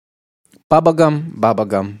Bubblegum,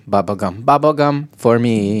 bubblegum, bubblegum, bubblegum for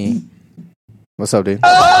me. What's up, dude?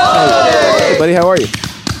 Hey, buddy, how are you?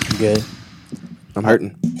 Good. I'm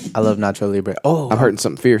hurting. I love Nacho Libre. Oh, I'm hurting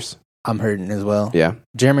something fierce. I'm hurting as well. Yeah.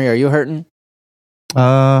 Jeremy, are you hurting? Doing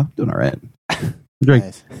all right. Drink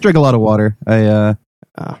a lot of water. I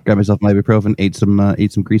got myself my ibuprofen. Ate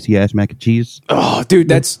some greasy ass mac and cheese. Oh, dude,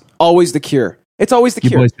 that's always the cure. It's always the Your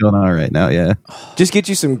cure. boy's feeling all right now. Yeah. Just get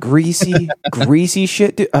you some greasy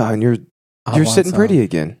shit, dude. And you're want sitting some. pretty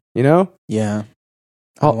again. You know? Yeah.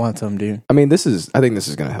 I want some, dude. I mean, I think this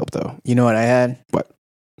is gonna help though. You know what I had? What?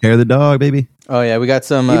 Hair of the dog, baby. Oh, yeah. We got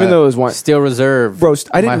some Even though it was one Steel Reserve. roast,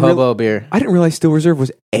 My hobo beer. I didn't realize Steel Reserve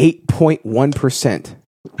was 8.1%.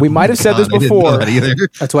 We might have said this God, I didn't know before. that either.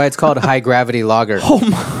 That's why it's called High Gravity Lager. Oh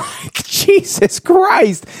my Jesus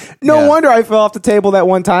Christ! No Yeah. wonder I fell off the table that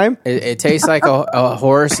one time. It tastes like a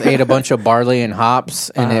horse ate a bunch of barley and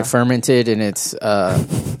hops, and it fermented, and it's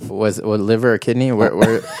was liver or kidney?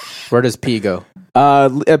 Where does pee go?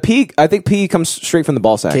 Pee. I think pee comes straight from the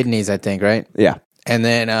ball sack. Kidneys, I think, right? Yeah. And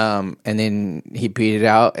then he peed it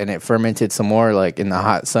out, and it fermented some more, like in the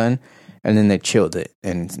hot sun, and then they chilled it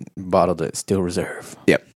and bottled it. Steel Reserve.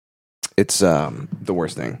 Yep. It's the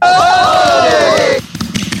worst thing.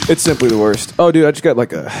 It's simply the worst. Oh, dude, I just got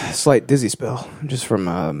like a slight dizzy spell just from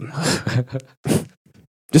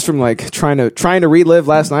like trying to relive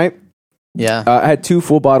last night. Yeah. I had 2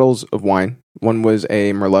 full bottles of wine. One was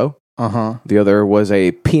a Merlot. The other was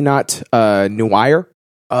a Pinot Noir.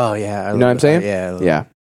 Oh yeah. You know what I'm saying? Yeah.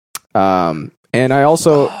 Yeah. And I was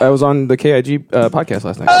on the KIG podcast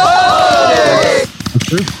last night.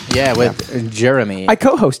 Yeah, with Jeremy. I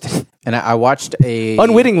co-hosted And I watched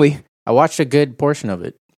unwittingly. I watched a good portion of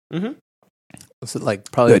it. Mhm. It's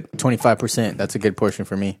like probably 25%. That's a good portion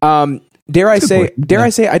for me. Dare I say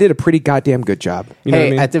I did a pretty goddamn good job. You know what I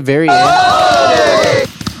mean? At the very end,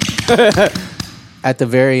 at the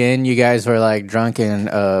very end, you guys were like drunk and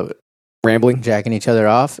Rambling. jacking each other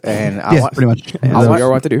off, and Yes, pretty much. As we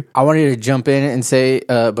are what to do. I wanted to jump in and say,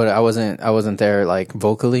 but I wasn't there like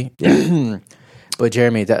vocally. But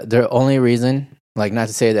Jeremy, the only reason, like, not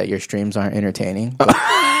to say that your streams aren't entertaining, but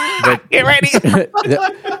Get ready.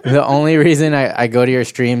 the only reason I go to your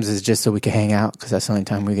streams is just so we can hang out, because that's the only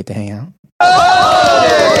time we get to hang out.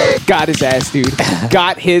 Got his ass, dude.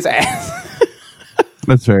 Got his ass.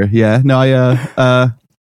 That's fair. Yeah. No,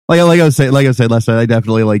 like I was saying last night, I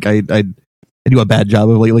definitely I do a bad job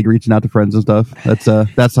of like reaching out to friends and stuff.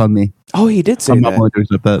 That's on me. Oh, he did say I'm that. not willing to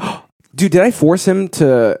accept that. Dude, did I force him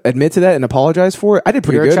to admit to that and apologize for it? I did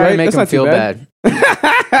pretty You were good, trying right? to make That's him not feel too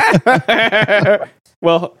bad.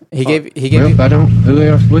 Well, He gave I don't. Who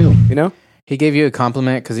else will? you know? He gave you a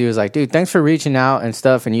compliment because he was like, dude, thanks for reaching out and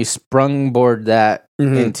stuff. And you sprungboard that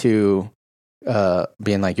into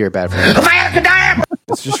being like, you're a bad friend.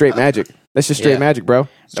 It's just straight magic. That's just straight Yeah. magic, bro.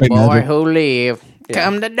 The boy magic. who live,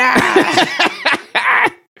 come to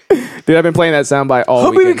die. Dude, I've been playing that soundbite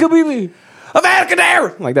all weekend.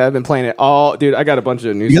 Like that. I've been playing it all. Dude, I got a bunch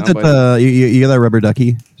of new You got soundbites. that? You got that rubber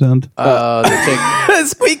ducky sound? The chick,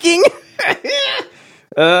 Squeaking.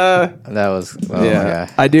 that was, oh Yeah, my God.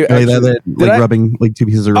 I do. Like Actually, that, did like I? rubbing like 2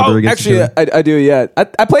 pieces of rubber Oh, against actually, each other. I do. Yeah, I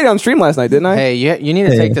played it on stream last night, didn't I? Hey, you need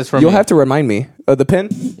to take this from You'll me. have to remind me of the pin.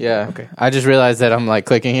 Yeah. Okay. I just realized that I'm like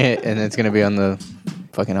clicking it and it's going to be on the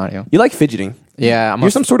fucking audio. You like fidgeting? Yeah. You're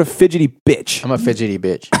some sort of fidgety bitch. I'm a fidgety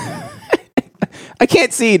bitch. I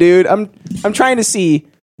can't see, dude. I'm trying to see,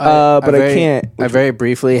 but I can't. I very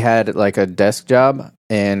briefly had like a desk job,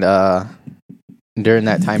 and during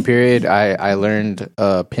that time period, I learned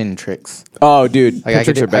pin tricks. Oh, dude, Like pin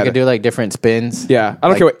tricks are I bad. could do like different spins. Yeah, I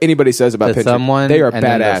don't like care what anybody says about The pin thumb tricks. one, They are and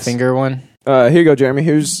then the badass. finger one. Here you go, Jeremy.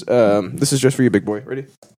 Here's this is just for you, big boy. Ready?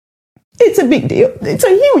 It's a big deal. It's a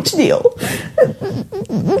huge deal.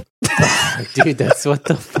 Dude, that's what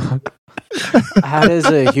the fuck. How does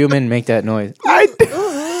a human make that noise?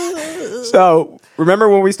 So remember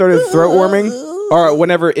when we started throat warming, or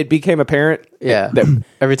whenever it became apparent? Yeah. That,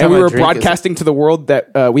 Every time and we I were drink, broadcasting to the world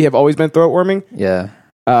that we have always been throat warming. Yeah.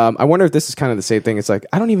 I wonder if this is kind of the same thing. It's like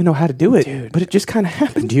I don't even know how to do it, but it just kind of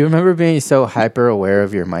happened. Do you remember being so hyper aware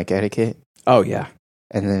of your mic etiquette, Oh yeah,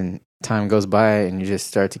 and then time goes by and you just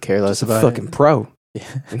start to care less about fucking pro.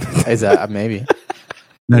 it? Is that maybe?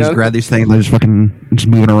 And I No. just grab these things, and they're just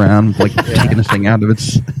moving around, like taking this thing out of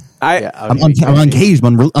its. Yeah, I'm uncaged,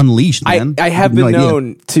 unleashed, man. I have no been idea.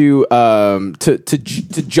 known to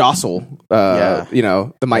jostle, Yeah. you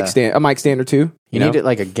know, the mic Yeah. stand, a mic stand or two. You know? need it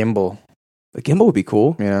like a gimbal, A gimbal would be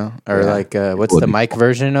cool. you know, or Yeah. like what's the mic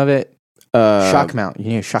version of it? Shock mount. You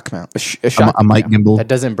need a shock mount A shot. A mic gimbal. that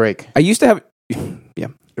doesn't break. I used to have. Yeah.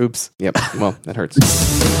 Oops. Yep. Well, that hurts.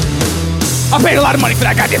 I paid a lot of money for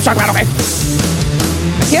that goddamn song, okay?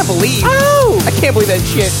 I can't believe that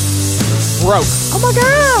shit broke. Oh my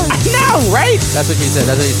god! I know, right? That's what you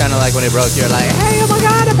said. That's what you sounded like when it broke. You're like, hey, oh my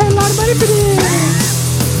god, I paid a lot of money for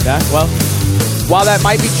this. Yeah, well, while that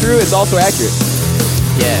might be true, it's also accurate.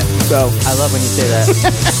 Yeah. So I love when you say that.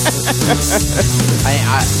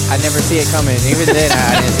 I never see it coming. Even then,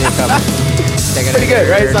 I didn't see it coming. pretty good,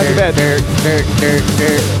 right? It's not too bad.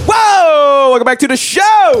 Whoa! Welcome back to the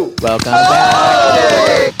show. Welcome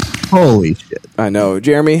back. Holy shit. I know,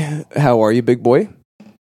 Jeremy. How are you, big boy?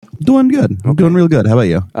 Doing good. I'm doing real good. How about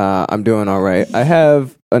you? I'm doing all right. I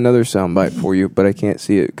have another soundbite for you, but I can't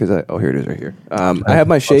see it because here it is right here. I have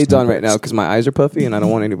my shades on right now because my eyes are puffy and I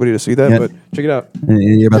don't want anybody to see that, but check it out.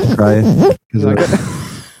 And you're about to cry.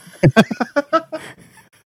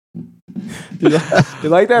 You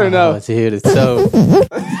like that or no? Oh, dude, it's so...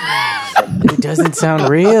 It doesn't sound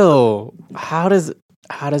real. How does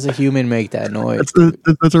a human make that noise?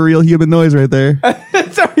 That's a real human noise right there.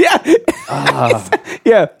 So,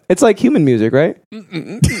 yeah, it's like human music, right?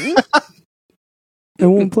 It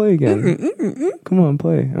won't play again. Come on,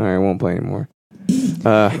 play. All right, it won't play anymore.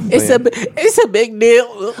 It's a big deal.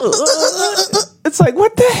 It's like,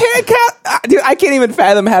 what the heck? Dude, I can't even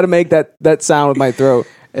fathom how to make that sound with my throat.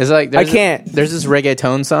 It's like I can't. There's this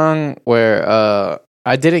reggaeton song where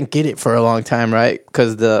I didn't get it for a long time, right?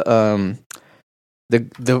 Because the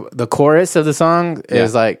chorus of the song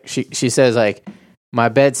is like she says like, my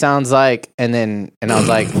bed sounds like, and I was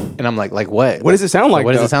like, and I'm like what? What does it sound like?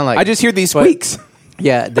 What does it sound like? I just hear these squeaks.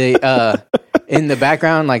 Yeah, they in the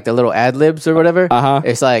background, like the little ad libs or whatever.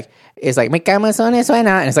 It's like me cama suena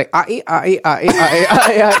suena, and it's like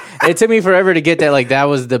It took me forever to get that. Like that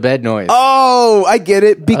was the bed noise. Oh, I get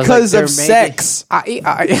it because of sex.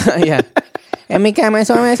 Yeah. And me cama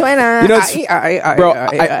suena suena. You know, bro,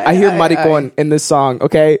 I hear maricon in this song.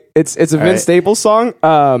 Okay, it's a Vince Staples song.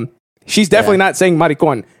 She's definitely not saying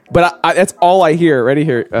maricon, but that's all I hear. Ready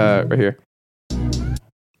here, right here.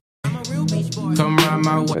 Come round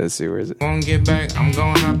my way. Let's see, where is it? Won't get back. I'm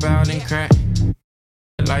gonna hop out and crack.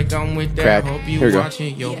 Like I'm with that. Crack. Hope you Here we go.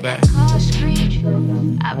 watching your back.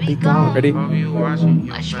 I'll be gone. Ready? Hope you watching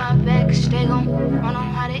your Watch back. my back, stay gon' run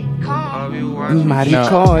on how they come. Hope you watching.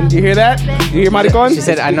 Maricon. Do you hear that? You hear maricon? She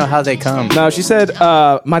said, "I know how they come." No, she said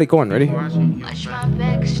maricon. Ready? Watch my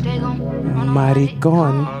back, stay gon' run on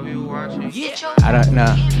Maricon. Hope you watching. I don't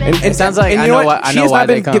know. And It sounds like and I you know know what? I She know has why not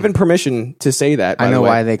they been come. given permission to say that. by I the know way.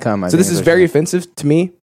 why they come. So this is very offensive to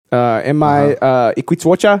me. In my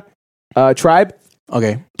Iquitzhuacha tribe,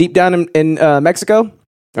 okay. deep down in Mexico. All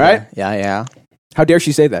right. Yeah. How dare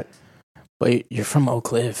she say that? But you're from Oak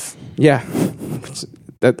Cliff. Yeah.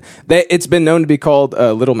 It's been known to be called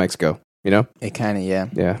Little Mexico. You know? It kind of yeah.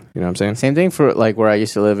 Yeah. You know what I'm saying? Same thing for like where I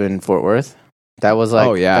used to live in Fort Worth. That was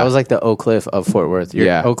like that was like the Oak Cliff of Fort Worth.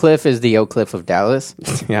 Oak Cliff is the Oak Cliff of Dallas.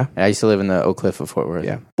 Yeah. And I used to live in the Oak Cliff of Fort Worth.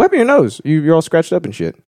 Yeah. What happened to your nose? You're all scratched up and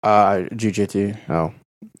shit. Jiu-jitsu. Oh.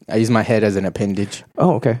 I use my head as an appendage.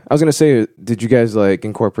 Oh, okay. I was gonna say, did you guys like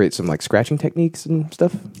incorporate some like scratching techniques and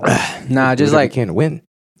stuff? Nah, just like can't win.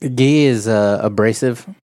 gi is abrasive.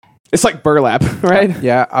 It's like burlap, right?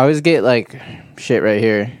 Yeah, I always get like shit right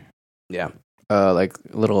here. Yeah. Like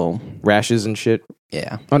little Rashes and shit.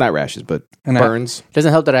 yeah. Oh, not rashes, but And burns. It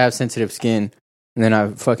doesn't help that I have sensitive skin, and then I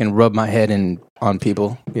fucking rub my head on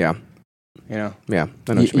people. Yeah. You know, Yeah.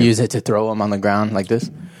 I know what you mean. use it to throw them on the ground like this.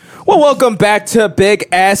 Well, welcome back to Big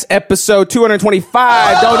Ass episode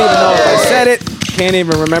 225. Don't even know if I said it. Can't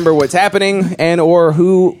even remember what's happening and or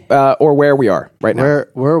who or where we are right now.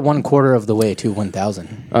 We're 1/4 of the way to 1,000.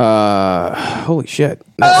 Holy shit.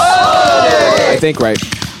 I think right.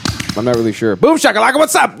 I'm not really sure. Boom shakalaka,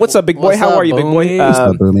 what's up? What's up, big boy? What's How up, are you, big boy? Boomy? What's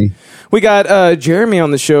up, Boomy? We got Jeremy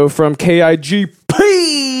on the show from KIGP.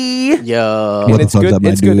 Yo, What And the it's fuck's good. up, my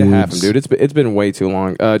It's good to have him, dudes? dude. It's been way too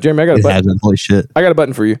long. Jeremy, I got a It button. hasn't. Holy shit. I got a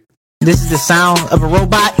button for you. This is the sound of a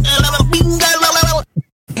robot.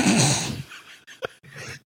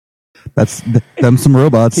 That's them some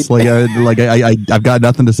robots. I've got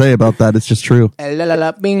nothing to say about that. It's just true. He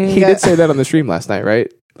did say that on the stream last night,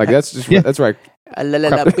 right? Like that's just that's right.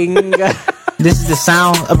 This is the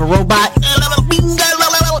sound of a robot.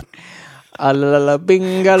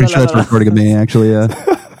 Pretty sure that's a recording of me, actually. Yeah.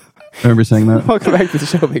 I remember saying that. Welcome back to the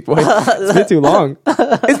show, big boy. It's been too long.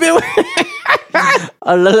 It's been.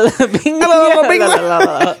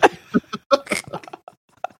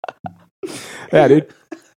 Yeah, dude.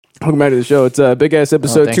 Welcome back to the show. It's a big ass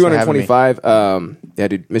episode thanks for having me. 225. Yeah,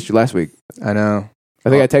 dude, missed you last week. I know. I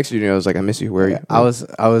think I texted you and I was like, I miss you. Where are you? I was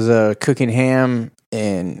cooking ham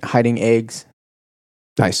and hiding eggs.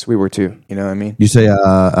 Nice. We were too. You know what I mean? You say,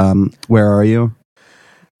 where are you?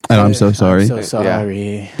 And I'm so sorry. I'm so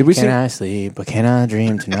sorry. Did we can sing- I sleep, but can I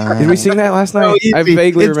dream tonight? Did we sing that last night? So I easy.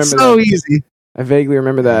 vaguely It's remember so that. easy. I vaguely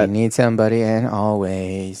remember I that. need somebody and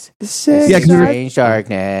always. Yeah, 'cause we were- Strange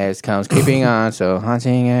darkness comes creeping on, so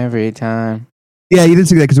haunting every time. Yeah, you didn't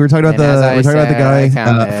see that because we were talking about And as I the guy said,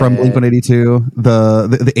 I from counted- Blink-182,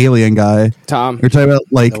 the alien guy. Tom. We were talking about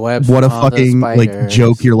like The webs what a from all the fucking like spiders.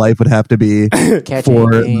 joke your life would have to be Catching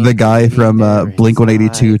for things the guy from very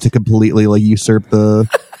Blink-182 to completely like usurp the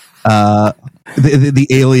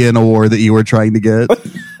alien award that you were trying to get.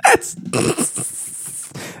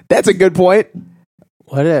 That's a good point.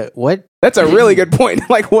 What? That's a really good point.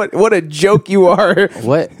 Like what a joke you are.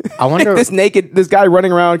 What? I Like wonder. this guy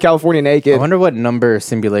running around California naked. I wonder what number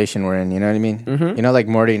simulation we're in. You know what I mean? Mhm. You know, like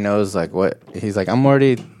Morty knows like what he's like. I'm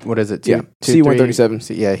Morty. What is it? Yeah,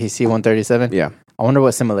 C-137. Yeah, he's C-137. Yeah. I wonder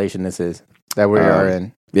what simulation this is that we are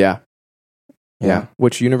in. Yeah. Yeah.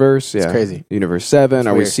 Which universe? Yeah. It's crazy. Universe 7. It's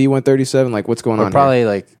Are we weird. C-137? Like what's going We're on here? probably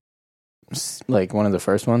like one of the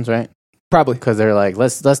first ones, right? Probably. Because they're like,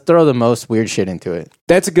 let's throw the most weird shit into it.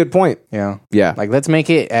 That's a good point. You know, Yeah. like let's make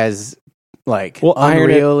it as like We'll iron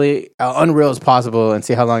it- unreal as possible, and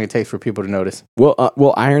see how long it takes for people to notice.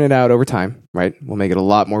 We'll iron it out over time, right? We'll make it a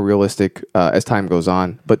lot more realistic as time goes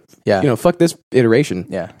on. But Yeah, fuck this iteration.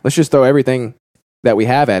 yeah. Let's just throw everything that we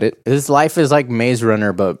have at it. This life is like Maze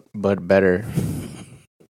Runner, but better,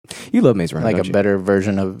 You love Maze Runner, like don't a you? better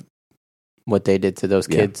version of what they did to those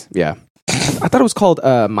kids. Yeah. I thought it was called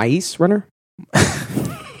Maze Runner.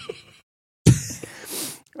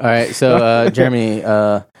 All right, so Jeremy,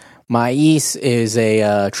 maize is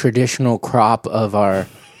a traditional crop of our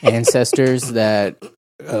ancestors that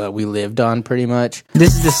we lived on, pretty much.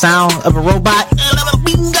 This is the sound of a robot.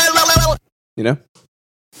 You know?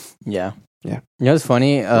 Yeah, Yeah. You know what's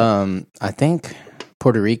funny? I think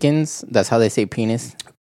Puerto Ricans, that's how they say penis.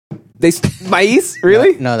 Maíz?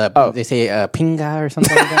 Really? No, they say pinga or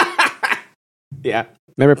something like that. Yeah.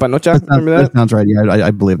 Remember Panocha? That Remember that? sounds right. Yeah,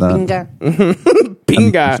 I believe that. Pinga.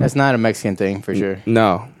 Pinga. That's not a Mexican thing for sure.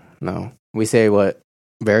 No. We say what?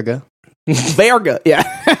 Verga? Verga. Yeah.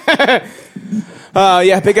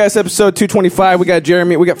 Yeah, big ass episode 225. We got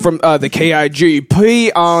Jeremy. We got from the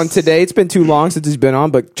KIGP on today. It's been too long since he's been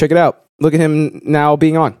on, but check it out. Look at him now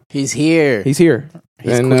being on. He's here. He's here.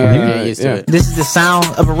 He's cool. Get used to it. This is the sound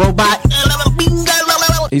of a robot.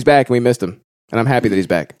 He's back and we missed him. And I'm happy that he's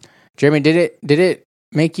back. Jeremy, did it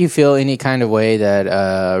make you feel any kind of way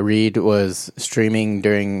that Reed was streaming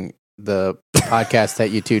during the podcast that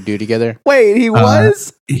you two do together? Wait, he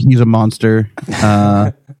was? He's a monster,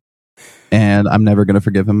 and I'm never gonna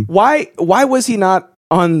forgive him. Why was he not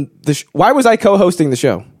on the why was I co-hosting the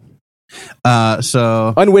show?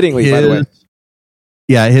 So Unwittingly, by the way.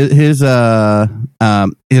 Yeah,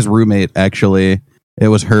 his roommate actually. It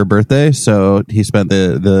was her birthday, so he spent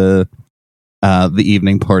the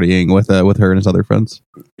evening partying with her and his other friends.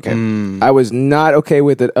 Okay. I was not okay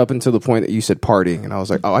with it up until the point that you said partying, and I was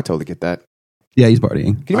like, oh, I totally get that. Yeah, he's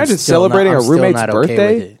partying. Can you imagine celebrating a roommate's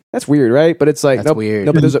birthday? That's weird, right? But it's like, That's nope, weird.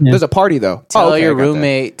 No, but there's a party though. Tell okay, your I got that.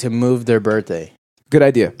 roommate to move their birthday. Good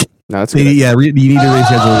idea. No, that's a good. Yeah, you need to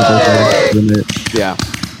reschedule his birthday. Yeah.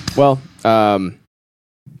 Well,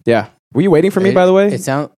 yeah. Were you waiting for me, by the way? It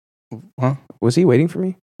sound. Huh? Was he waiting for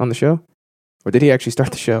me on the show, or did he actually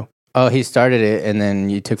start the show? Oh, he started it, and then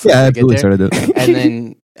you took Yeah, forever to get absolutely there. started it. And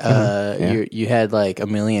then Yeah. you had like a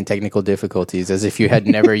million technical difficulties, as if you had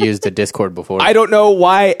never used a Discord before. I don't know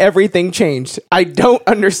why everything changed. I don't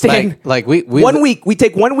understand. Like we 1 week, we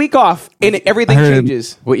take 1 week off, and everything I heard him.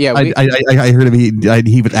 changes. I heard him.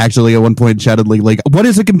 He was actually at one point chatted like, "What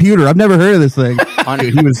is a computer? I've never heard of this thing."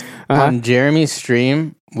 Dude, he was on Jeremy's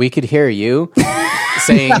stream. We could hear you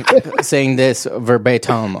saying this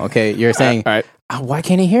verbatim. Okay, you're saying, all right. Why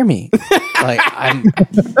can't he hear me? Like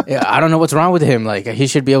I don't know what's wrong with him. Like he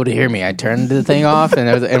should be able to hear me. I turned the thing off,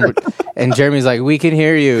 and Jeremy's like, "We can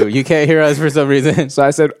hear you. You can't hear us for some reason." So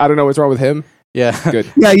I said, I don't know what's wrong with him. Yeah, Good.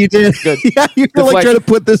 Yeah, you did. Good. Yeah, you were like Deflect. trying to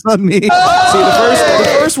put this on me. See,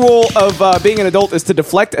 the first rule of being an adult is to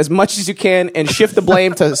deflect as much as you can and shift the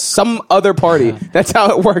blame to some other party. That's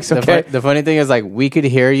how it works. Okay. The funny thing is, like, we could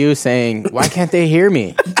hear you saying, "Why can't they hear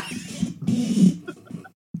me?"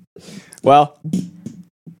 Well,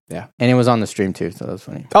 and it was on the stream too, so that was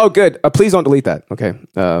funny. oh, good. Please don't delete that. Okay.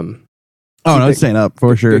 Oh no, it's staying up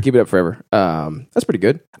for sure. Keep it up forever. That's pretty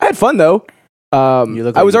good. I had fun though. You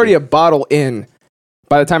look I like was you already did. a bottle in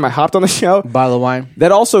by the time I hopped on the show. Bottle of wine.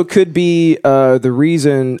 That also could be the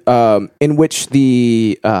reason in which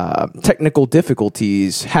the technical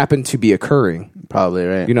difficulties happen to be occurring. Probably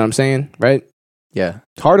right. You know what I'm saying, right? Yeah.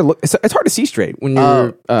 It's hard to look. It's hard to see straight when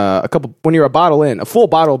you're a bottle in, a full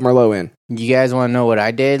bottle of Merlot in. You guys want to know what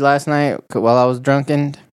I did last night while I was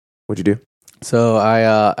drunken? What'd you do? So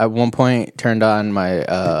I at one point turned on my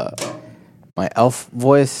my elf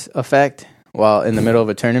voice effect while in the middle of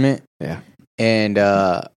a tournament. Yeah. And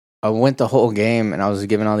I went the whole game and I was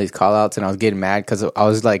giving all these call outs and I was getting mad because I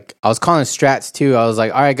was calling strats too. I was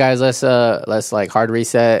like, all right guys, let's like hard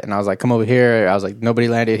reset. And I was like, come over here. I was like, nobody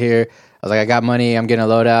landed here. I was like, I got money. I'm getting a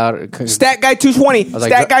loadout. Stat guy 220.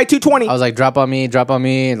 Like, Stat guy 220. I was like, drop on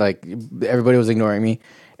me. Like everybody was ignoring me.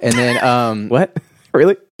 And then what?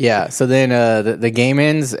 Really? Yeah. So then the game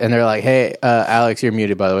ends and they're like, hey, Alex, you're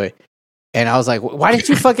muted, by the way. And I was like, why didn't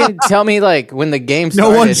you fucking tell me like when the game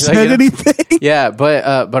started? No one said anything. Yeah,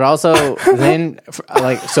 but also then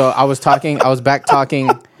so I was back talking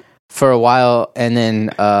for a while, and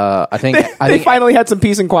then I think they finally had some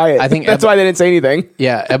peace and quiet. I think that's why they didn't say anything.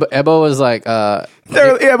 Yeah, Ebo was like, Ebo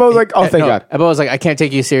was like, oh, thank God. Ebo was like, I can't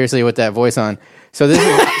take you seriously with that voice on. So this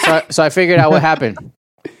is so I figured out what happened.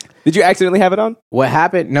 Did you accidentally have it on? What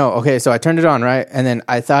happened? No. Okay, so I turned it on, right? And then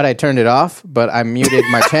I thought I turned it off, but I muted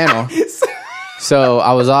my channel. So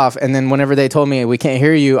I was off. And then whenever they told me, we can't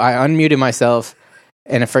hear you, I unmuted myself.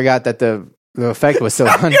 And I forgot that the effect was still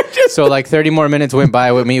on. So like 30 more minutes went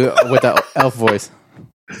by with me with the elf voice.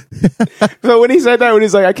 So when he said that, when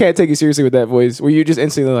he's like, I can't take you seriously with that voice, were you just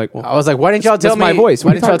instantly like, well, I was like, why didn't y'all tell me? my voice.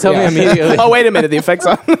 Why didn't y'all tell me immediately? Oh, wait a minute. The effect's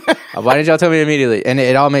on. Why didn't y'all tell me immediately? And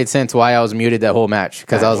it all made sense why I was muted that whole match.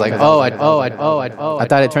 Because I was like, I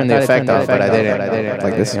thought I turned the effect off, but I didn't.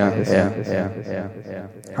 Like this? Yeah.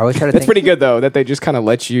 I always try to That's pretty good, though, that they just kind of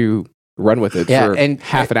let you run with it for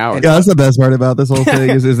half an hour. Yeah, that's the best part about this whole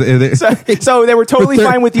thing. So they were totally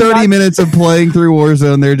fine with you. 30 minutes of playing through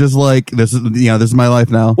Warzone. They're just like, this is my life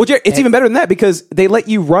now. Well, Jared, it's even better than that because they let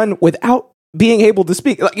you run without being able to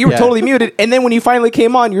speak. Like, you were totally muted, and then when you finally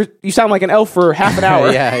came on, you sound like an elf for half an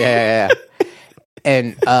hour. Yeah.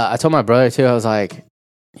 And I told my brother too. I was like,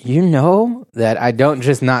 you know that I don't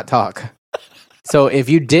just not talk. So if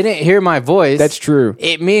you didn't hear my voice, that's true.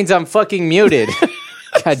 It means I'm fucking muted.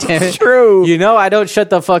 God damn it. It's true. You know I don't shut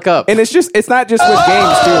the fuck up. And it's not just with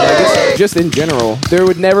games too. Like it's just in general. There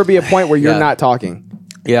would never be a point where you're not talking.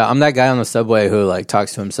 Yeah, I'm that guy on the subway who like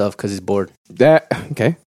talks to himself because he's bored.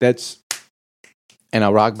 That's and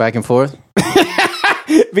I'll rock back and forth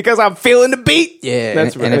because I'm feeling the beat. Yeah,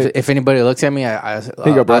 that's and right. if anybody looks at me, I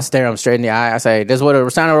go, stare them straight in the eye. I say, "This is what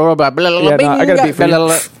a sound of a robot." I got a beat for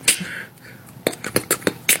you.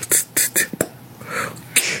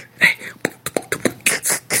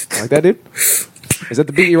 Like that, dude? Is that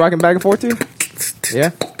the beat you're rocking back and forth to?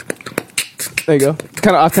 Yeah. There you go.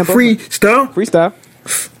 Kind of off tempo. Freestyle.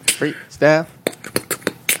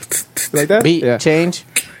 You like that? Beat change.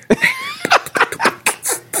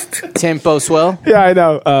 Tempo swell. Yeah, I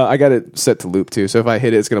know. I got it set to loop too, so if I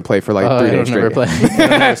hit it, it's gonna play for like 3 days straight. Never play.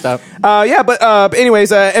 Never stop. But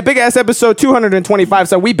anyways, a big ass episode 225.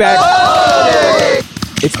 So we back.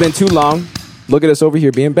 It's been too long. Look at us over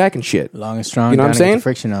here being back and shit. Long and strong. You know what I'm saying?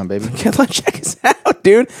 Friction on, baby. Let's check us out,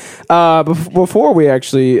 dude. Before we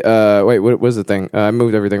actually wait, what was the thing? I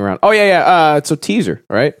moved everything around. Oh yeah. So teaser,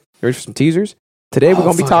 right? Ready for some teasers? Today we're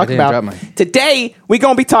gonna be talking about. Today we're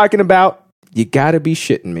gonna be talking about. You gotta be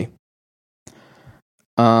shitting me.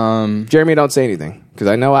 Jeremy, don't say anything because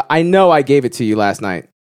I know I gave it to you last night.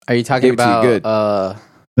 Are you talking about? Good.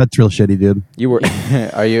 That's real shitty, dude. You were.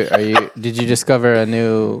 Are you? Did you discover a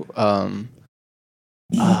new?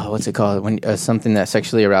 What's it called? When something that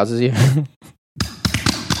sexually arouses you?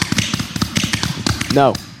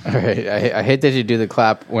 No. All right. I hate that you do the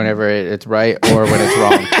clap whenever it's right or when it's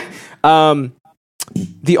wrong.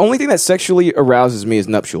 The only thing that sexually arouses me is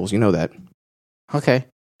nuptials. You know that. Okay.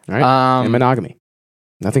 All right. And monogamy.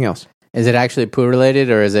 Nothing else. Is it actually poo related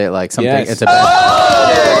or is it like something? Yes. It's a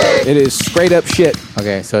bad. It is straight up shit.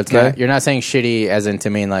 Okay, so it's not. You're not saying shitty as in to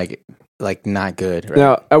mean like not good. Right?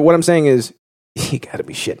 No, what I'm saying is you got to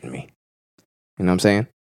be shitting me. You know what I'm saying?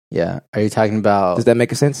 Yeah. Are you talking about? Does that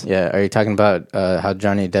make a sense? Yeah. Are you talking about how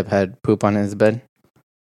Johnny Depp had poop on his bed?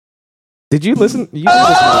 Did you listen? You didn't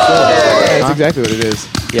listen to the show. That's exactly what it is.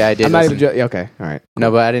 Yeah, I did. I'm not even. Okay. All right. No,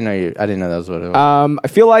 but I didn't know I didn't know that was what it was. I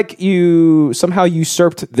feel like you somehow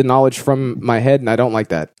usurped the knowledge from my head, and I don't like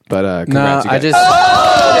that. But no, I just.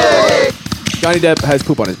 Johnny Depp has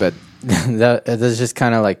poop on his bed. That's just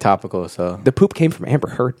kind of like topical. So the poop came from Amber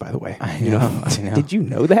Heard, by the way. I know. Did you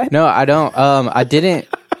know that? No, I don't. I didn't.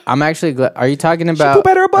 I'm actually glad. Are you talking about? She pooped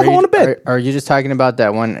at her butthole on the bed. Are you just talking about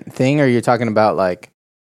that one thing, or are you talking about like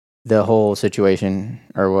the whole situation,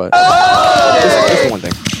 or what? Just one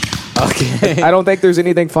thing. Okay. I don't think there's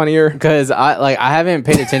anything funnier. Because I haven't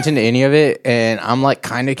paid attention to any of it, and I'm like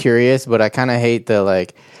kind of curious, but I kind of hate the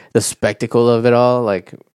spectacle of it all.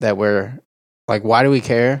 Like that we're like, why do we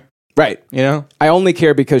care? Right. You know? I only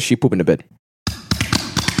care because she pooped in the bed.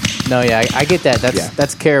 No, yeah, I get that.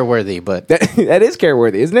 That's care worthy, but That is care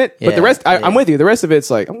worthy, isn't it? But Yeah, the rest, yeah. I'm with you. The rest of it's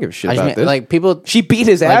like, I don't give a shit I just about mean, this. like people. She beat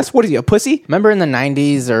his ass. What is he, a pussy? Remember in the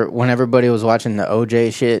 '90s or when everybody was watching the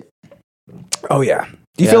OJ shit? Oh yeah.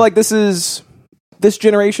 Do you Yeah. feel like this is this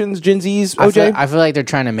generation's Gen Z's OJ? I feel like they're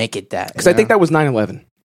trying to make it that Because I think that was 9/11.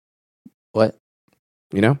 What?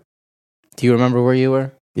 You know? Do you remember where you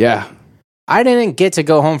were? Yeah. I didn't get to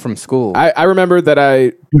go home from school. I remember that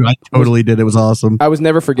Dude, I totally did. It was awesome. I was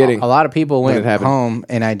never forgetting. A lot of people when went it happened. home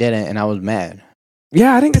and I didn't, and I was mad.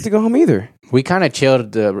 Yeah, I didn't get to go home either. We kind of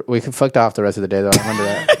chilled. We fucked off the rest of the day, though. I remember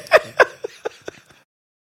that.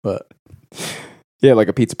 But Yeah, like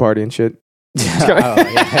a pizza party and shit.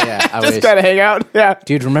 yeah. I Just wish. gotta hang out. Yeah.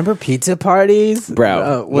 Dude, remember pizza parties,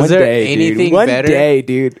 Bro. Was one there day, anything dude. One better? day,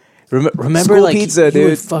 dude. Remember, School like pizza, you dude.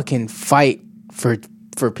 would fucking fight for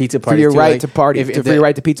pizza For parties. your too. right Like, to party. if For the- your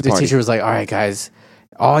right to pizza The party. teacher was like, "All right, guys,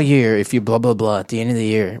 all year, if you blah blah blah at the end of the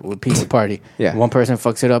year with pizza party, Yeah. one person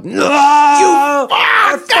fucks it up. No,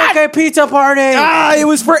 you fucking pizza party. It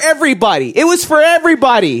was for everybody. It was for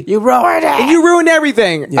everybody. You ruined it. And you ruined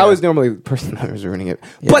everything. Yeah. I was normally the person that was ruining it.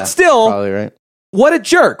 Yeah, but still, probably right. what a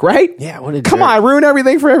jerk, right? Yeah, what a Come jerk. on, ruin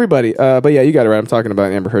everything for everybody. But yeah, you got it right. I'm talking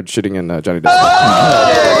about Amber Heard shitting in Johnny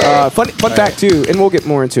Depp. Fun fact too, and we'll get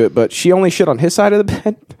more into it. But she only shit on his side of the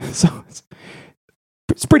bed, so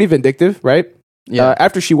it's pretty vindictive, right? Yeah.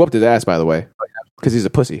 After she whooped his ass, by the way, because he's a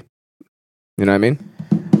pussy. You know what I mean?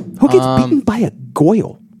 Who gets beaten by a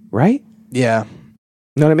goyle, right? Yeah,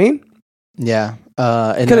 You know what I mean? yeah.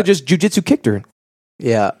 And Could have just jujitsu kicked her,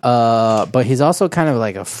 yeah. But he's also kind of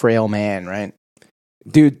like a frail man, right?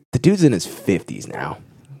 dude. The dude's in his 50s now.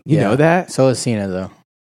 You Yeah. know that? So is Cena, though.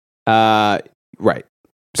 Right.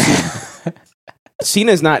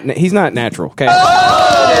 Cena's not. He's not natural. Okay,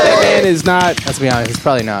 that man is not. Let's be honest, he's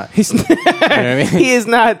probably not. He's. You know what I mean? He is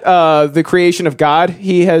not the creation of God.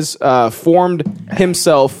 He has formed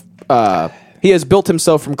himself. He has built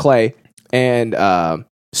himself from clay and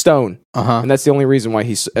stone, and that's the only reason why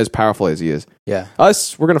he's as powerful as he is. Yeah.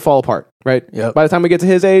 Us, we're gonna fall apart, right? Yep. By the time we get to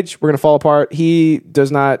his age, we're gonna fall apart. He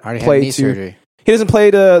does not Already had play knee to. surgery. He doesn't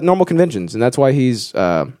play to normal conventions, and that's why he's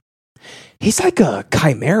like a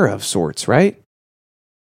chimera of sorts, right?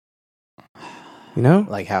 You know,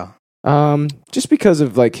 Like how? just because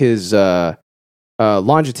of like his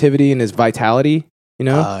longevity and his vitality. You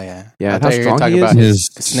know, Oh, yeah. Yeah, I and how thought you were strong talking he is. about his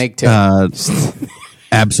His snake tail.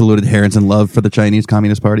 absolute adherence and love for the Chinese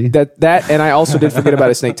Communist Party. that, and I also did forget about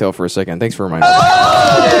his snake tail for a second. Thanks for reminding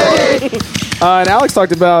me. And Alex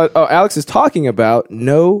talked about. Oh, Alex is talking about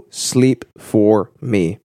no sleep for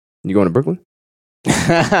me. You going to Brooklyn?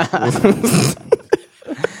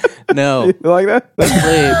 No. You like that?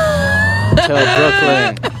 Sleep till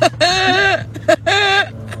Brooklyn.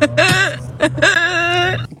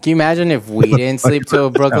 Can you imagine if we didn't sleep till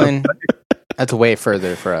Brooklyn? That's way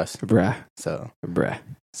further for us. Bruh, So bruh.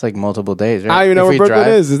 it's like multiple days, right? I don't even know If where we Brooklyn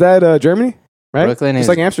drive- is. Is that Germany? Right? Brooklyn it's is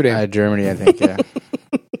like Amsterdam. Germany, I think. Yeah,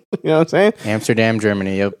 You know what I'm saying? Amsterdam,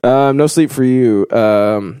 Germany. Yep. No sleep for you.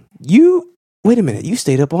 You wait a minute. You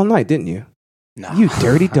stayed up all night, didn't you? No. You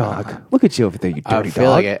dirty dog. Look at you over there, you dirty I feel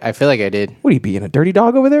dog. like I feel like I did. What are you being, a dirty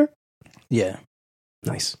dog over there? Yeah.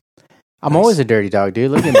 Nice. I'm always a dirty dog,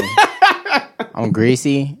 dude. Look at me. I'm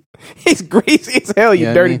greasy. He's greasy as hell, you You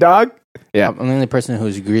know what I dirty mean? dog. Yeah. I'm the only person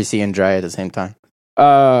who's greasy and dry at the same time.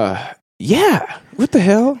 Yeah. What the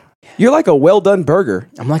hell? You're like a well done burger.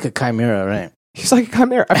 I'm like a chimera, right? He's like a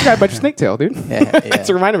chimera. I forgot about your snake tail, dude. Yeah, yeah. That's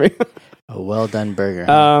reminded me. A well done burger.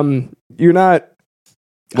 You're not.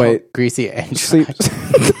 Wait. Oh, greasy and Sleep.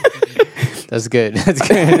 That's good. That's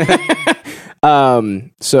good.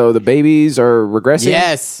 So the babies are regressing.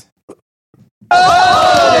 Yes.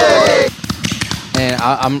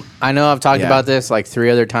 And I know I've talked Yeah. about this like 3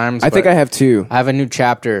 other times. I think but I have two. I have a new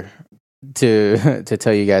chapter to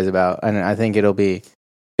tell you guys about, and I think it'll be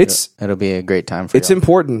a great time for It's y'all.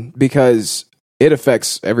 important because it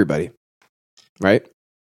affects everybody, right?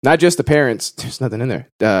 Not just the parents. There's nothing in there.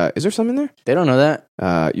 Is there some in there? They don't know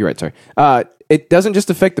that. You're right. Sorry. It doesn't just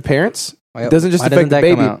affect the parents. Why- It doesn't just why affect doesn't the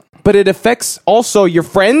that come baby, out? but it affects also your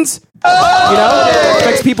friends. You know, it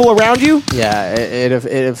affects people around you. Yeah, it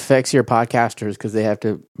affects your podcasters because they have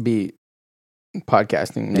to be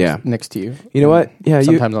podcasting next to you. You know what? Yeah,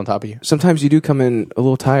 Sometimes on top of you. sometimes you do come in a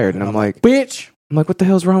little tired, and I'm like, Bitch. what the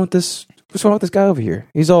hell's wrong with this? What's wrong with this guy over here?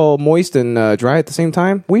 He's all moist and dry at the same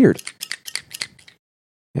time. Weird.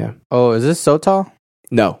 Oh, is this so tall?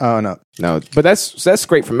 No, Oh no. but that's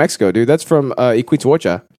great from Mexico, dude. That's from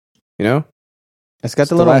Iquizuocha. You know, It's got It's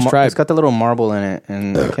the the little last tribe. it's got the little marble in it,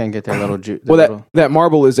 and I can't get that little juice. well that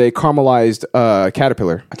marble is a caramelized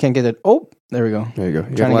caterpillar. I can't get it. Oh, there we go. There you go. You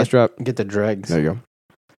got Trying the to last drop. Get the dregs. There you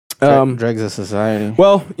go. Dregs of society.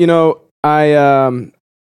 Well, you know, I've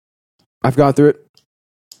gone through it.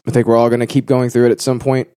 I think we're all going to keep going through it at some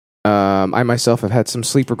point. I myself have had some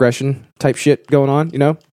sleep regression type shit going on, you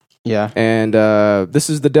know? Yeah. And this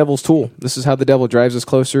is the devil's tool. This is how the devil drives us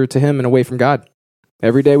closer to him and away from God.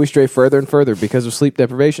 Every day we stray further and further because of sleep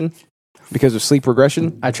deprivation, because of sleep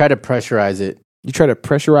regression. I try to pressurize it. You try to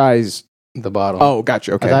pressurize the bottle. Oh,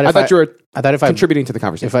 gotcha. Okay. I I thought you were I thought if contributing to the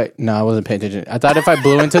conversation. No, I wasn't paying attention. I thought if I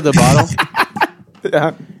blew into the bottle,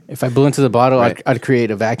 Yeah. if I blew into the bottle, Right. I'd create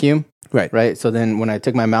a vacuum. Right. Right. So then when I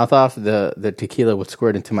took my mouth off, the tequila would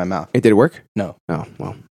squirt into my mouth. Did it work? No. Oh,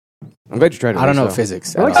 well. I'm glad you tried it. I don't know so.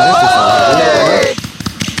 physics. I like I don't-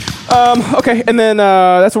 Okay, and then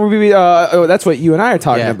that's what that's what you and I are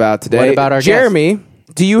talking Yeah. about today. What about our Jeremy?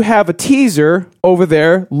 Do you have a teaser over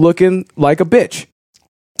there looking like a bitch?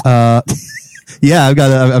 Yeah, I've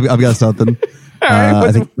got something.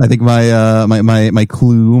 I think my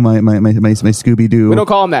clue, my Scooby Doo. We don't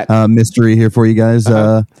call him that. Mystery here for you guys.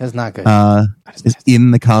 That's not good. Is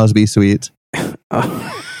in the Cosby Suite.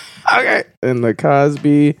 Okay, in the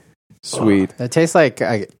Cosby Suite. That tastes like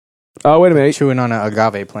Oh, wait a minute. chewing on an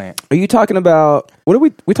agave plant. Are you talking about what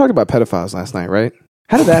did we talked about pedophiles last night, right?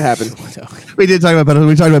 How did that happen? We talked about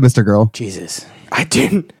Mr. Girl. Jesus. I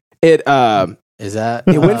didn't. It Is that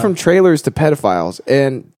it went from trailers to pedophiles,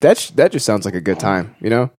 and that just sounds like a good time, you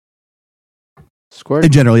know? squirt?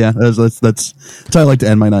 In general, yeah. That's how I like to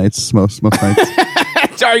end my nights most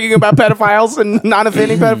nights. Arguing about pedophiles and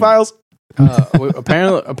non-offending pedophiles.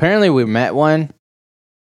 Apparently we met one.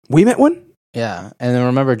 We met one. Yeah, and then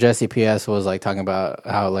remember Jesse PS was like talking about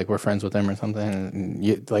how like we're friends with him or something,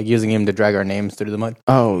 and like using him to drag our names through the mud.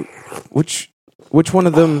 Oh, which one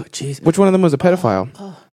of them? Jeez, Which one of them was a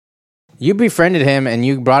pedophile? you befriended him and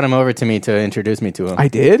you brought him over to me to introduce me to him. I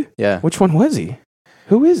did. Yeah, Which one was he?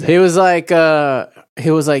 Who is it? he was like, yeah,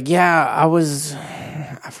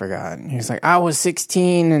 I forgot. He was like, I was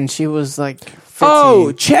 16 and she was like 15.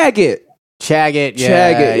 Oh, Chaggett. Chaggett,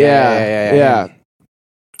 Chaggett. yeah. Yeah.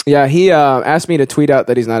 Yeah, he asked me to tweet out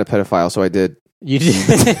that he's not a pedophile, so I did. You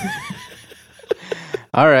did.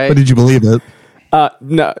 All right. But did you believe it?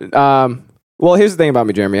 No. Well, here's the thing about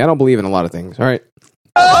me, Jeremy. I don't believe in a lot of things. All right.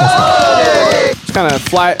 Just kind of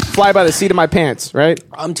fly by the seat of my pants, right?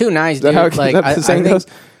 I'm too nice, Is that dude. how Like the saying goes?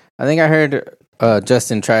 I think I heard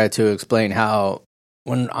Justin try to explain how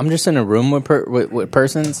when I'm just in a room with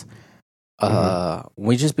persons,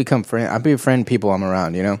 we just become friends. I befriend people I'm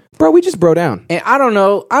around, you know. Bro, we just bro down. And I don't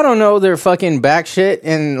know their fucking back shit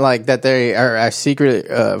and like that they are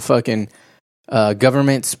secret fucking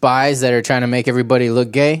government spies that are trying to make everybody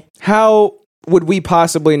look gay. How would we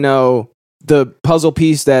possibly know the puzzle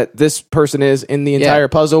piece that this person is in the entire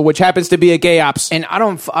puzzle, which happens to be a gay ops? And I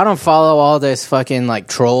don't follow all this fucking like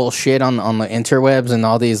troll shit on the interwebs and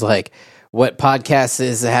all these like what podcasts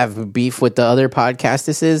is have beef with the other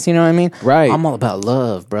podcasts, you know what I mean? Right. I'm all about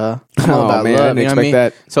love, bro. I'm all Oh, about man, I love. didn't You know what I mean?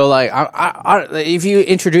 expect that. So like, I, if you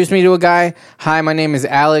introduce me to a guy, hi, my name is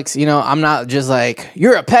Alex. You know, I'm not just like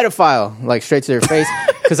you're a pedophile, like straight to their face,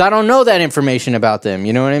 because I don't know that information about them.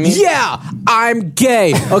 You know what I mean? Yeah, I'm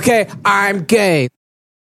gay. Okay, I'm gay.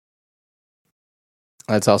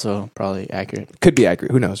 That's also probably accurate. Could be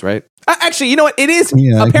accurate. Who knows, right? Actually, you know what? It is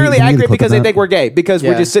Yeah, apparently can you accurate clip because it they out? think we're gay. Because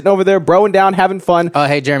we're Yeah. just sitting over there, broing down, having fun, Oh,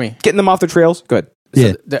 hey, Jeremy. getting them off their trails. Good.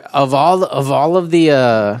 Yeah. Of all of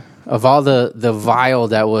the vile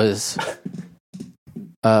that was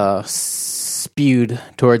spewed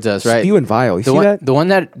towards us, right? Spew and vile. You the see one, that? the one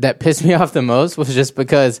that pissed me off the most was just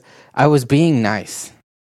because I was being nice.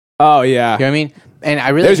 Oh, yeah. You know what I mean? And I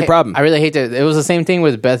really There's your problem. I really hate that. It was the same thing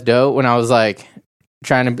with Beth Doe when I was like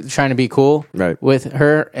trying to be cool Right. with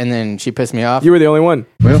her, and then she pissed me off. You were the only one.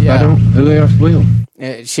 Well, Yeah. I don't. Who else will?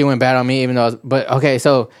 She went bad on me, even though. But okay,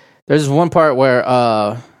 so there's one part where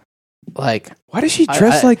like. Why does she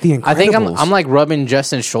dress like the Incredibles? I think I'm like rubbing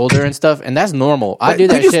Justin's shoulder and stuff, and that's normal. I do We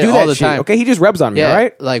that just shit do all that the shit, time. Okay, he just rubs on me, Yeah, all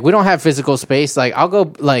right? like we don't have physical space. Like I'll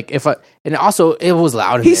go like if I and also it was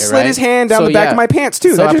loud. In He there, slid right? his hand down So, the back yeah. of my pants,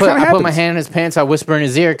 too. So That I just put kinda I put my happens. hand in his pants. I whisper in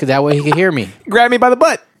his ear because that way he could hear me. Grab me by the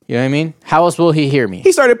butt. You know what I mean? How else will he hear me?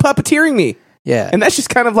 He started puppeteering me. Yeah, And that's just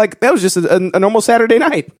kind of like, that was just a normal Saturday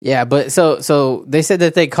night. yeah. But so they said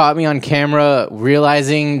that they caught me on camera,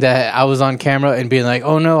 realizing that I was on camera and being like,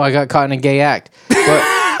 "Oh no, I got caught in a gay act."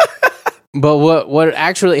 But what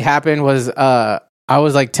actually happened was I I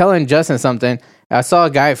was like telling Justin something. I saw a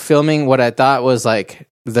guy filming what I thought was like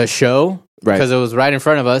the show Right. because it was right in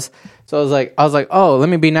front of us. So I was like, oh, let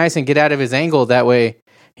me be nice and get out of his angle. That way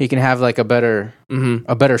he can have like a better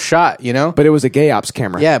shot, you know? But it was a gay ops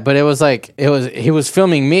camera. Yeah, but it was like he was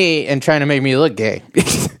filming me and trying to make me look gay.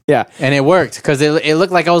 Yeah. And it worked because it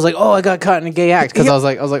looked like I was like, oh, I got caught in a gay act because I was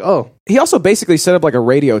like, oh, He also basically set up like a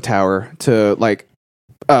radio tower to like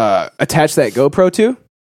attach that GoPro to.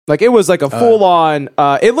 Like it was like a full on.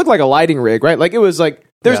 It looked like a lighting rig, right? Like it was like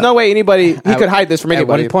there's no way he could hide this from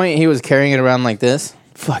anybody. At one point, he was carrying it around like this.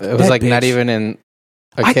 Fuck, it was like not even in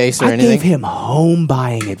a case or anything. I gave him home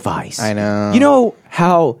buying advice. I know. You know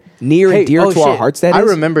how near and dear to our hearts that is? I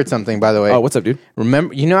remembered something, by the way. Oh, what's up, dude?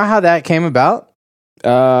 Remember, you know how that came about?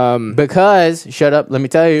 Because shut up, let me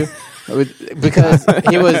tell you. Because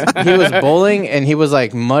he was bowling and he was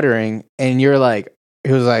like muttering, and you're like,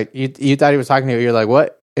 he was like, you thought he was talking to you. You're like,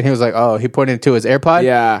 what? And he was like, oh, he pointed to his AirPod.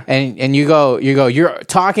 Yeah. And you go, you're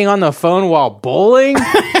talking on the phone while bowling.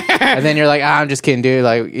 And then you're like, I'm just kidding, dude.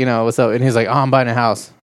 Like, you know, what's up? And he's like, oh, I'm buying a house.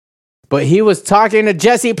 But he was talking to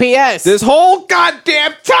Jesse PS this whole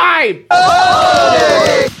goddamn time.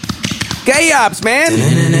 Gay ops, man.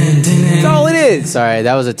 That's all it is. Sorry,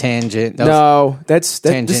 that was a tangent. This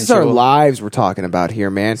is our lives we're talking about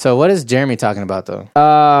here, man. So what is Jeremy talking about, though?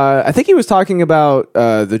 I think he was talking about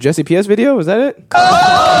the Jesse PS video. Was that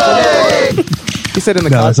it? He said in the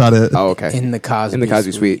No, that's not it. Oh, okay. In the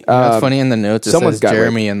Cosby Suite. You know, it's funny in the notes. It someone's says got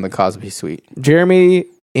Jeremy in the Cosby Suite. Jeremy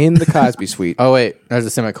in the Cosby Suite. Oh wait, there's a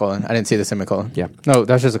semicolon. I didn't see the semicolon. Yeah. No,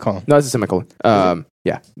 that's just a colon. No, it's a semicolon.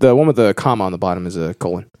 Yeah. The one with the comma on the bottom is a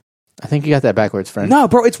colon. I think you got that backwards, friend. No,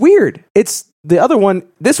 bro, it's weird. It's the other one.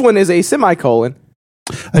 This one is a semicolon.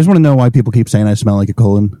 I just want to know why people keep saying I smell like a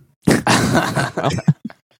colon.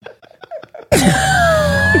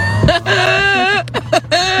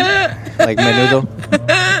 Like menudo.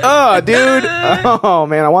 Oh, dude. Oh,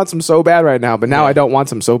 man. I want some so bad right now, but now I don't want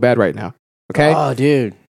some so bad right now. Okay? Oh,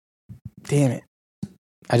 dude. Damn it.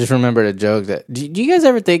 I just remembered a joke that. Do you guys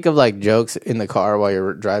ever think of like jokes in the car while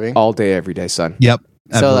you're driving? All day, every day, son. Yep.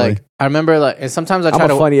 So Absolutely. like I remember like and sometimes I I'm try a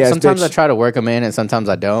to funny-ass sometimes bitch. I try to work them in and sometimes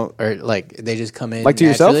I don't or like they just come in Like to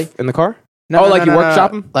naturally. yourself in the car? No, like you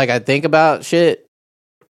workshop them? Like I think about shit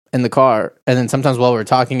in the car, and then sometimes while we're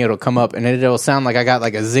talking, it'll come up, and it'll sound like I got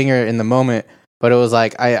like a zinger in the moment, but it was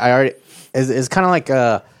like I already. It's kind of like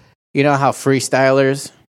you know how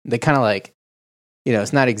freestylers they kind of like, you know,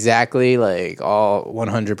 it's not exactly like all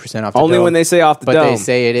 100% off. The Only dome, when they say off the but dome. they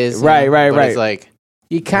say it is. Right, right, but right. It's like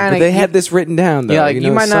you But kind of they had this written down, though. Yeah, like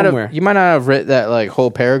you might not somewhere. have written that like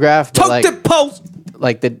whole paragraph. But Took like, the post.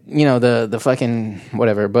 like the the fucking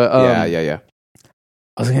whatever. But Yeah.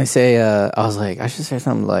 I was gonna say, I was like, I should say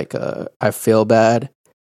something like, I feel bad,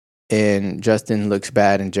 and Justin looks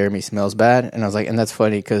bad, and Jeremy smells bad, and I was like, and that's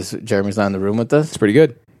funny because Jeremy's not in the room with us, It's pretty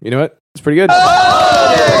good. You know what? It's pretty good.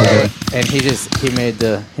 and he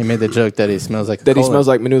made the joke that he smells like That he smells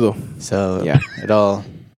like menudo. So Yeah. it all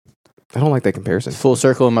I don't like that comparison. full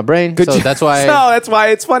circle in my brain. Good so job. that's why No, that's why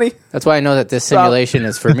it's funny. that's why I know that this simulation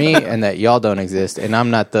is for me, and that y'all don't exist, and I'm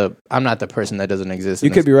not the person that doesn't exist. You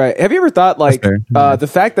could be right. Have you ever thought, like, That's fair. the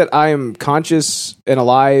fact that I am conscious and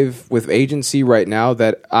alive with agency right now,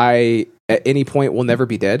 that I, at any point, will never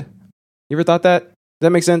be dead? You ever thought that? Does that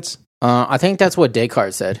make sense? I think that's what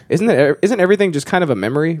Descartes said. Isn't everything just kind of a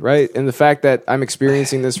memory, right? And the fact that I'm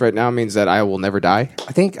experiencing this right now means that I will never die?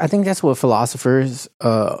 I think that's what philosophers.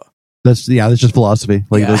 That's just philosophy.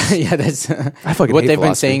 Like Yeah, that's, yeah, that's I fucking what hate they've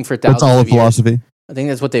been philosophy. saying for thousands that's all of of years. philosophy. I think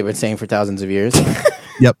that's what they've been saying for thousands of years.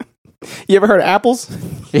 Yep. You ever heard of apples?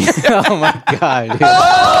 Oh my god! Dude.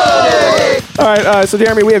 All right, so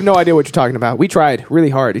Jeremy, we have no idea what you're talking about. We tried really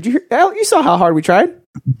hard. Did you hear? Al, you saw how hard we tried?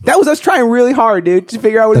 That was us trying really hard, dude, to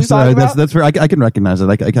figure out what he was talking about. That's where I can recognize it.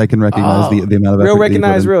 I can recognize the amount of Real effort that you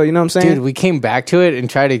recognize put in. real. You know what I'm saying? Dude, we came back to it and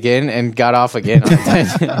tried again and got off again. On the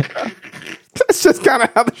tangent. That's just kind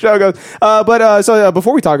of how the show goes. So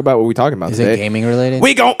before we talk about what we're talking about Is today, it gaming related?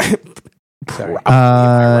 we go. Sorry.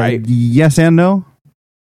 Right. Yes and no.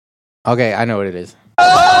 Okay, I know what it is.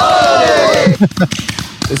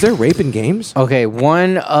 Is there rape in games? Okay,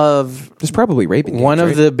 one of There's probably rape in games. one of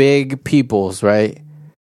right? the big peoples, right?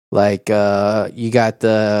 Like you got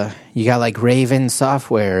like Raven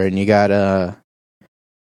Software, and you got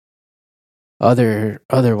other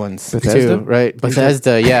ones Bethesda? too, right?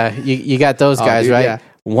 Bethesda, yeah. You got those guys, dude, right? yeah.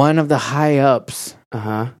 One of the high ups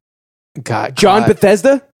got John caught,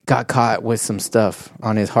 Bethesda. got caught with some stuff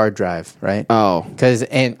on his hard drive, right? Oh, Because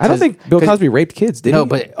I don't think Bill Cosby raped kids. Did he? no,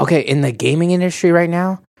 but okay, in the gaming industry right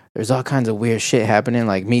now, there's all kinds of weird shit happening,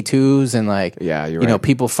 like Me Too's and like Yeah, you're you know right.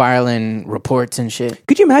 people filing reports and shit.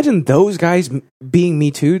 Could you imagine those guys being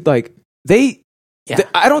Me Too'd? Like Yeah,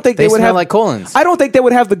 I don't think they they would smell have like colons. I don't think they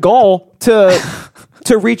would have the gall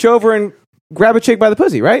to reach over and grab a chick by the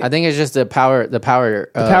pussy, right? I think it's just the power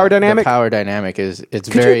dynamic? The power dynamic is it's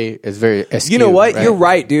Could very askew, You know what? right? You're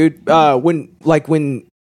right, dude. When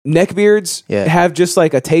neckbeards Yeah. have just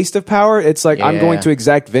like a taste of power, it's like I'm Yeah. going to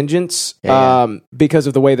exact vengeance Yeah, because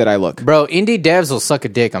of the way that I look. Bro, indie devs will suck a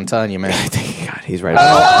dick. I'm telling you, man. God, he's right. I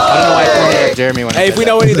don't know why I pointed at Jeremy when I Hey, said if we that.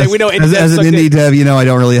 know anything, we know As an indie dev, you know, I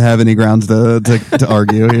don't really have any grounds to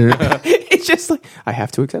argue here. It's just like I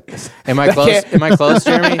have to accept this. Am I close? can't- Am I close,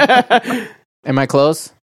 Jeremy? Am I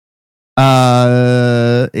close?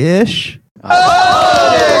 Ish.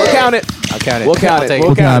 We'll count it. I'll count it. We'll count I'll it. take We'll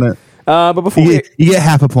We'll count it. But before we You get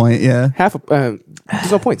half a point. Yeah.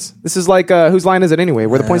 there's no points. This is like whose line is it anyway?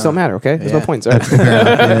 Where the points don't matter. Okay, there's no Yeah. points. All right.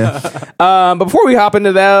 Yeah. But before we hop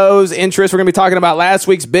into those interests, we're going to be talking about last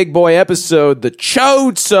week's big boy episode, the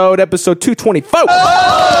Chode-sode, episode 224.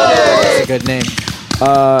 That's a good name.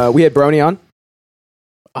 We had Brony on.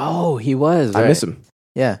 Oh, he was. I right. miss him.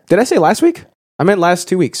 Yeah, Did I say last week? I meant last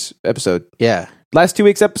 2 weeks episode. yeah. Last 2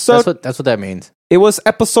 weeks episode. That's what that means. It was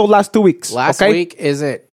episode last 2 weeks. Last okay? week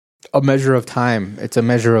isn't a measure of time; it's a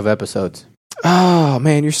measure of episodes. Oh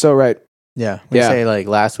man, you're so right. Yeah, we Yeah. say like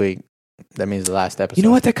last week. That means the last episode. You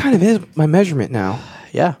know what? That kind of is my measurement now.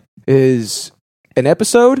 Yeah. Is an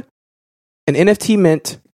episode, an NFT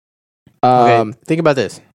mint, Okay. Think about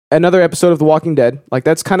this. another episode of The Walking Dead. Like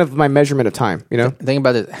that's kind of my measurement of time. You know? Think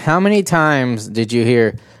about this. How many times did you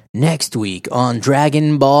hear next week on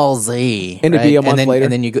Dragon Ball Z? And it'd be a month then, later.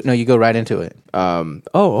 and then you go right into it. Oh,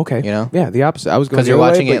 okay. You know? Yeah, the opposite. I was going 'Cause the you're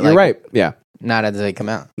other watching way, it but you're like- right. Yeah. Not as they come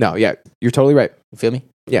out. No. Yeah. You're totally right. You feel me?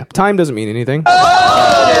 Yeah. Time doesn't mean anything.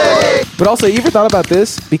 But also, you ever thought about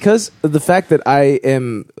this? Because of the fact that I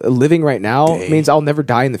am living right now means I'll never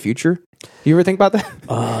die in the future. You ever think about that?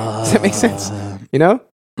 Does that make sense? You know?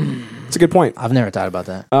 It's a good point. I've never thought about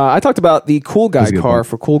that. I talked about the cool guy That's a good car point.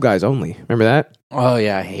 for cool guys only. Remember that? Oh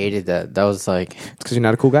yeah, I hated that. That was like, It's because you're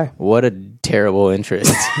not a cool guy. what a terrible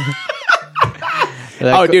interest.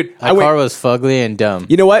 Oh, dude, that car was fugly and dumb.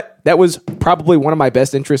 You know what? That was probably one of my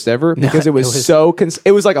best interests ever because it was so.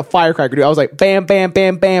 It was like a firecracker, dude. I was like, bam, bam,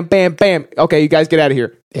 bam, bam, bam, bam. Okay, you guys get out of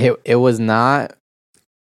here. It was not.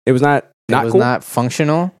 It was not It was cool. not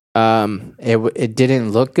functional. Um. It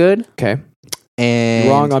didn't look good. Okay. And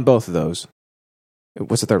Wrong on both of those.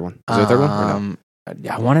 What's the third one? Is there a third one? Or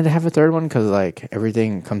no? I wanted to have a third one because like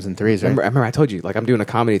everything comes in threes, right? Remember, I told you, like I'm doing a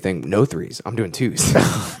comedy thing. No threes. I'm doing twos.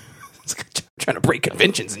 Trying to break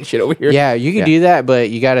conventions and shit over here. Yeah, you can Yeah. do that,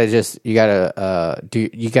 but you gotta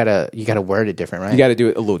word it different, right? You got to do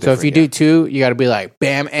it a little So different. if you do two, you gotta be like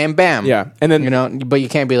bam and bam. yeah, and then You know, but you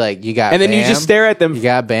can't be like you got and then bam, you just stare at them You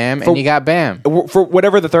got bam For- and you got bam. for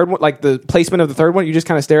whatever the third one, like the placement of the third one. You just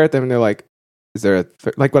kind of stare at them and they're like, "Is there a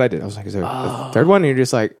like what I did?" I was like, "Is there a third one?" And you're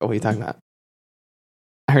just like, "Oh, what are you talking about?"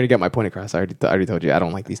 I already got my point across. I already told you I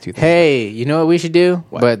don't like these two things. Hey, you know what we should do?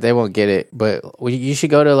 What? But they won't get it. But you should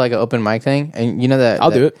go to like an open mic thing, and you know that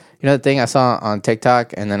I'll do it. You know the thing I saw on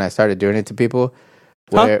TikTok, and then I started doing it to people.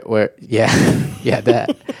 Huh? Where yeah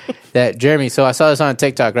that Jeremy. So I saw this on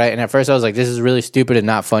TikTok, right? And at first I was like, this is really stupid and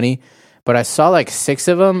not funny. But I saw like 6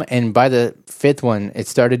 of them, and by the 5th one, it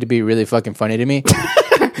started to be really fucking funny to me.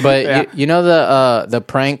 But Yeah. you know the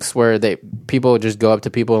pranks where people just go up to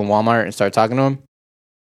people in Walmart and start talking to them.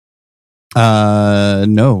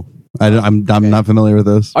 No, I'm not familiar with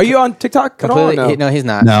those. Are you on TikTok at all? Or Completely, no? no, he's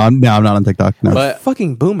not. No, I'm not on TikTok. No. But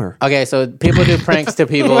Fucking boomer. okay, so people do pranks to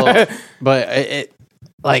people, but it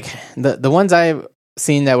like the ones I've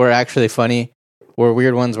seen that were actually funny were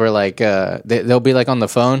weird ones where like they'll be like on the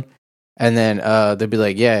phone, and then they'll be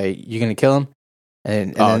like, "Yeah, you gonna kill him?"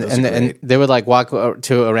 And those are and they would like walk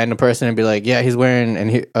to a random person and be like, "Yeah, he's wearing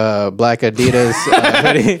black Adidas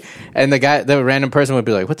hoodie," and the random person would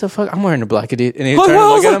be like, "What the fuck? I'm wearing a black Adidas," and he'd turn and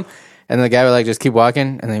look at him, and the guy would like just keep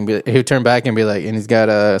walking, and then he would turn back and be like, "And he's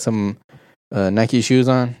got some Nike shoes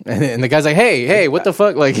on," and the guy's like, "Hey, what the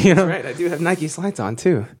fuck?" Like, you know, Right, I do have Nike slides on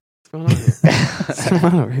too. What's going on here? What's going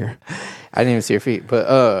on over here? I didn't even see your feet,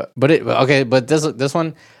 but this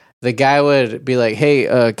one, the guy would be like,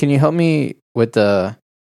 "Hey, can you help me with the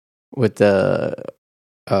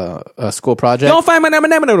school project? Don't find my name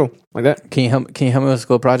like that. Can you help me with a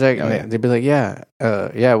school project?" Oh, And yeah. they'd be like, "Yeah,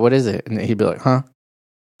 what is it?" And he'd be like, "Huh?"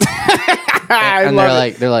 I And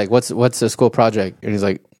love they're like, "What's the school project?" And he's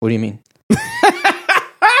like, "What do you mean?"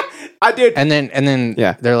 I did. And then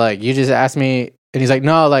Yeah. they're like, "You just asked me," and he's like,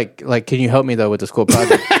 "No, like can you help me though with the school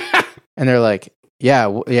project?" And they're like, "Yeah,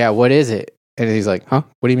 what is it?" And he's like, huh?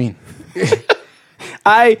 What do you mean?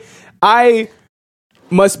 I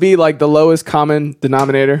must be like the lowest common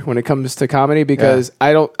denominator when it comes to comedy because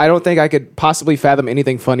I don't think I could possibly fathom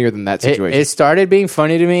anything funnier than that situation. It started being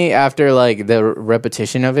funny to me after like the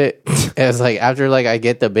repetition of it. It was like after like I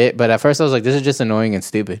get the bit, but at first I was like, this is just annoying and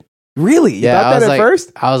stupid. Really? You thought that at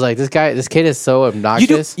first? I was like, this kid is so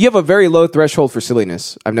obnoxious. You have a very low threshold for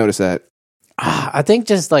silliness. I've noticed that. I think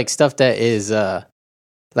just like stuff that is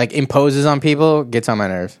like imposes on people gets on my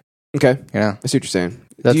nerves. Okay. You know? I see what you're saying.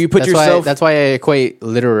 Do you put yourself... That's why I equate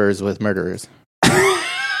litterers with murderers.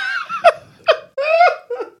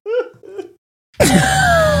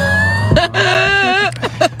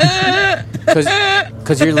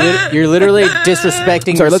 Because you're literally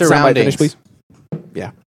disrespecting your surroundings. Finish, please.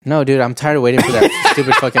 Yeah. No, dude, I'm tired of waiting for that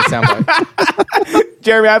stupid fucking soundbite.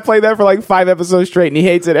 Jeremy, I played that for like 5 episodes straight, and he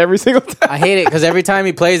hates it every single time. I hate it because every time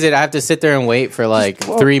he plays it, I have to sit there and wait for like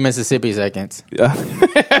 3 Mississippi seconds. Yeah.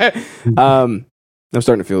 I'm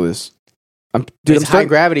starting to feel this. It's high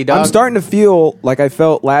gravity, dog. I'm starting to feel like I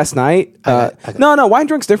felt last night. No, wine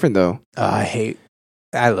drunk's different though. I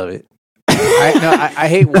love it. I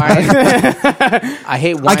hate wine. I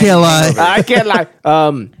hate wine. I can't lie. I can't lie.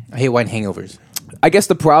 I hate wine hangovers. I guess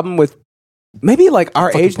the problem with maybe like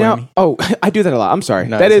our age now. Oh, I do that a lot. I'm sorry.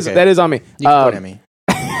 No, that okay. is on me. You can point at me.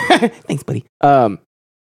 Thanks, buddy. I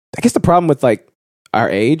guess the problem with like our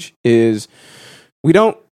age is we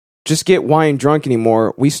don't just get wine drunk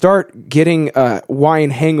anymore. We start getting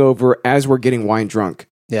wine hangover as we're getting wine drunk.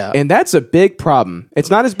 Yeah. And that's a big problem.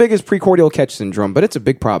 It's not as big as precordial catch syndrome, but it's a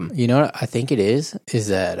big problem. You know what I think it is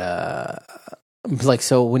that like,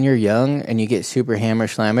 so when you're young and you get super hammer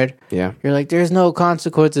slammered, yeah, you're like, there's no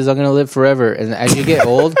consequences. I'm going to live forever. And as you get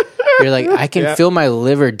old, you're like, I can feel my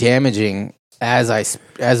liver damaging as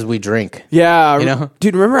we drink. Yeah. You know?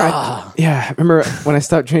 Dude, remember remember when I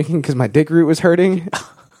stopped drinking because my dick root was hurting?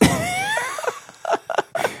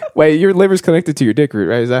 Wait, your liver's connected to your dick root,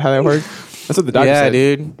 right? Is that how that works? That's what the doctor said.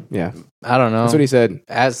 Yeah, dude. Yeah. I don't know. That's what he said.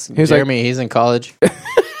 Ask Jeremy. He's in college.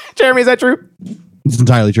 Jeremy, is that true? It's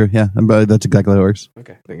entirely true. Yeah, that's exactly how it works.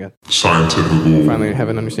 Okay, thank God. Scientific. Finally have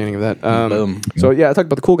an understanding of that. Boom. So yeah, I talked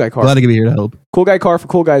about the cool guy car. Glad to be here to help. Cool guy car for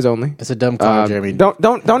cool guys only. It's a dumb car, Jeremy.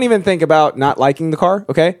 Don't even think about not liking the car,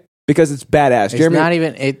 okay? Because it's badass. It's Jeremy, not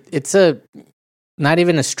even it's not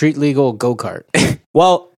even a street legal go-kart.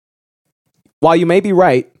 Well, while you may be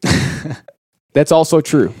right, that's also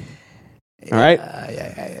true. All right.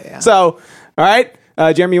 Yeah. So, all right,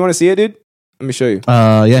 Jeremy, you want to see it, dude? Let me show you.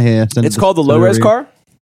 Yeah. It's called the low res car.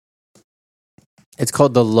 It's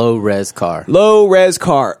called the low res car. Low res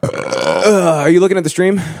car. Are you looking at the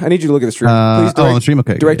stream? I need you to look at the stream. Please on the stream.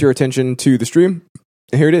 Okay. Direct your attention to the stream.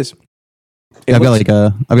 And here it is. I've got like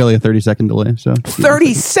a 30-second delay. So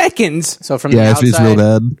 30 seconds. So from the outside, it's real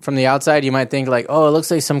bad. From the outside, you might think like, oh, it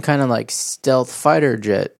looks like some kind of like stealth fighter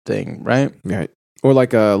jet thing, right? Right. Or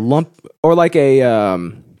like a lump, or like a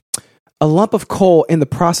lump of coal in the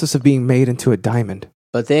process of being made into a diamond.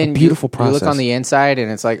 But then beautiful you process. look on the inside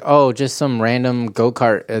and it's like, oh, just some random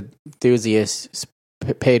go-kart enthusiast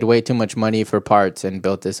paid way too much money for parts and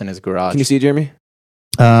built this in his garage. Can you see it, Jeremy?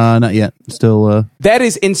 Not yet. Still. That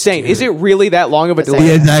is insane. Is it really that long of a delay?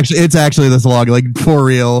 Yeah, it's actually this long. Like for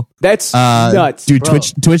real. That's nuts, dude. Bro.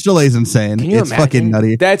 Twitch delay is insane. Can you It's imagine? fucking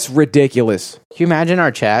nutty. That's ridiculous. Can you imagine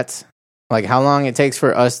our chats? Like how long it takes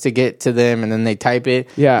for us to get to them, and then they type it,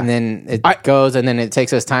 Yeah. and then it goes, and then it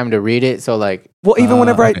takes us time to read it. So like, Well, even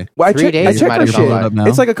whenever okay. I 3 check, days I check might our have gone by. shit, now.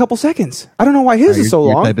 it's like a couple seconds. I don't know why his is so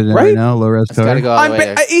You're long. typing it in right? now. Low res it's got to car. go all the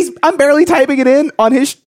way there. I'm barely typing it in on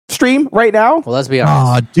his stream right now. Well, let's be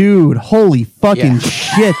honest. Oh, dude! Holy fucking Yeah.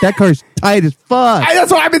 shit! That car's tight as fuck. That's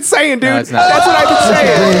what I've been saying, dude. No, it's not. That's what I've been That's the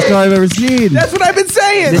saying. greatest car I've ever seen. That's what I've been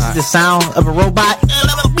saying. This is the sound of a robot.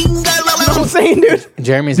 That's what I'm saying, dude.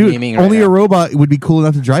 Jeremy's Dude, memeing right only now. a robot would be cool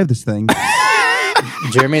enough to drive this thing.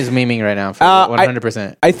 Jeremy's memeing right now for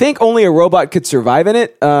 100%. I think only a robot could survive in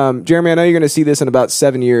it. Jeremy, I know you're going to see this in about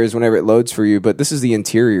 7 years whenever it loads for you, but this is the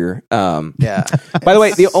interior. Yeah. By the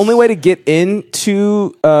way, the only way to get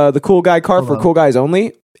into the cool guy car for cool guys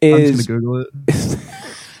only I'm is just gonna Google it.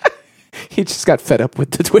 he just got fed up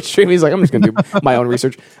with the Twitch stream. He's like, I'm just going to do my own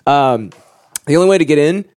research. The only way to get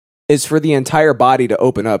in is for the entire body to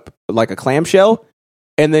open up like a clamshell,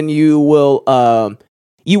 and then you will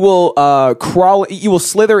crawl. You will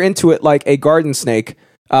slither into it like a garden snake.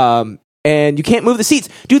 And you can't move the seats.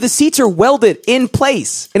 Dude, the seats are welded in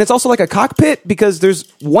place. And it's also like a cockpit because there's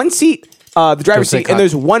one seat, the driver's say seat, and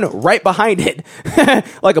there's one right behind it.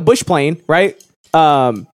 Like a bush plane, right?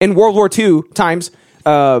 In World War II times.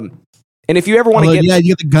 And if you ever want to get... Yeah,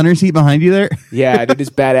 you get the gunner seat behind you there. Yeah, dude,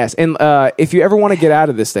 it's badass. And if you ever want to get out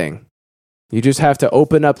of this thing, You just have to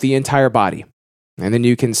open up the entire body, and then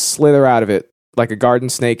you can slither out of it like a garden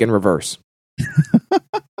snake in reverse.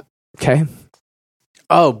 Okay.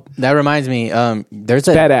 Oh, that reminds me. There's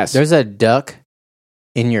Badass. There's a duck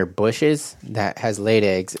in your bushes that has laid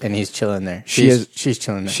eggs, and he's chilling there. She's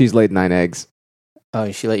chilling there. She's laid 9 eggs.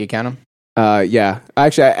 Oh, she let you count them? Yeah.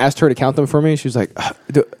 Actually, I asked her to count them for me. She was like,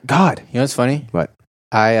 God. You know what's funny? What?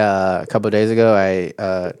 A couple of days ago,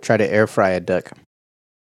 I tried to air fry a duck.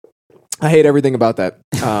 I hate everything about that.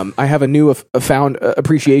 I have a new found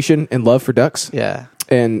appreciation and love for ducks. Yeah.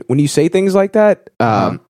 And when you say things like that,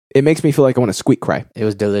 it makes me feel like I want to squeak cry. It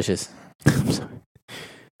was delicious. I'm sorry.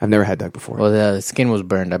 I've never had duck before. Well, the skin was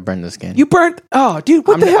burned. I burned the skin. You burnt? Oh, dude,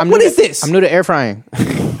 what the hell? What is this? I'm new to air frying.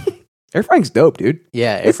 Air frying's dope, dude.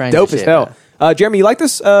 Yeah, air It's frying dope as hell. Jeremy, you like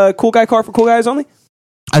this cool guy car for cool guys only?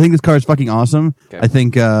 I think this car is fucking awesome. Okay. I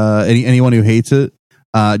think anyone who hates it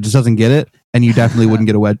just doesn't get it, and you definitely wouldn't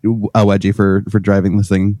get a wedgie for driving this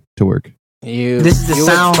thing to work. This is the you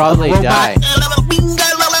sound would probably of a robot.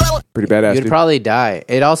 die. Pretty badass, You'd dude. probably die.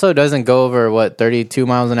 It also doesn't go over 32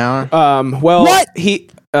 miles an hour. Well, what?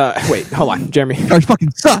 Wait, hold on, Jeremy. Car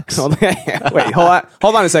fucking sucks. Wait,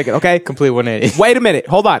 hold on a second, okay? Complete 180. Wait a minute,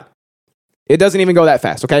 hold on. It doesn't even go that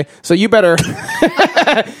fast, okay? So you better.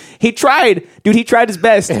 He tried, dude. He tried his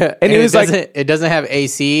best, and he was like, it doesn't have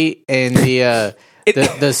AC, and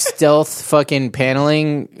the stealth fucking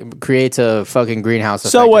paneling creates a fucking greenhouse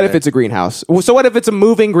effect. So what if it's a greenhouse? So what if it's a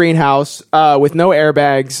moving greenhouse with no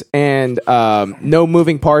airbags and no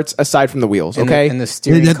moving parts aside from the wheels? Okay, and the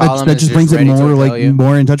steering column that is just brings it ready to more repel you?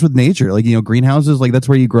 more in touch with nature. Like, greenhouses, like that's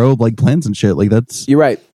where you grow like plants and shit. Like that's you're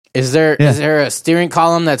right. Is there a steering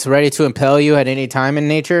column that's ready to impel you at any time in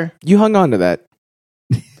nature? You hung on to that,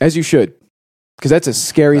 as you should, because that's a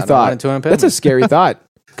scary I don't thought. want it to impel That's me. a scary thought.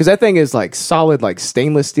 Because that thing is like solid, like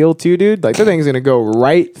stainless steel too, dude. Like that thing's gonna go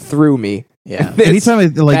right through me. Yeah. anytime I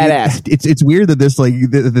like badass. it's weird that this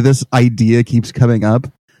this idea keeps coming up,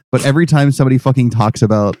 but every time somebody fucking talks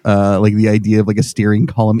about like the idea of like a steering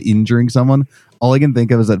column injuring someone, all I can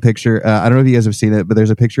think of is that picture. I don't know if you guys have seen it, but there's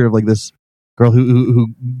a picture of like this girl who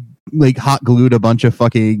like hot glued a bunch of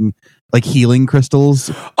fucking like healing crystals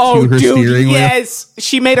to her steering wheel. Yes,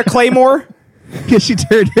 she made a claymore. Because she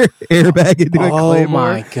turned her airbag into a Oh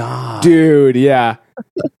claymore. my god, Dude, yeah.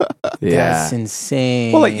 that's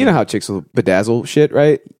insane. Well, like, you know how chicks will bedazzle shit,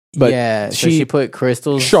 right? But yeah, so she put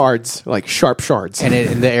crystals shards, like sharp shards. and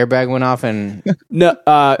the airbag went off, and no,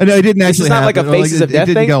 No, it didn't this actually is not like a happen. Faces of it Death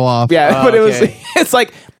didn't thing. go off. Yeah, Oh, but it was. okay. It's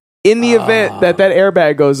like in the event that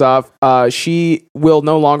airbag goes off, she will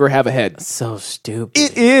no longer have a head. so stupid.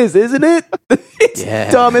 It is, isn't it? It's Yeah.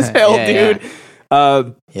 dumb as hell, Yeah, dude.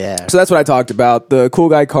 Yeah. So that's what I talked about. The cool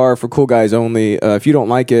guy car for cool guys only. If you don't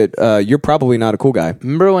like it, you're probably not a cool guy.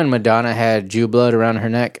 Remember when Madonna had Jew blood around her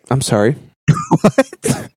neck? I'm sorry.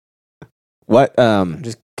 What?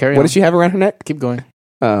 Just carry on. What did she have around her neck? Keep going.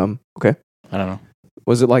 Okay. I don't know.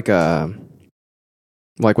 Was it like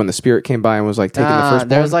when the spirit came by and was like taking the first?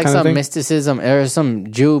 There was like kind of some thing? mysticism. There was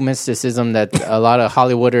some Jew mysticism that a lot of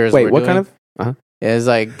Hollywooders Wait, were what doing. kind of? Uh-huh. It's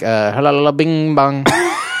like halala bing bong.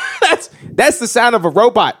 That's the sound of a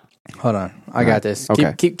robot. Hold on, I got this.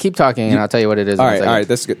 Okay. Keep talking, and I'll tell you what it is. All in a right, second. all right.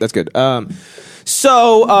 That's good. That's good.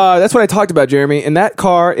 So that's what I talked about, Jeremy. And that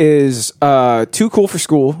car is too cool for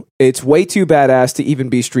school. It's way too badass to even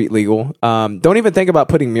be street legal. Don't even think about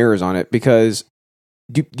putting mirrors on it because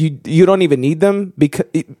you don't even need them because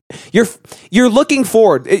you're looking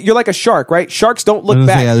forward. You're like a shark, right? Sharks don't look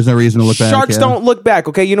back. Yeah, there's no reason to look back. Sharks don't look back.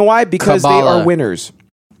 Okay, you know why? Because Kabbalah. they are winners.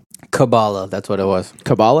 Kabbalah. That's what it was.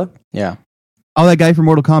 Kabbalah. Yeah, Oh, that guy from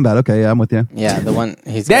Mortal Kombat. Okay, yeah, I'm with you. yeah. The one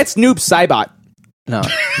he's That's Noob Saibot. no,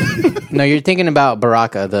 no. You're thinking about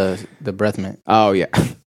Baraka, the breath mint. Oh yeah,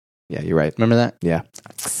 yeah. You're right. Remember that? Yeah.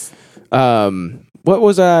 What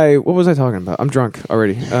was I talking about? I'm drunk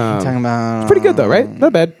already. Talking about Pretty good though, right?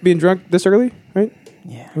 Not bad being drunk this early, right?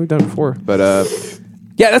 Yeah. We've done it before, but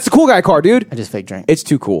yeah, that's a cool guy car, dude. I just fake drank. It's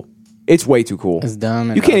too cool. It's way too cool. It's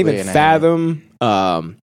dumb. And You can't ugly even and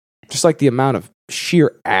fathom just like the amount of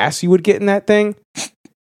sheer ass you would get in that thing.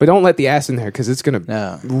 But don't let the ass in there because it's gonna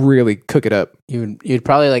No, really cook it up. you'd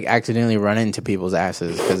probably like accidentally run into people's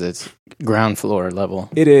asses because it's ground floor level.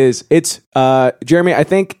 It is. It's Jeremy. I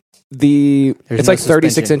think it's no like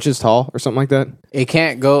 36 suspension. inches tall or something like that. It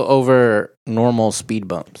can't go over normal speed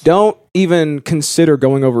bumps. Don't even consider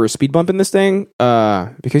going over a speed bump in this thing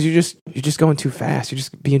because you're just going too fast. You're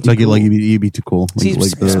just being too Like, cool. you'd be too cool. See,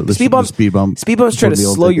 the speed bumps- speed bump. Speed bumps try to Would be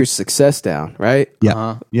able slow to- your success down, right? Yeah.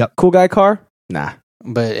 Uh-huh. Yep. Cool guy car? Nah.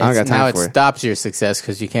 But don't got time now it for it. stops your success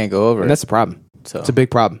because you can't go over And it. that's the problem. So It's a big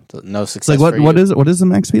problem. no It's success. like for what you. is the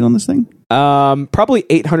max speed on this thing? Probably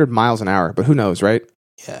 800 miles an hour, but who knows, right?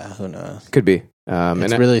 Yeah, who knows? Could be.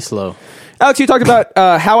 It's really slow. Alex, you talked about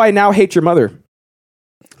How I Now Hate Your Mother.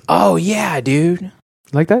 Oh yeah, dude.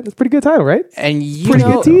 Like that? That's a pretty good title, right? And you Pretty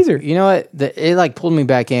know, good teaser. You know what? It like pulled me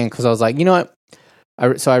back in because I was like, you know what?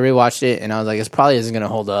 So I rewatched it and I was like, it's probably isn't going to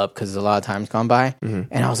hold up because a lot of time's gone by.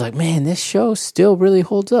 Mm-hmm. And I was like, man, this show still really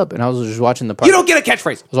holds up. And I was just watching the part. You don't get a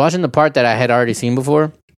catchphrase. I was watching the part that I had already seen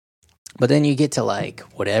before. But then you get to like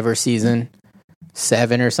whatever season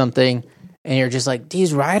 7 or something. And you're just like,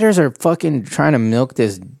 these writers are fucking trying to milk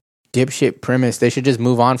this dipshit premise. They should just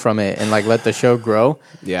move on from it and like let the show grow.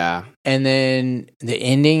 Yeah. And then the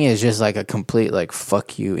ending is just like a complete like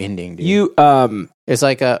fuck you ending, dude. It's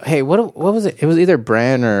like hey, what was it? It was either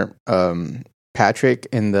Bran or Patrick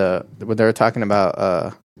in when they were talking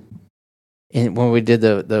about when we did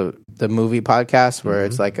the movie podcast where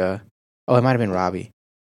it's like it might have been Robbie.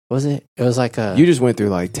 Was it? It was like You just went through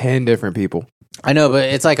like 10 different people. I know, but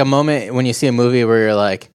it's like a moment when you see a movie where you're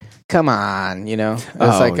like, come on, you know? It's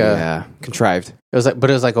like contrived. It was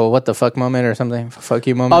like a what the fuck moment or something. Fuck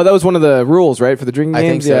you moment. Oh, that was one of the rules, right, for the drinking games? I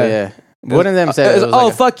think so, yeah. One of them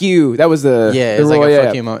said, fuck you. That was the it's rule, like a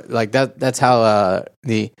fuck you moment. Like that's how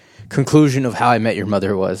the conclusion of How I Met Your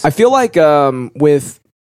Mother was. I feel like with,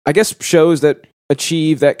 I guess, shows that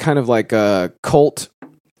achieve that kind of like cult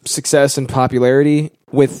success and popularity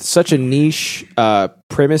with such a niche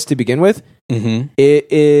premise to begin with,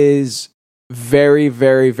 it is very,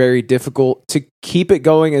 very, very difficult to keep it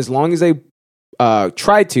going as long as they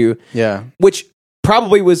tried to. Yeah. Which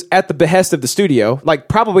probably was at the behest of the studio. Like,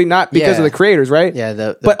 probably not because of the creators, right?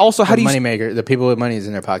 Yeah. But also, how do you... moneymaker, the people with money is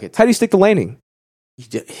in their pockets. How do you stick the landing?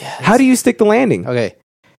 How do you stick the landing? Okay.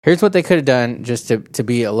 Here's what they could have done just to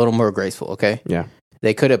be a little more graceful, okay? Yeah.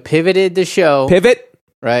 They could have pivoted the show. Pivot?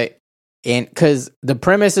 Right? And because the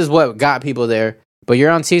premise is what got people there, but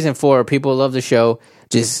you're on season 4, people love the show.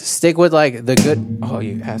 Just stick with like the good. Oh,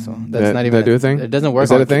 you asshole! That's not even. Did that do a thing? It doesn't work. Is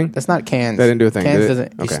that a thing? That's not cans. That didn't do a thing. Cans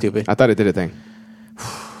doesn't. Okay. You stupid. I thought it did a thing.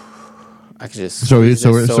 I could just. So we're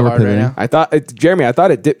hard pivoting. right now. I thought Jeremy. I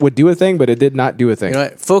thought it would do a thing, but it did not do a thing. You know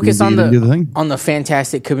what? Focus You on didn't do the thing? on the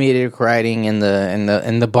fantastic comedic writing and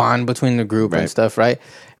the bond between the group and stuff, right?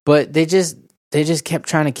 But they just kept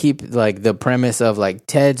trying to keep like the premise of like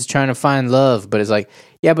Ted's trying to find love, but it's like.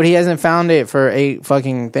 Yeah, but he hasn't found it for 8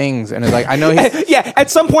 fucking things, and it's like I know he's yeah.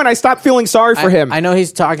 At some point, I stopped feeling sorry for him. I know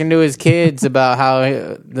he's talking to his kids about how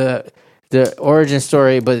the origin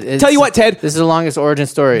story, but Tell you what, Ted, this is the longest origin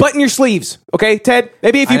story. button your sleeves, okay, Ted?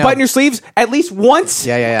 Maybe if you button your sleeves at least once,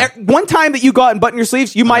 Yeah. one time that you go out and button your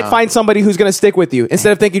sleeves, you might find somebody who's going to stick with you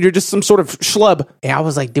instead of thinking you're just some sort of schlub. And I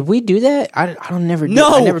was like, did we do that? I never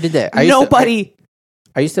did that. Nobody.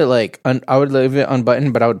 I used to like I would leave it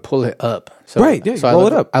unbuttoned, but I would pull it up. So, Right, yeah, so roll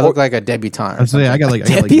it up. I look like a debutante. I was saying, I got like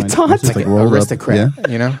Debutante? mine. It's just, like rolled up. aristocrat, Yeah.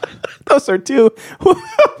 you know? Those are two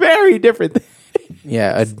very different things.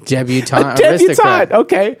 Yeah, a debutante. Debutante. Aristocrat.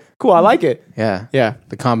 Okay, cool. I like it. Yeah, Yeah.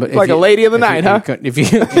 the combo Like a lady of the night, huh? If you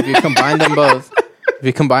combine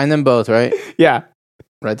them both, right? Yeah.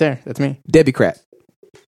 Right there, that's me. Debbie-crat.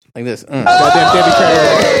 Like this. Goddamn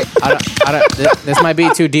Debbie-crat. This might be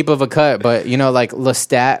too deep of a cut, but you know, like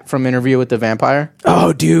Lestat from Interview with the Vampire.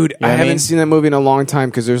 Oh, dude. know I what I haven't mean? seen that movie in a long time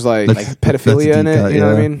because there's like That's- pedophilia that's a in deep it. cut, You know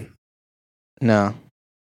what I yeah. mean? No,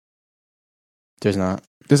 there's not.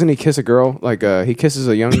 Doesn't he kiss a girl? Like he kisses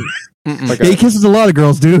a young... like He kisses a lot of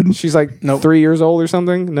girls, dude. she's like 3 years old or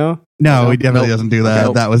something? No? No, he definitely Nope. doesn't do that.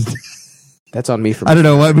 Nope. That was. That's on me for I don't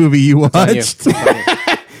know what movie you It's on you. watched. It's on you.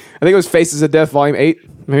 I think it was Faces of Death, Volume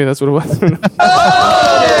 8. Maybe that's what it was.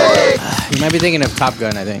 You might be thinking of Top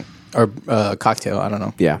Gun, I think, or Cocktail. I don't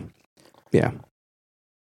know. Yeah. Yeah.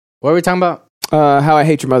 What are we talking about? How I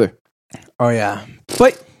Hate Your Mother. Oh yeah.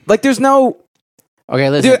 But, like, there's no... Okay,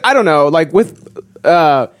 listen. Dude, I don't know. Like, with...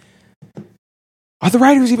 are the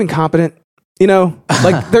writers even competent? You know?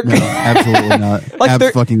 Like, they're... No, absolutely not. Like,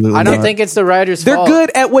 they're- Absolutely I don't not. think it's the writer's They're fault.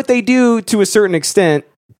 good at what they do to a certain extent,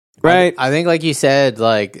 right? I think, like you said,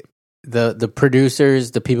 like the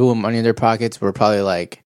producers, the people with money in their pockets, were probably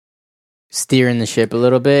like steering the ship a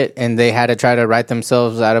little bit, and they had to try to write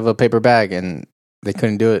themselves out of a paper bag, and they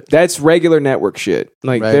couldn't do it. That's regular network shit.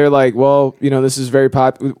 Like Right. they're like, well, you know, this is very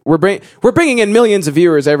popular. We're bringing in millions of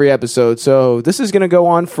viewers every episode, so this is going to go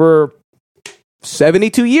on for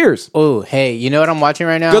 72 years. Oh, hey, you know what I'm watching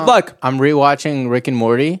right now? Good luck. I'm rewatching Rick and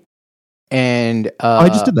Morty, and I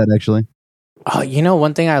just did that actually. oh, you know,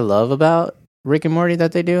 one thing I love about Rick and Morty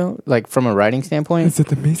that they do, like from a writing standpoint, it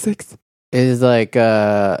the basics? is like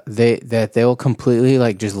they'll completely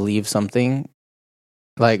like just leave something,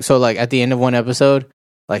 like so like at the end of one episode,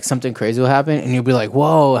 like something crazy will happen, and you'll be like,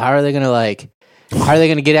 whoa, how are they gonna like how are they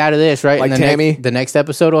going to get out of this, right? Like and Tammy? the next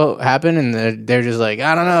episode will happen, and they're just like,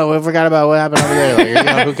 I don't know, we forgot about what happened over there.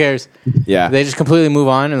 Like, who cares? Yeah. They just completely move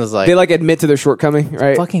on, and it's like, They like admit to their shortcoming,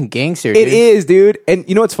 right? fucking gangster, It dude. is, dude. And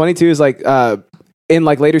you know what's funny too is like in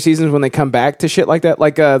like later seasons when they come back to shit like that,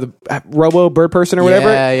 like the Robo Bird Person or whatever.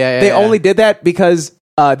 They only did that because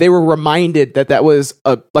they were reminded that was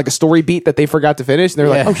a story beat that they forgot to finish, and they're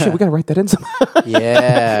like, "Oh shit, we gotta write that in."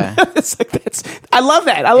 Yeah. It's like I love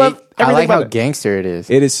that. I love I everything like about how it. gangster it is.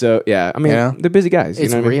 It is so yeah. I mean, Yeah. they're busy guys. You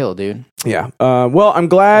It's know what I mean? real, dude. Yeah. Well, I'm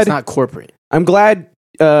glad. It's not corporate. I'm glad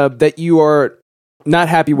that you are not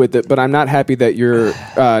happy with it, but I'm not happy that you're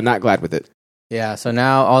not glad with it. Yeah. So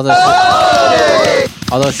now all those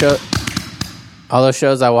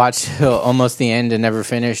shows I watched till almost the end and never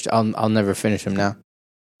finished, I'll never finish them now.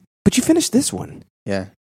 But you finished this one. Yeah.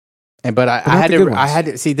 But I not had the to. good I ones. had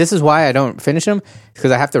to see. This is why I don't finish them,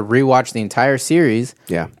 because I have to rewatch the entire series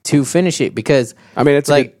Yeah. to finish it. Because I mean, it's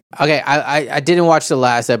like, okay, I didn't watch the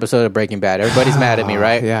last episode of Breaking Bad. Everybody's mad at me,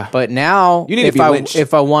 right? Yeah. But now, You need to if be lynched.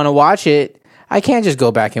 if I want to watch it, I can't just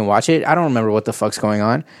go back and watch it. I don't remember what the fuck's going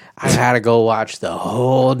on. I gotta go watch the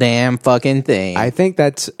whole damn fucking thing. I think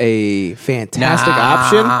that's a fantastic Nah.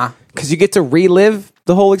 option because you get to relive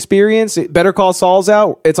the whole experience. Better Call Saul's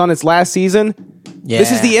out. It's on its last season. Yeah.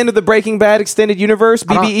 This is the end of the Breaking Bad extended universe,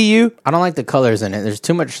 I don't- BBEU. I don't like the colors in it. There's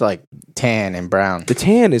too much like tan and brown. The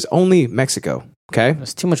tan is only Mexico, okay?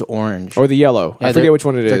 There's too much orange. Or the yellow. I Yeah, forget they're- which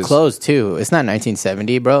one it They're is. clothes too. It's not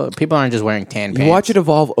 1970, bro. People aren't just wearing tan pants. You watch it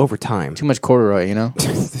evolve over time. Too much corduroy, you know?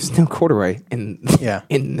 There's no corduroy in Yeah.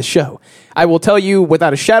 in the show. I will tell you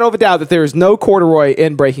without a shadow of a doubt that there is no corduroy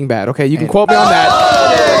in Breaking Bad. Okay, you can quote me on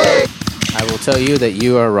that. I will tell you that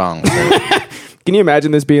you are wrong. Can you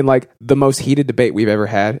imagine this being like the most heated debate we've ever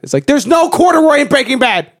had? It's like there's no corduroy in Breaking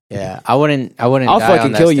Bad. Yeah, I wouldn't. I'll I'll die fucking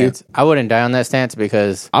on that kill you. stance. I wouldn't die on that stance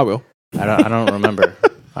because I will. I don't remember.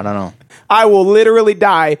 I don't know. I will literally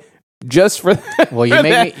die just for that. Well, you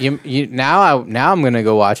make me. You now. I'm gonna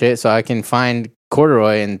go watch it so I can find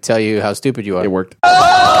corduroy and tell you how stupid you are. It worked.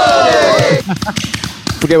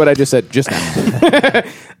 Forget what I just said just now.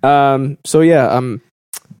 So yeah,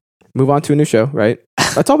 move on to a new show, right?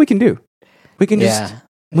 That's all we can do. We can just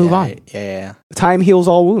move on. Yeah. Time heals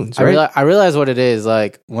all wounds, right? I realize what it is.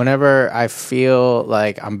 Like whenever I feel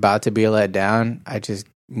like I'm about to be let down, I just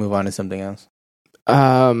move on to something else.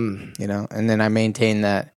 You know, and then I maintain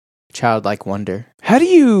that childlike wonder. How do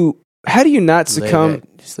you not succumb?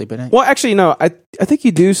 Sleep at night. Well, actually, no. I think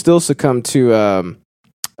you do still succumb to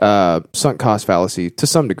sunk cost fallacy to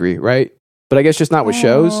some degree, right? But I guess just not with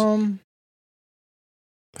shows.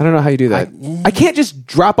 I don't know how you do that. I can't just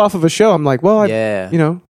drop off of a show. I'm like, well,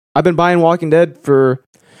 I've been buying Walking Dead for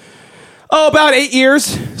about 8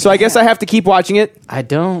 years, so I guess I have to keep watching it. I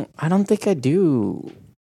don't think I do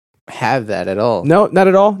have that at all. No, not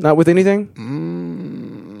at all. Not with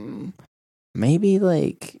anything. Maybe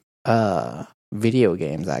like video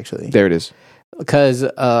games actually. There it is. Because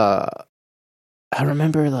I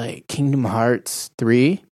remember like Kingdom Hearts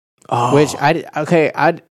 3, which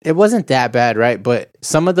it wasn't that bad, right? But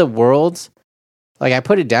some of the worlds, like I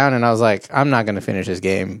put it down and I was like, I'm not gonna finish this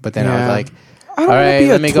game. But then I was like, all right,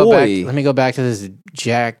 let me go back. Let me go back to this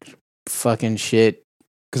jack fucking shit.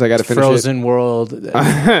 Because I got to finish Frozen World.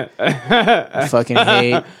 I fucking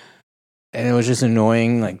hate. And it was just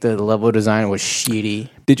annoying. Like the level design was shitty.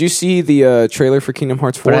 Did you see the trailer for Kingdom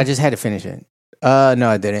Hearts 4? But I just had to finish it. No,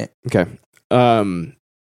 I didn't. Okay.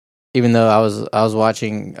 Even though I was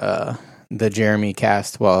watching the Jeremy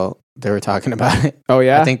cast while they were talking about it. Oh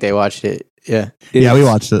yeah, I think they watched it. Yeah. Yeah, we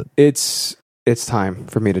watched it. It's time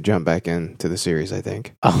for me to jump back into the series, I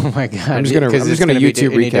think. Oh my god! I'm just gonna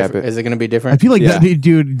YouTube recap it. Is it gonna be I different? feel like that,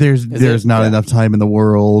 dude. There's not enough time in the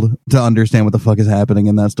world to understand what the fuck is happening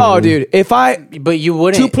in that story. Oh, dude, But you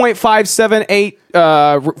wouldn't.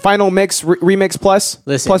 2.578 final mix remix plus.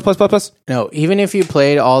 Listen. Plus. No, even if you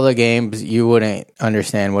played all the games, you wouldn't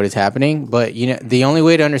understand what is happening. But you know, the only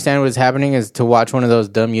way to understand what is happening is to watch one of those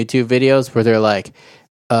dumb YouTube videos where they're like,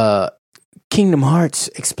 "Kingdom Hearts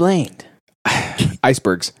explained."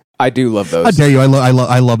 Icebergs. I do love those. How dare you? I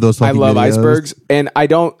love those. I love videos. icebergs, and I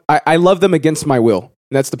love them against my will.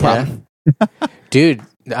 That's the problem. Yeah. Dude,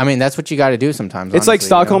 I mean, that's what you got to do sometimes. It's like honestly,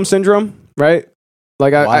 Stockholm syndrome, right?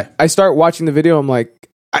 Like I start watching the video, I'm like,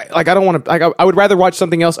 I don't want to. I would rather watch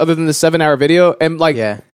something else other than the 7-hour video. And like,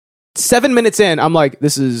 7 minutes in, I'm like,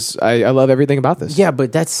 this is. I love everything about this. Yeah,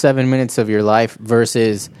 but that's 7 minutes of your life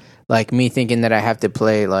versus like me thinking that I have to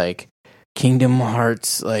play like Kingdom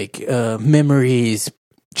Hearts, like Memories,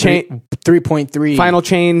 Chain 3.3, Final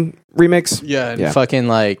Chain remix. Yeah, fucking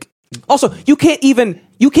like Also, you can't even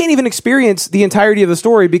experience the entirety of the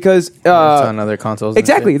story because it's on other consoles.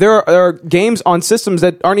 Exactly. There are games on systems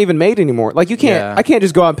that aren't even made anymore. Like you can't. Yeah. I can't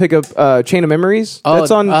just go out and pick up Chain of Memories. That's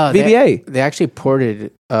on VBA. They actually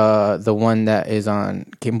ported the one that is on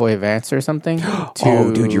Game Boy Advance or something.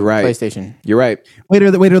 To dude, you're right. PlayStation. You're right. Wait,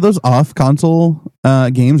 are those off console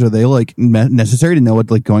games? Are they like necessary to know what's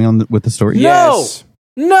like going on with the story? Yes.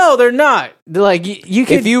 No, they're not. They're like you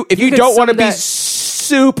could. If you could don't want to sum be that-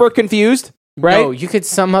 super confused, right? No, you could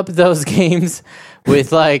sum up those games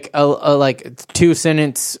with like a like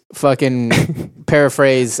 2-sentence fucking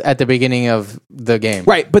paraphrase at the beginning of the game.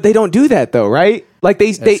 Right, but they don't do that though, right? Like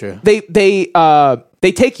they true.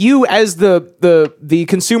 they take you as the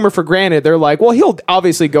consumer for granted. They're like, well, he'll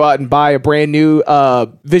obviously go out and buy a brand new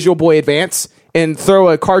Visual Boy Advance and throw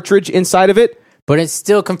a cartridge inside of it. But it's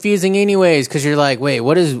still confusing anyways, because you're like, wait,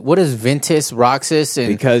 what is Ventus, Roxas, and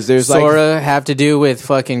Because there's Sora have to do with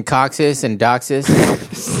fucking Coxus and Doxus?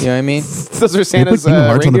 You know what I mean? Those are They put Santa's Kingdom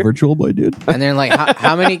Hearts on the reindeer. Virtual Boy, dude. And then like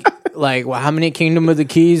how many how many Kingdom of the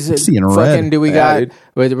Keys seeing fucking red. do we Yeah, got?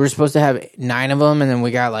 dude. We're supposed to have 9 of them, and then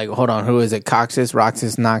we got like, hold on, who is it? Coxus,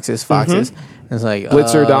 Roxas, Noxus, Foxus. It's like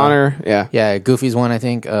Blitzer, Donner, yeah. yeah, Goofy's one, I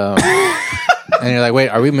think. And you're like, wait,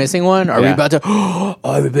 are we missing one? Are we Yeah. about to? Oh,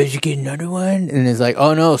 we about to get another one? And it's like,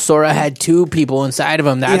 oh no, Sora had 2 people inside of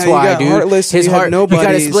him. That's Yeah, you why, got dude. Heartless, His you had heart, he got to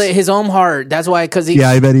nobodies. split his own heart. That's why, because he. Yeah,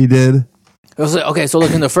 I bet he did. It was like, okay, so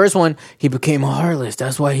look, in the first one, he became a Heartless.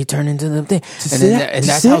 That's why he turned into the thing. And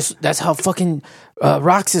that's how fucking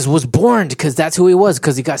Roxas was born, because that's who he was,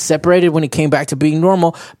 because he got separated when he came back to being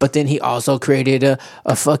normal, but then he also created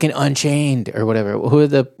a fucking Unchained or whatever. Who are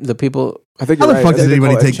the people? I think How you're the right. fuck I does think they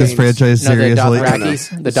anybody call it take this Unchained. franchise No, the seriously?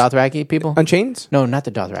 Dothrakis? The Dothraki people? Unchained? No, not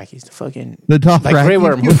the Dothrakis. The fucking... The Dothraki. Like Grey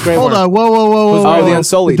Worm. Who's Grey Hold Worm? on. Whoa. Oh, whoa. the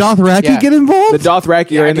Unsullied. The Dothraki Yeah. get involved? The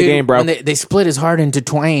Dothraki are in the dude, game, bro. when they split his heart into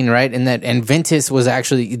twain, right? And Ventus was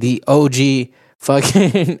actually the OG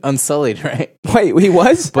fucking Unsullied, right? Wait, he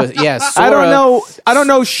was? But yeah, Sora, I don't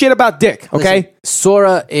know shit about Dick, okay? Listen,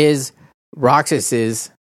 Sora is Roxas's...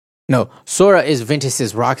 No, Sora is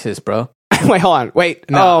Ventus's Roxas, bro. Wait, hold on. Wait.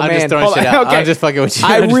 No, oh, I'm man. just throwing Hold shit on. out. Okay. I'm just fucking with you.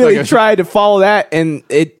 I I'm just really fucking with tried to follow that, and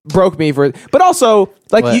it broke me for. But also,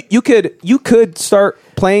 like What? you could start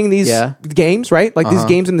playing these games, right? Like these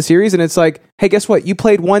games in the series, and it's like, hey, guess what? You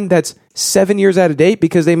played one that's 7 years out of date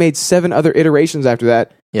because they made 7 other iterations after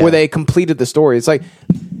that Yeah. where they completed the story. It's like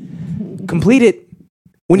complete it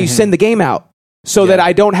when you send the game out, so that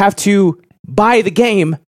I don't have to buy the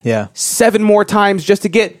game. Yeah. 7 more times just to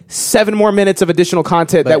get 7 more minutes of additional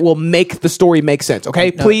content that will make the story make sense.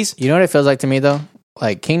 Okay, No, please. You know what it feels like to me though?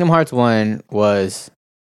 Like Kingdom Hearts 1 was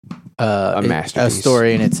a masterpiece.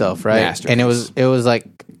 story in itself, right? Masterpiece. And it was like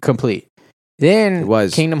complete. Then It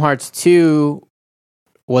was. Kingdom Hearts 2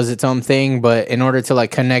 was its own thing, but in order to like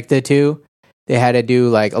connect the two, they had to do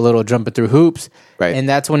like a little jumping through hoops. Right. And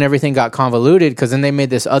that's when everything got convoluted, because then they made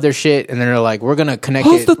this other shit and they're like, we're gonna connect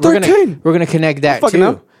Who's it. the We're gonna 13? connect that Fucking too.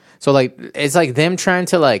 know. So like it's like them trying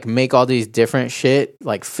to like make all these different shit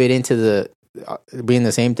like fit into the being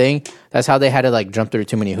the same thing. That's how they had to like jump through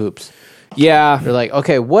too many hoops. Yeah. They're like,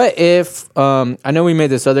 okay, what if I know we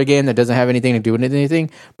made this other game that doesn't have anything to do with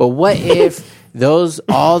anything, but what if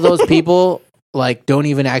all those people like don't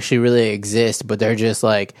even actually really exist, but they're just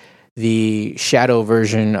like the shadow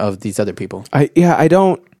version of these other people? I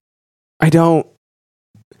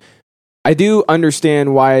do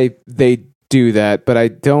understand why they do that, but I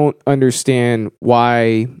don't understand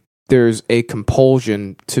why there's a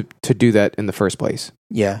compulsion to do that in the first place.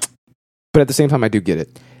 Yeah. But at the same time, I do get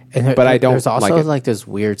it. And But I don't There's also like it. like this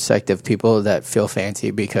weird sect of people that feel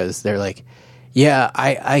fancy because they're like, yeah,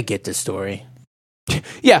 I get the story.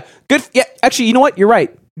 Yeah, good. Yeah, actually, you know what? You're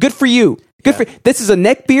right. Good for you. Good for this is a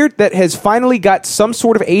neckbeard that has finally got some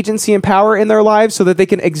sort of agency and power in their lives, so that they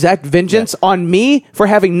can exact vengeance on me for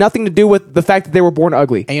having nothing to do with the fact that they were born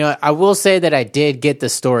ugly. And you know, I will say that I did get the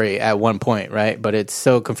story at one point, right? But it's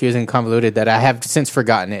so confusing and convoluted that I have since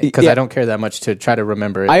forgotten it, because Yeah. I don't care that much to try to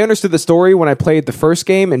remember it. I understood the story when I played the first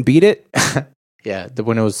game and beat it, yeah,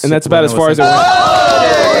 when it was, and that's about as far as it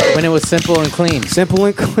went. when it was simple and clean. Simple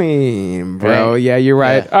and clean, bro. Right. Yeah, you're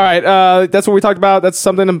right. Yeah. All right, that's what we talked about. That's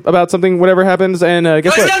something about something, whatever happens. And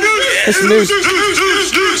guess what? It's the news.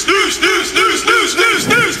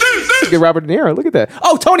 Get Robert De Niro. Look at that.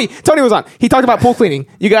 Oh, Tony was on. He talked about pool cleaning.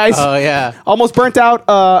 You guys Oh yeah, almost burnt out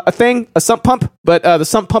a sump pump, but the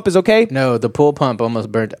sump pump is okay. no, the pool pump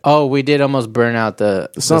almost burnt. Oh, we did almost burn out the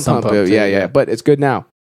Sump pump. too, Yeah. But it's good now.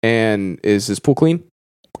 And is his pool clean?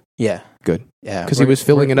 yeah, Good. yeah. Because he was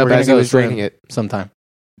filling it up we're as he gonna go was draining swim it. sometime.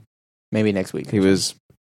 Maybe next week. He was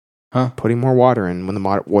Huh? putting more water in when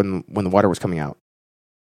the water was coming out.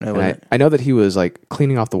 No, it And wasn't. I know that he was like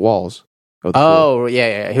cleaning off the walls. Of the pool. Oh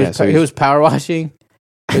yeah. Yeah, so He was power washing.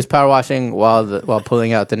 He was power washing while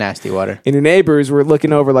pulling out the nasty water. And your neighbors were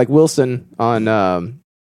looking over like Wilson on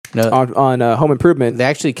Home Improvement. They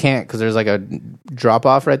actually can't because there's like a drop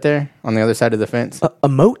off right there on the other side of the fence. A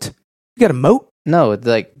moat? You got a moat? No,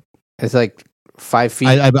 it's like 5 feet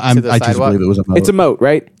I to the choose to sidewalk. believe it was a moat. It's a moat,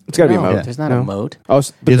 right? It's got to be a No, moat. there's not No? a moat. Oh,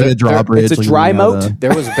 but Is it a drawbridge? It's a like dry you know, moat.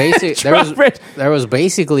 There was Drawbridge. there was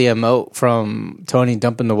basically a moat from Tony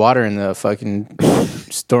dumping the water in the fucking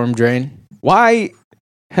storm drain. Why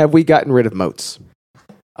have we gotten rid of moats?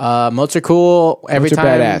 Moats are cool. Every Moats are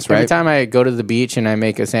time, badass, every right? time I go to the beach and I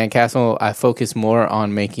make a sandcastle, I focus more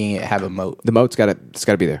on making it have a moat. The moat's got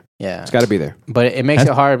to be there. Yeah, It's got to be there. but it makes it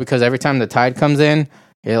hard because every time the tide comes in,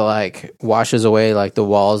 it like washes away like the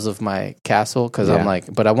walls of my castle because Yeah. I'm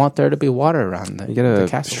like, but I want there to be water around You the got to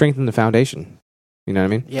castle. strengthen the foundation. You know what I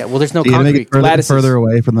mean? Yeah, well, there's no You gotta make concrete. it further, lattices. further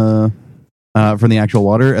away from the actual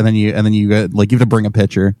water, and then you get like you have to bring a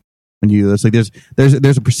pitcher when you do this. Like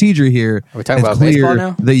there's a procedure here. Are we talking It's about clear baseball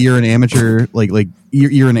now? that you're an amateur, like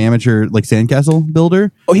you're an amateur like sandcastle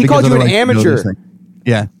builder. Oh, he because called you an otherwise know amateur. this thing.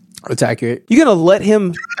 Yeah, It's accurate. You gonna let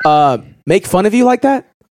him make fun of you like that?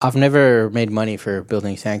 I've never made money for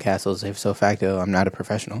building sandcastles. If so facto, I'm not a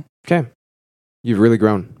professional. Okay, you've really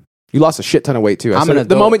grown. You lost a shit ton of weight too. I'm The an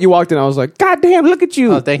adult. moment you walked in, I was like, God damn, look at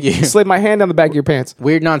you. Oh, thank you. Slid my hand down the back of your pants.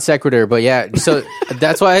 Weird non sequitur, but yeah. So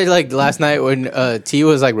that's why, like last night when T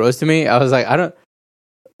was like roasting me, I was like, I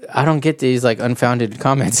don't get these like unfounded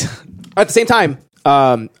comments. At the same time,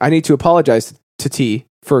 I need to apologize to T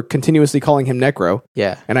for continuously calling him Necro,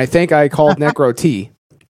 Yeah. and I think I called Necro T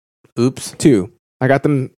Oops. too. I got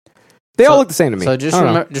them. They all look the same to me. So I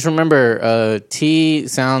don't know. just remember, T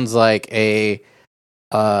sounds like a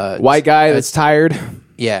White guy that's tired.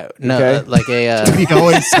 yeah, no, Okay. like a. he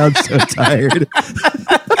always sounds so tired.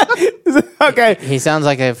 Okay. He sounds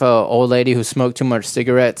like if an old lady who smoked too much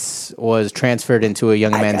cigarettes was transferred into a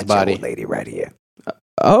young man's body. lady right here.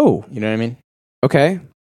 Oh, You know what I mean? okay.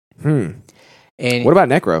 And What about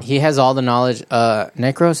Necro? he has all the knowledge.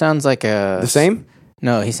 Necro sounds like The same?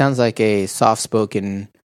 No, he sounds like a soft-spoken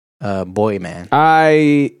boy man.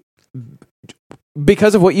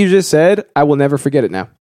 Because of what you just said, I will never forget it now.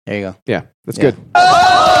 There you go. Yeah, that's Yeah.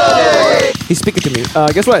 good. He's speaking to me.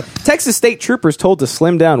 Guess what? Texas state troopers told to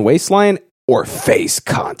slim down waistline or face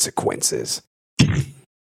consequences.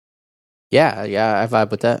 Yeah, I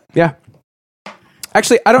vibe with that. Yeah.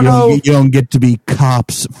 Actually, I don't You know. don't, you don't get to be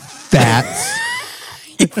cops, fats.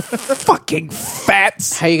 Fucking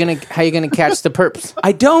fats. How you gonna catch the perps?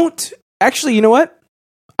 I don't. Actually, you know what?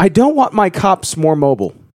 I don't want my cops more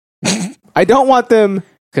mobile. I don't want them.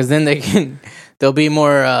 Because then they'll be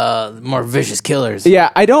more vicious killers. Yeah,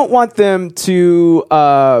 I don't want them to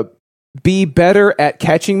be better at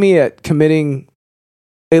catching me at committing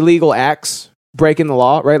illegal acts, breaking the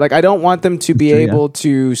law, right? Like, I don't want them to be Sure, yeah. able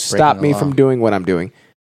to stop the me law. from doing what I'm doing.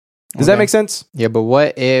 Does that Okay. make sense? Yeah, but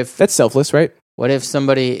what if That's selfless, right?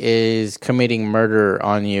 somebody is committing murder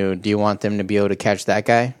on you? Do you want them to be able to catch that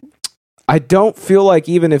guy? I don't feel like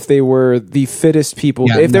even if they were the fittest people,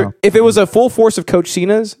 Yeah, no. if it was a full force of Coach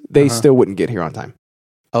Cena's, they still wouldn't get here on time.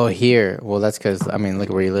 Oh, here. Well, that's because look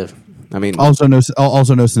at where you live. I mean, Also no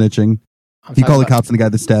snitching. I'm If you call the talking cops on the guy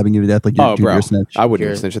that's stabbing you to death, like oh, you're bro, a snitch. I wouldn't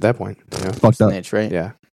You're- even snitch at that point. You know? Fucked about up. snitch, right?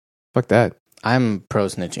 Yeah, fuck that. I'm pro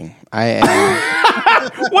snitching. I am.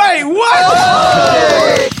 Wait,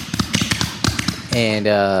 what? And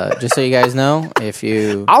just so you guys know, if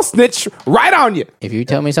you I'll snitch right on you.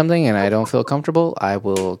 tell me something and I don't feel comfortable, I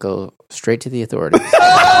will go straight to the authorities.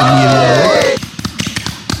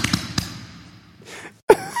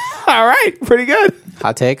 All right, pretty good.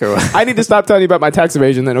 Hot take or what? I need to stop telling you about my tax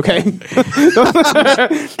evasion then, okay?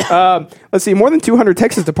 Let's see. More than 200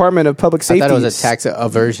 Texas Department of Public I Safety. thought it was a tax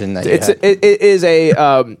aversion that you It's had.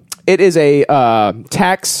 it is a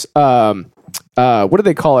tax. What do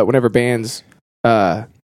they call it whenever bands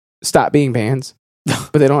stop being bands,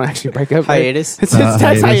 but they don't actually break up? right? Hiatus? It's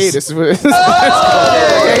tax hiatus. is what it's called,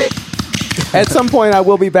 okay? At some point, I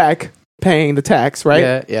will be back paying the tax, right?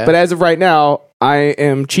 Yeah, yeah. But as of right now, I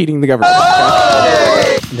am cheating the government.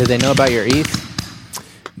 Do they know about your ETH?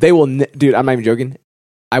 They will, dude. I'm not even joking.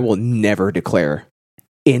 I will never declare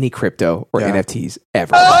any crypto or Yeah. NFTs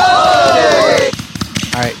ever. All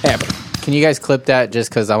right, Ever. Can you guys clip that just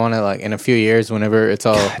because I want to, like, in a few years, whenever it's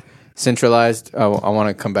all centralized, I want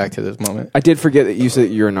to come back to this moment. I did forget that you said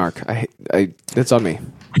you're a narc. I that's on me.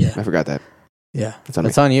 Yeah. I forgot that. Yeah. It's on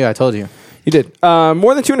It's on you. I told you. You did.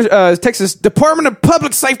 More than 200 Texas Department of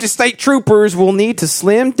Public Safety state troopers will need to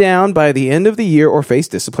slim down by the end of the year or face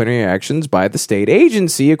disciplinary actions by the state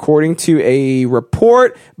agency, according to a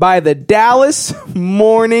report by the Dallas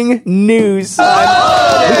Morning News. We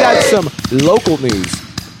got some local news.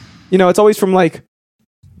 You know, it's always from like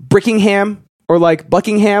Brickingham or like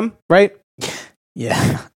Buckingham, right?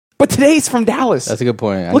 Yeah. But today's from Dallas. That's a good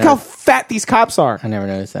point. Look how fat these cops are. I never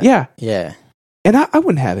noticed that. Yeah. Yeah. And I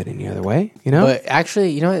wouldn't have it any other way, you know? But actually,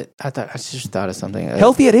 you know what? I just thought of something.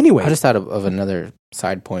 Healthy at anyway. I just thought of another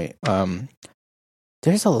side point.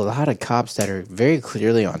 There's a lot of cops that are very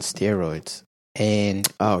clearly on steroids. And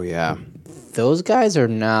oh yeah. Those guys are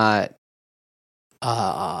not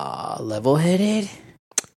level-headed.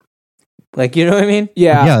 Like, you know what I mean?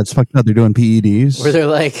 Yeah. Yeah, it's fucked up. They're doing PEDs. Where they're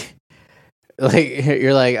like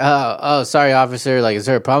you're like, oh, sorry, officer. Like, is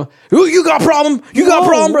there a problem? Ooh, you got a problem? You got a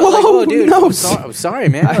problem, bro? Like, oh, dude, no. I'm sorry,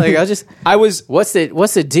 man. Like, what's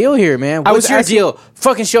the deal here, man? I What's was your asking- deal?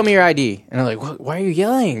 Fucking show me your ID. And I'm like, why are you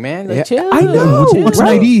yelling, man? Like, Yeah, chill. I know. Chill, What's an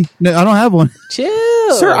bro. ID? No, I don't have one.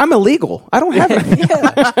 Chill. Sir, I'm illegal. I don't have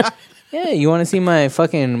it. Yeah, you want to see my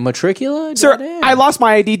fucking matricula? Sir, Goddamn. I lost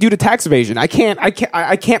my ID due to tax evasion. I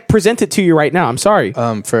can't present it to you right now. I'm sorry.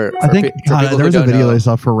 I think for God, people there was who a don't video know, I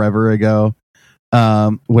saw forever ago,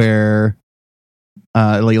 where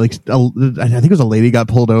I think it was a lady got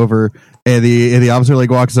pulled over, and the officer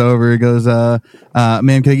like walks over and goes, "Ma'am,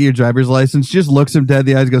 can I get your driver's license?" She just looks him dead in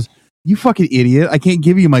the eyes, and goes, "You fucking idiot! I can't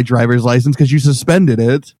give you my driver's license because you suspended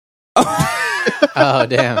it." Oh,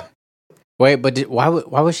 damn. Wait, but why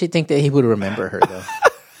would she think that he would remember her though?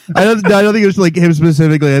 I don't think it was like him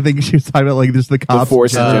specifically. I think she was talking about like just the The cops.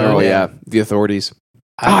 force in general, yeah. yeah. The authorities.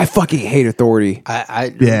 I fucking hate authority.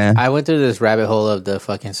 I went through this rabbit hole of the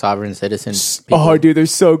fucking sovereign citizens. Oh, dude, they're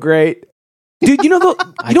so great. Dude, you know what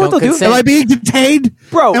they'll do? consent. Am I being detained,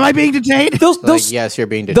 Bro, Am I being detained? Like, yes, you're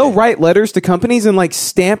being detained. They'll write letters to companies and like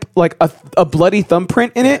stamp like a bloody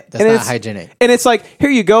thumbprint in it. That's and not it's hygienic. And it's like,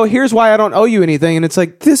 here you go. Here's why I don't owe you anything. And it's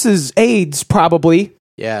like, this is AIDS, probably.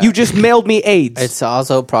 Yeah. You just mailed me AIDS. It's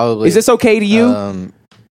also probably. Is this okay to you?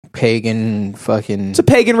 Pagan fucking. It's a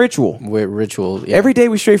pagan ritual. Ritual. Yeah. Every day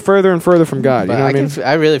we stray further and further from God. But You know what I mean?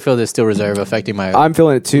 I really feel this still reserve affecting my. I'm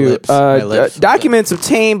feeling it too. Lips. My lips. Documents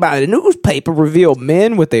obtained by the newspaper reveal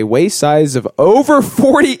men with a waist size of over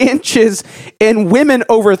 40 inches and women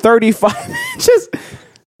over 35 inches.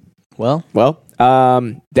 Well,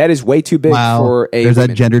 that is way too big Wow, for a there's woman.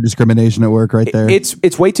 that gender discrimination at work right there.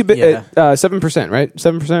 It's way too big. Yeah. 7%, right?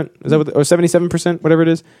 7%. Is that what? Or 77%? Whatever it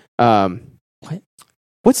is. What?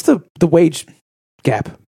 What's the wage gap?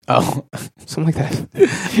 oh, Something like that.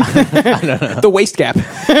 I don't know. The waste gap.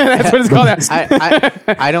 That's what it's called.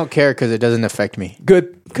 I don't care because it doesn't affect me.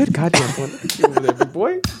 Good goddamn one. You over there, big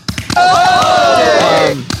boy.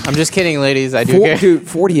 I'm just kidding, ladies. I do care. Dude,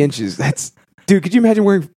 40 inches. Dude, could you imagine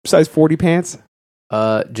wearing size 40 pants?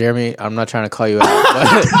 Jeremy, I'm not trying to call you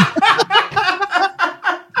out.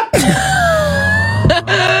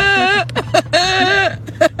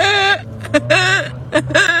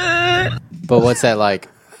 But what's that like?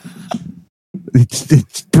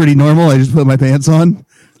 It's pretty normal. I just put my pants on.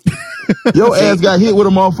 Your ass got hit with a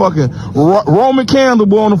motherfucking Roman candle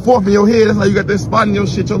boy on the fork of your head. That's how you got that spot in your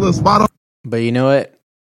shit, your little spot on. But you know what?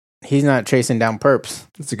 He's not chasing down perps.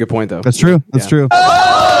 That's a good point, though. That's true. That's true.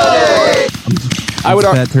 I would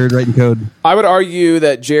Fat turd right in code. I would argue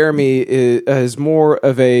that Jeremy is more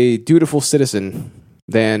of a dutiful citizen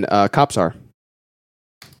than cops are.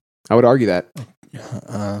 I would argue that. You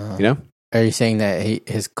know? Are you saying that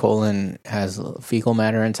his colon has fecal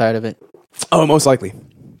matter inside of it? Oh, most likely.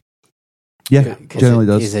 Yeah, generally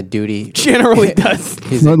does. He's a duty. Generally does.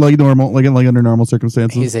 He's Not like normal, like under normal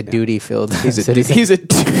circumstances. He's a duty-filled citizen.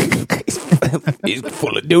 He's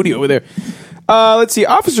full of duty over there. Let's see.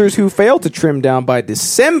 Officers who fail to trim down by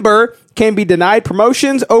December can be denied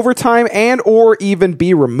promotions, overtime, and or even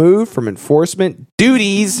be removed from enforcement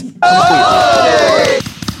duties.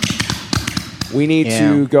 We need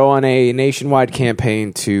to go on a nationwide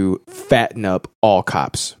campaign to fatten up all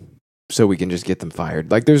cops so we can just get them fired.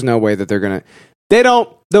 Like, there's no way that they're going to... They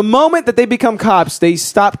don't... The moment that they become cops, they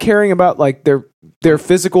stop caring about, like, their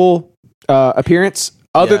physical appearance,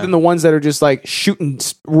 other than the ones that are just, like, shooting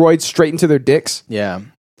roids straight into their dicks. Yeah.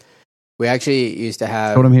 We actually used to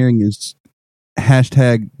have... What I'm hearing is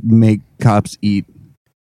hashtag make cops eat.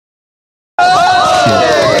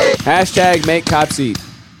 Hashtag make cops eat.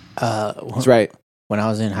 That's right. When I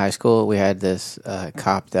was in high school, we had this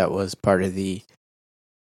cop that was part of the...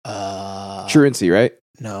 Truancy, right?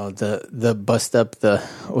 No, the bust up the...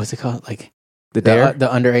 What's it called? Like... The dare? The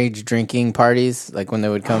underage drinking parties, like when they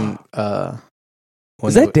would come...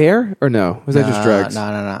 Was that Dare or no? Was that just drugs?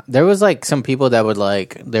 No. There was like some people that would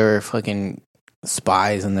like they were fucking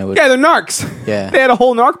spies and they would Yeah, they're narcs. Yeah. They had a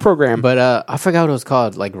whole narc program. But I forgot what it was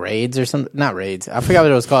called, like raids or something. Not raids. I forgot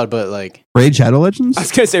what it was called, but like Raid Shadow Legends? I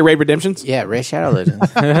was gonna say Raid Redemptions. yeah, Raid Shadow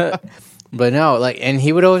Legends. But no, like, and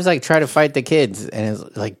he would always like try to fight the kids, and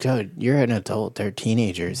it's like, dude, you're an adult; they're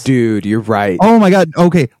teenagers. Dude, you're right. Oh my god.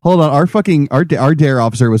 Okay, hold on. Our Dare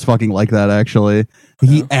officer was fucking like that. Actually,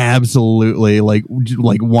 he absolutely like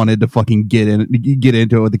wanted to fucking get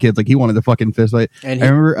into it with the kids. Like he wanted to fucking fist fight. And I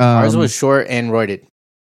remember ours was short and roided.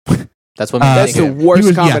 That's what that's the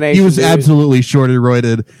worst combination. He was dude. absolutely short and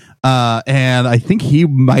roided, and I think he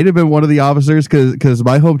might have been one of the officers because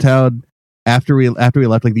my hometown. After we left,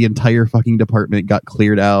 like the entire fucking department got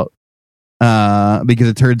cleared out because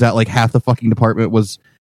it turns out like half the fucking department was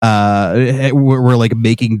were like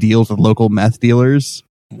making deals with local meth dealers.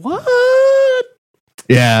 What?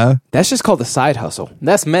 Yeah, That's just called a side hustle.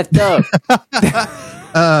 That's messed up.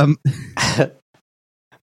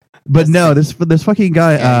 But no, this fucking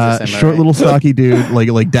guy, Yeah, he's the same, short right? little stocky dude,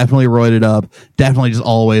 like definitely roided up, definitely just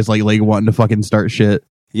always like wanting to fucking start shit.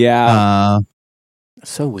 Yeah.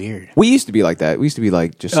 So weird. We used to be like that. We used to be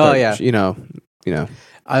like just start, yeah. you know.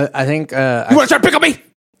 I think You want to try to pick on me?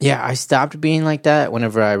 yeah, I stopped being like that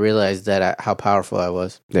whenever I realized that how powerful I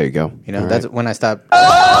was. There you go. You know, All that's right. when I stopped.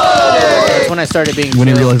 That's when I started being. When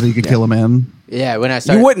he chill. realized that he could kill a man, Yeah, when I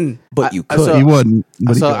started. You wouldn't, but you could. he wouldn't.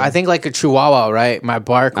 But he So could. I think like a chihuahua, right? My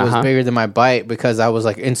bark was bigger than my bite because I was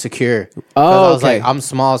like insecure. Oh, I was okay. like, I'm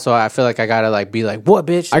small, so I feel like I gotta like be like, what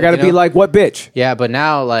bitch? I gotta you be know? like, what bitch? Yeah, but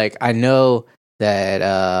now like I know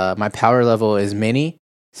that my power level is mini,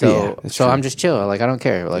 Yeah, so that's so true. I'm just chill. Like I don't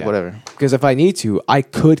care. Like whatever. Because if I need to, I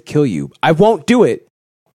could kill you. I won't do it,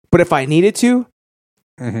 but if I needed to,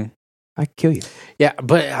 Mm-hmm. I could kill you. Yeah,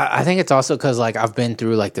 but I think it's also because like I've been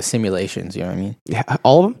through like the simulations. You know what I mean? Yeah,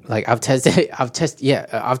 all of them. Like I've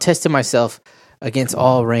tested myself against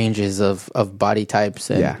all ranges of body types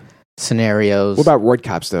and scenarios. What about roid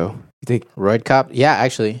cops though? You think Roid Cop? Yeah,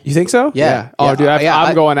 actually. You think so? Yeah. Oh, Yeah, dude,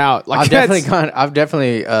 I'm going out. Like I've that's-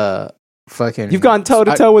 definitely fucking. You've gone toe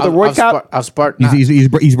to toe with a roid cop. I've sparked.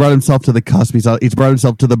 He's brought himself to the cusp. He's brought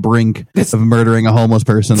himself to the brink of murdering a homeless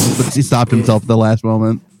person. But he stopped himself at the last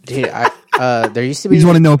moment. Dude, there used to be. He just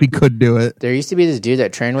want to know if he could do it. There used to be this dude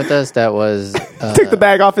that trained with us that was Took the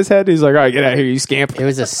bag off his head. He's like, all right, get out of here, you scamp. It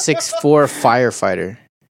was a 6'4" firefighter.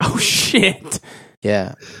 Oh shit.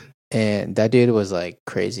 Yeah, and that dude was like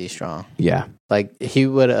crazy strong. Yeah. Like he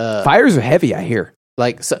would. Fires are heavy, I hear.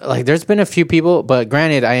 Like there's been a few people, but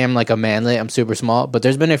granted, I am like a manlet. I'm super small, but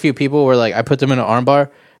there's been a few people where like I put them in an arm bar.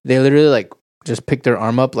 They literally like just pick their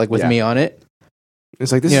arm up like with me on it.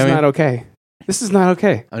 It's like this You know is what I not mean? okay. This is not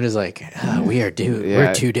okay. I'm just like, we are Yeah.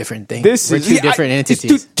 we're two different things. This we're is two different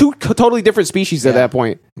entities. It's two totally different species at Yeah. that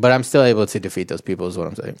point. But I'm still able to defeat those people. Is what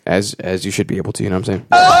I'm saying. As you should be able to. You know what I'm saying?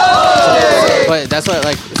 But that's what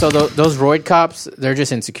like. So those roid cops, they're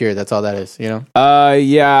just insecure. That's all that is. You know.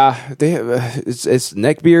 Yeah. They have, it's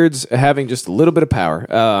neckbeards having just a little bit of power.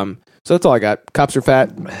 So that's all I got. Cops are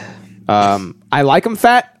fat. I like them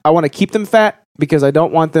fat. I want to keep them fat because I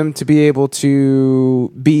don't want them to be able to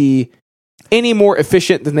be any more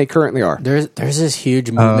efficient than they currently are. There's this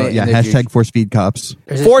huge movement. Yeah, in the hashtag force feed cops.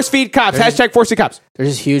 Force feed cops. Hashtag force feed cops. There's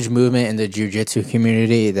this huge movement in the jujitsu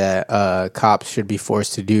community that cops should be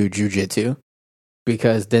forced to do jujitsu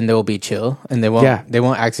because then they'll be chill and they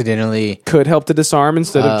won't accidentally Could help to disarm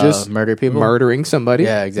instead of just murder people, murdering somebody.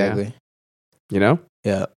 Yeah, exactly. You know.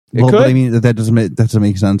 Yeah. It Well, could. but I mean that doesn't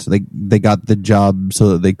make sense. They got the job so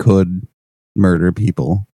that they could murder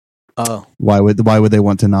people. Oh, Why would they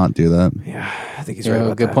want to not do that? Yeah, I think he's you right. know,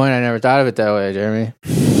 About good that. point. I never thought of it that way, Jeremy.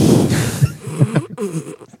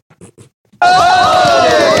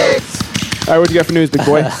 All right, what do you got for news, big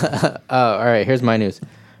boy? All right. Here's my news.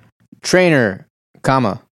 Trainer,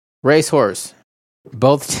 racehorse,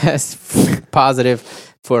 both test positive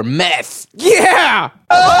for meth. Yeah.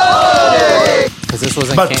 Because this was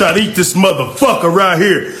in About to eat this motherfucker right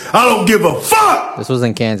here. I don't give a fuck. This was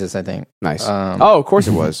in Kansas, I think. Nice. Oh, of course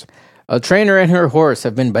it was. A trainer and her horse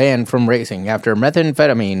have been banned from racing after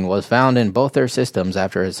methamphetamine was found in both their systems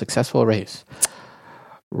after a successal race.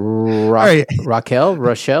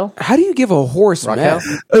 Rochelle? How do you give a horse Raquel?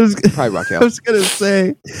 meth? Probably I Raquel. was gonna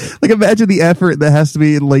say, like, imagine the effort that has to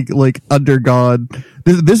be like undergone.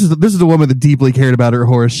 This is a woman that deeply cared about her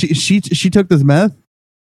horse. She took this meth,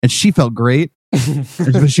 and she felt great.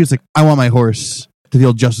 She was like, I want my horse to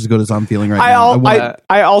feel just as good as I'm feeling right now.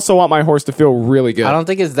 I also want my horse to feel really good. I don't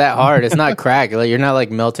think it's that hard. It's not crack. Like, you're not like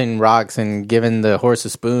melting rocks and giving the horse a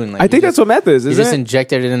spoon. Like, I think that's what meth is, You isn't just it?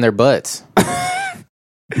 injected it in their butts.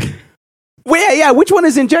 Well, yeah. Which one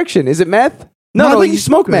is injection? Is it meth? No, like you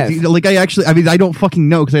smoke meth. Like I don't fucking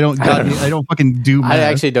know because I don't fucking do meth. I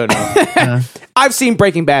actually don't know. I've seen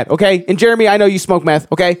Breaking Bad. Okay, and Jeremy, I know you smoke meth.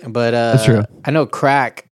 Okay, But That's true. I know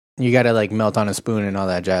crack. You got to like melt on a spoon and all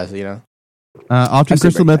that jazz. You know. Often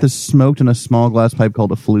crystal meth is smoked in a small glass pipe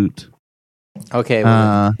called a flute. Okay.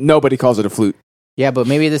 Well, nobody calls it a flute. yeah, but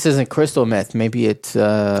maybe this isn't crystal meth. Maybe it's.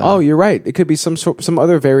 Oh, you're right. It could be some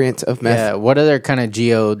other variant of meth. Yeah. What other kind of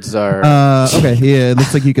geodes are? Okay, yeah, it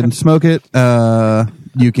looks like you can smoke it,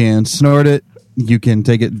 you can snort it, you can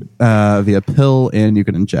take it via pill, and you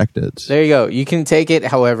can inject it. There you go. You can take it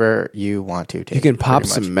however you want to take. You can it, pop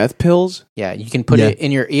pretty much. some meth pills. Yeah, you can put it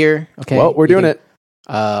in your ear. Okay. Well, we're doing it.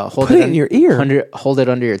 Hold Put it in your ear. Hold it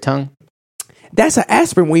under your tongue. That's an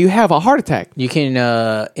aspirin when you have a heart attack. You can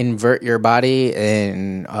invert your body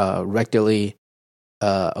and rectally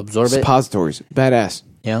absorb it. Suppositories. Badass.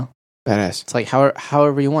 Yeah. Badass. It's like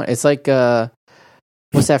however you want. It's like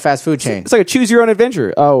what's that fast food chain? It's like a choose your own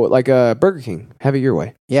adventure. Oh, like a Burger King. Have it your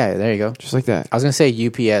way. Yeah, there you go. Just like that. I was gonna say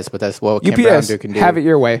UPS, but that's what Ken Brown UPS. Duke can do. Have it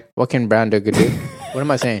your way. What can Brown Duke do? What am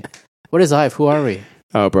I saying? What is life? Who are we?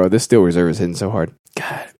 Oh, bro, this Steel Reserve is hitting so hard.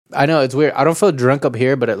 God, I know it's weird. I don't feel drunk up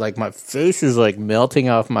here, but like my face is like melting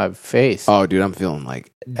off my face. Oh, dude, I'm feeling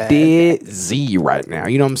like dizzy right now.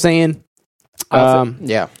 You know what I'm saying?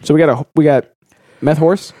 Yeah. So we got meth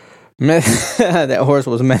horse. That horse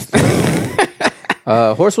was meth.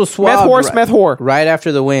 Horse was swabbed. Meth horse, meth whore. Right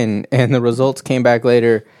after the win, and the results came back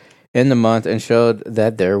later in the month and showed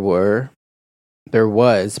that there was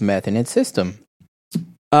meth in its system.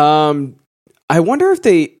 I wonder if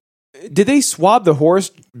did they swab the horse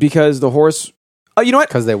because the horse. Oh, you know what?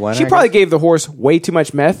 Because they won. She probably gave the horse way too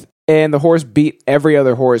much meth, and the horse beat every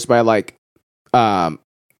other horse by like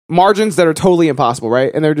margins that are totally impossible, right?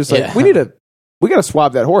 And they're just like, we got to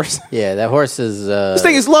swab that horse. Yeah, that horse is. This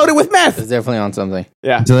thing is loaded with meth. It's definitely on something.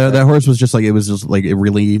 Yeah. So that horse was just like it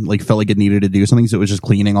really like felt like it needed to do something, so it was just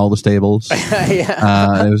cleaning all the stables.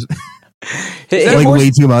 Yeah. It was Like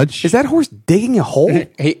way too much. Is that horse digging a hole?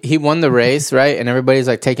 He won the race, right? And everybody's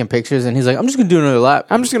like taking pictures, and he's like, "I'm just gonna do another lap."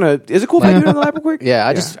 Is it cool if I do another lap real quick? Yeah,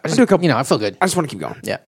 I just do a couple. You know, I feel good. I just want to keep going.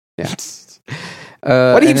 Yeah. Yeah.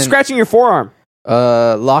 Why do you keep scratching your forearm?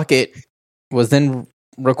 Lockett was then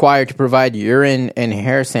required to provide urine and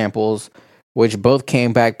hair samples, which both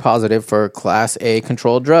came back positive for Class A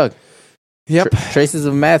controlled drug. Yep. Traces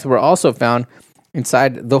of meth were also found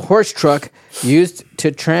inside the horse truck used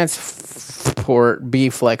to transport B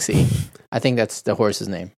Flexi. I think that's the horse's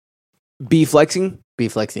name. B Flexing? B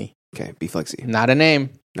Flexi. Okay, B Flexi. Not a name.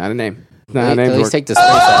 Not a name. At least take the space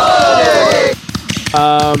out.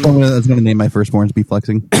 That's going to name my firstborn's be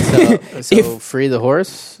flexing. So free the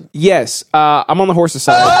horse? Yes, I'm on the horse's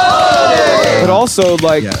side. But also,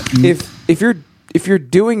 like, if you're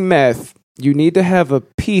doing meth, you need to have a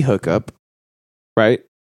pee hookup, right,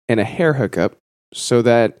 and a hair hookup, so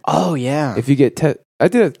that if you get I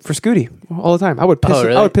did it for Scooty all the time. I would piss.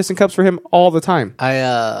 Really? I would piss in cups for him all the time.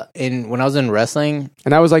 When I was in wrestling,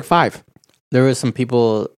 and I was like 5. There were some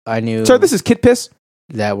people I knew. So this is kid piss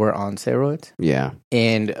that were on steroids. Yeah,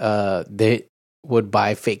 and they would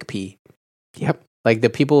buy fake pee. Yep. Like the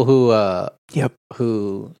people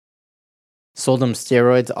who sold them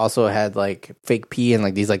steroids also had like fake pee and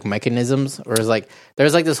like these like mechanisms, or it's like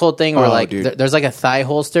there's like this whole thing where there's like a thigh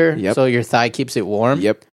holster, so your thigh keeps it warm.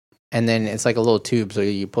 Yep. And then it's like a little tube, so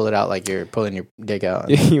you pull it out like you're pulling your dick out.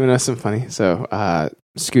 You know something funny? So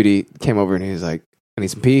Scooty came over and he was like, "I need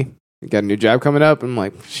some pee. You got a new job coming up?" And I'm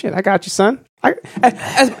like, "Shit, I got you, son.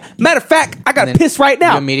 As matter of fact, I got to piss right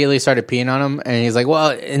now." You immediately started peeing on him, and he's like,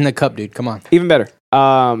 "Well, in the cup, dude. Come on." Even better.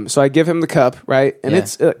 So I give him the cup, right? And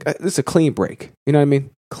it's a clean break. You know what I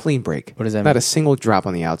mean? Clean break. What does that mean? Not a single drop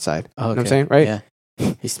on the outside. Oh, okay. You know what I'm saying? Right?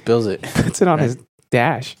 Yeah. He spills it. Puts it on his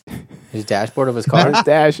dash. His dashboard of his car? His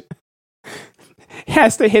dash.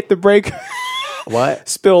 Has to hit the brake. What?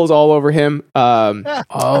 Spills all over him. Oh my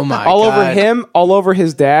god. All over him, all over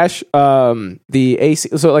his dash. The AC,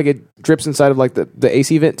 so like it drips inside of like the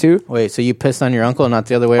AC vent too. Wait, so you pissed on your uncle, not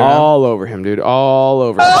the other way around? All over him, dude. All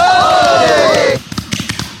over him. I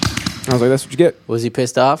was like, that's what you get. Was he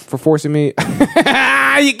pissed off? For forcing me. You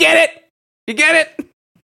get it. You get it.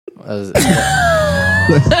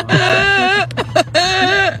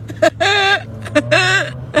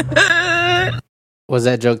 Was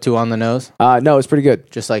that joke too on the nose? No, it's pretty good.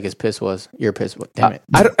 Just like his piss was. Your piss was. Damn it.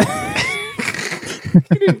 I don't.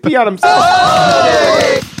 He didn't pee on himself.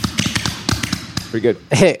 Pretty good.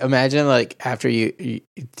 Hey, imagine like after you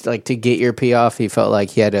like to get your pee off, he felt like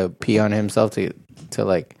he had to pee on himself to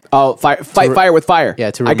like. Oh, fire with fire.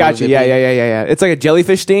 Yeah, to I got remove you. the Yeah, pee. yeah. It's like a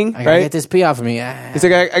jellyfish sting, I gotta right? get this pee off of me. It's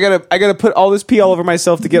like I gotta put all this pee all over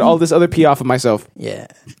myself to get all this other pee off of myself. Yeah.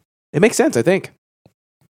 It makes sense, I think.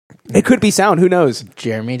 It could be sound. Who knows?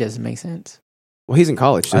 Jeremy doesn't make sense. Well, he's in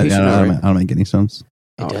college, so he should know, I right? don't make any sense. It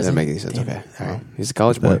Oh, it doesn't doesn't make any sense. Damn Okay, it. All right. well, he's a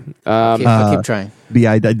college boy. I'll keep trying. But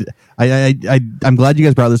yeah, I'm glad you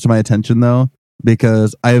guys brought this to my attention though,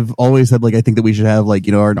 because I've always said like I think that we should have like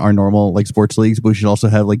our normal like sports leagues, but we should also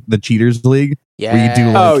have like the cheaters league Yeah. where you do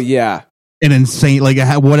like, Oh yeah, an insane like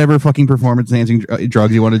whatever fucking performance enhancing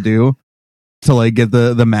drugs you want to do to like get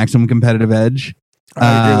the maximum competitive edge.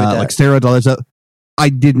 I agree with that. Like steroids, all that stuff. I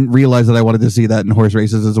didn't realize that I wanted to see that in horse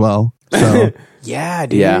races as well. So Yeah,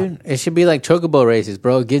 dude. Yeah. It should be like chocobo races,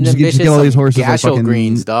 bro. Give them Just bitches get all some these horses like Gasho fucking-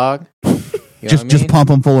 greens, dog. You know just what I mean? pump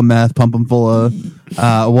them full of meth, pump them full of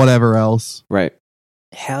whatever else, right.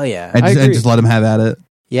 Hell yeah. and I agree. just let them have at it.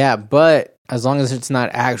 Yeah, but as long as it's not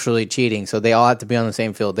actually cheating, so they all have to be on the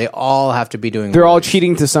same field. They all have to be doing. They're all work.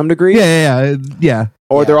 cheating to some degree. Yeah.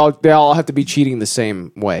 Or Yeah. they all have to be cheating the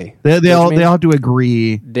same way. They Know what all you mean? they all have to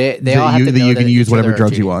agree They that all have you, to that know you can that use each whatever other are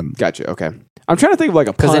drugs you cheating. want. Gotcha. Okay. I'm trying to think of like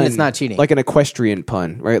a pun. Because then it's not cheating. Like an equestrian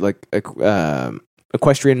pun, right? Like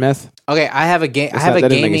equestrian meth. Okay, I have a game. I That's have not- a that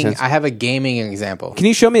doesn't make any gaming. sense. I have a gaming example. Can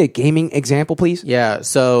you show me a gaming example, please? Yeah.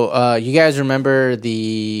 So you guys remember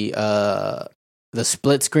the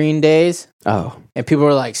split screen days? Oh, And people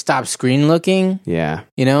were like, "Stop screen looking," yeah.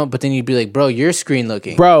 you know. But then you'd be like, "Bro, you're screen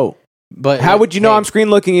looking." Bro, But how would you know hey, I'm screen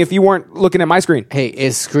looking if you weren't looking at my screen? Hey,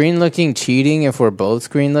 is screen looking cheating if we're both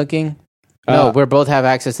screen looking? No, we both have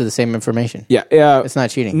access to the same information. Yeah. It's not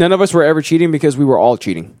cheating. None of us were ever cheating because we were all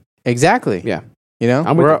cheating. Exactly. Yeah. You know,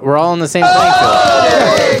 I'm with you. we're all on the same playing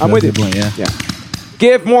field. I'm with you. Yeah.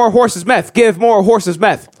 Give more horses meth. Give more horses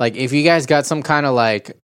meth. Like, if you guys got some kind of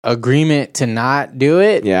like agreement to not do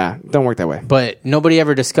it, Yeah. Don't work that way. but nobody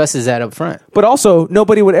ever discusses that up front. But also,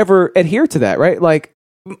 nobody would ever adhere to that, right? Like,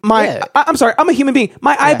 Yeah. I'm sorry, I'm a human being.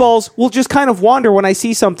 My eyeballs will just kind of wander when I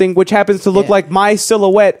see something which happens to look Yeah. like my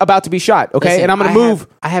silhouette about to be shot. Okay, Listen, and I'm going to move.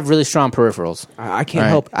 I have really strong peripherals. I can't All right.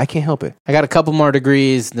 help. I can't help it. I got a couple more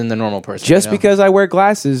degrees than the normal person. Just you know? because I wear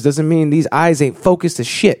glasses doesn't mean these eyes ain't focused as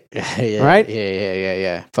shit. yeah, right?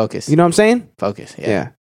 Yeah. Focus. You know what I'm saying? Focus. Yeah. Yeah.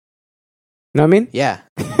 Know what I mean? Yeah.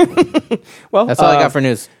 Well, That's all I got for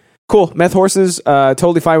news. Cool. Meth horses,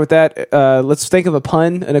 totally fine with that. Let's think of a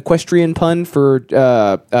pun, an equestrian pun for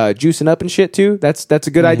juicing up and shit too. That's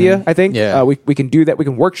a good idea, I think. Yeah. We can do that. We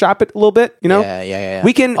can workshop it a little bit, you know? Yeah.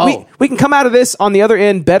 We can we can come out of this on the other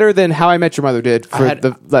end better than How I Met Your Mother did for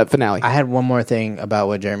the finale. I had one more thing about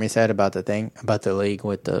what Jeremy said about the league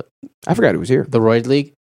with I forgot it was here. the Roid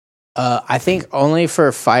League. I think only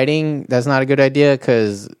for fighting, that's not a good idea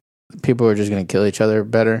because people are just going to kill each other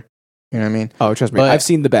better. You know what I mean? Oh, trust me. But- I've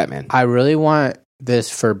seen the Batman. I really want this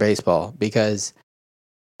for baseball because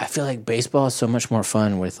I feel like baseball is so much more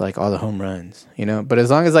fun with like all the home runs, you know. But as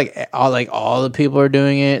long as like all the people are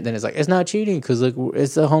doing it, then it's like it's not cheating because like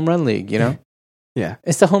it's the home run league, you know. Yeah.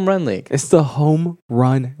 It's the home run league. It's the home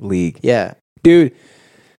run league. Yeah, Dude,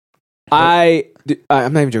 I'm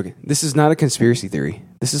not even joking. This is not a conspiracy theory.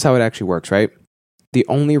 This is how it actually works, right? The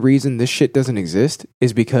only reason this shit doesn't exist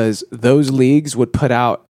is because those leagues would put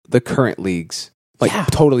out the current leagues, like Yeah.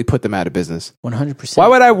 totally put them out of business. 100%. Why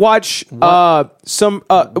would I watch why would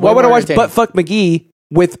I more watch entertaining. Buttfuck McGee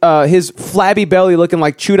with his flabby belly looking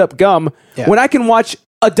like chewed up gum when I can watch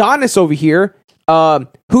Adonis over here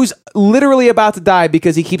who's literally about to die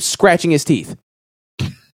because he keeps scratching his teeth?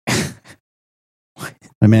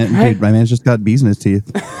 My man's just got bees in his teeth.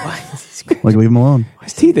 Like, leave him alone.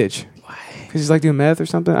 His teeth itch. Because he's like doing meth or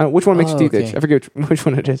something. Which one makes your teeth itch? I forget which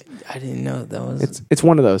one it is. I didn't know that was. It's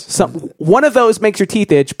one of those. One of those makes your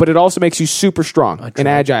teeth itch, but it also makes you super strong and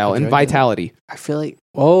agile and vitality. I feel like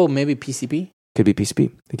maybe PCP. Could be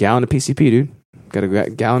PCP. A gallon of PCP, dude. Got a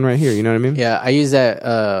gallon right here. You know what I mean? Yeah, I use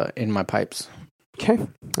that in my pipes. Okay.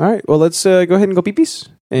 All right. Well, let's go ahead and go pee-pees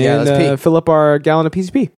and let's pee. fill up our gallon of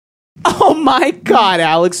PCP. Oh my God,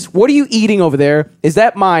 Alex! What are you eating over there? Is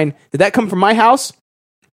that mine? Did that come from my house?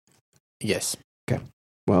 Yes. Okay.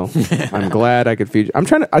 Well, I'm glad I could feed you.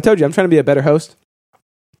 I told you I'm trying to be a better host.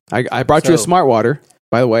 I brought you a smart water,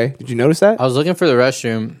 by the way. Did you notice that? I was looking for the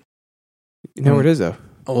restroom. You know where it is though.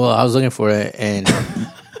 Well, I was looking for it, and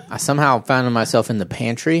I somehow found myself in the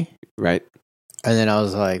pantry. Right. And then I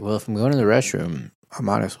was like, well, if I'm going to the restroom, I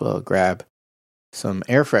might as well grab some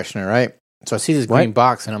air freshener, right? So I see this green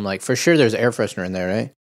box, and I'm like, for sure there's air freshener in there,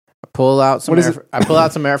 right? I pull out some air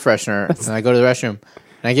freshener, and I go to the restroom.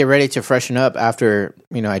 And I get ready to freshen up after,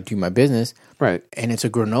 I do my business. Right. And it's a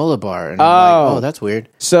granola bar. And I'm like, oh, that's weird.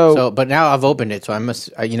 So, but now I've opened it, so I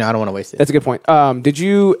must, I don't want to waste it. That's a good point. Did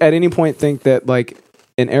you at any point think that like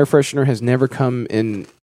an air freshener has never come in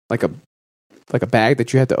like a bag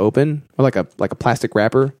that you had to open, or like a plastic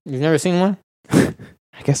wrapper? You've never seen one? I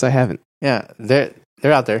guess I haven't. Yeah, they're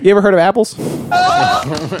out there. You ever heard of apples?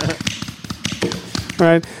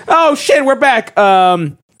 Right. Oh shit, we're back.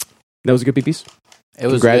 That was a good pee-pees. It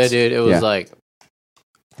was Congrats. good, dude. It was like,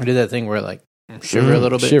 I did that thing where like shiver a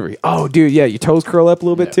little bit. Shivery. Oh, dude, yeah, your toes curl up a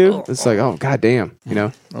little bit too. It's like, oh god damn,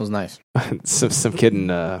 That was nice. some kid in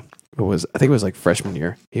I think it was like freshman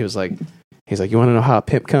year. He's like, you want to know how a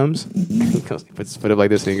pimp comes? He puts his foot up like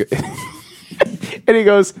this, and he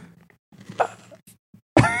goes,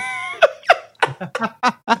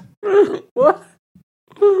 what?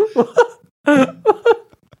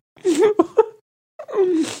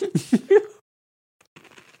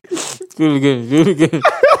 Do it again.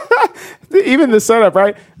 Even the setup,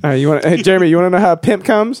 right? Hey, Jeremy, you want to know how a pimp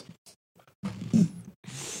comes?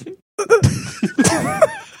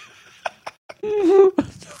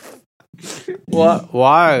 What?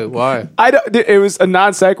 Why? I don't. It was a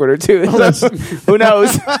non sequitur too. So, who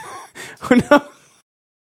knows? Who knows?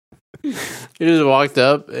 He just walked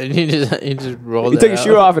up and he just rolled. He took his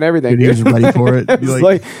shoe off and everything. Dude, he was ready for it. It was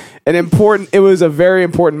like an important. It was a very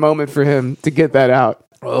important moment for him to get that out.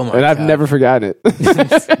 Oh my! And I've God. never forgotten it.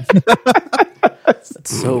 That's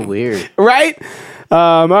so weird, right?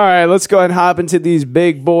 All right, let's go ahead and hop into these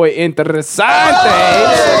big boy interesantes.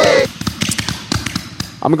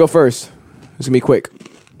 I'm gonna go first. It's gonna be quick.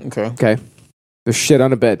 Okay. There's shit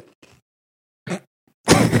on a bed.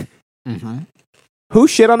 Mm-hmm. Who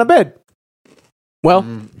shit on a bed? Well,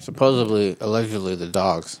 supposedly, allegedly, the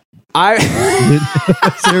dogs.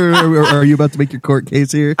 Sir, are you about to make your court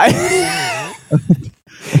case here? Can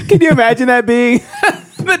you imagine that being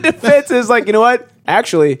the defense is like, you know what?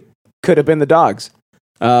 Actually, could have been the dogs.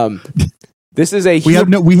 This is a we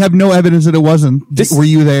have no evidence that it wasn't. Were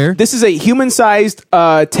you there? This is a human-sized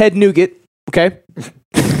Ted Nugent. Okay,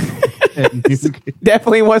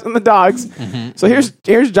 definitely wasn't the dogs. Mm-hmm. So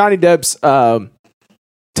here's Johnny Depp's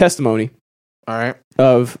testimony. All right,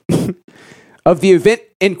 of the event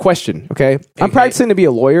in question. Okay, I'm practicing to be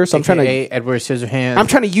a lawyer, so I'm trying to Edward Scissorhands. I'm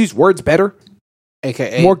trying to use words better,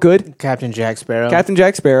 AKA more good. Captain Jack Sparrow.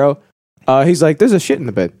 He's like, there's a shit in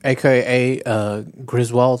the bed. AKA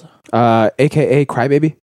Griswold. AKA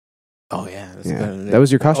Crybaby. Oh yeah, that's good. That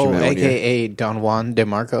was your costume. Oh, AKA Don Juan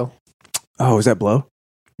DeMarco. Oh, is that Blow?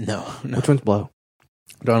 No. Which one's Blow?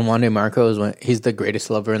 Don Juan DeMarco is he's the greatest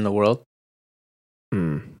lover in the world.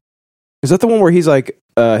 Is that the one where he's like,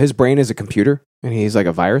 his brain is a computer and he's like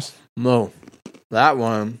a virus? No, that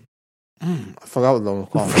one. I forgot what that one was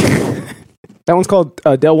called. That one's called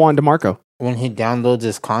Del Juan DeMarco. When he downloads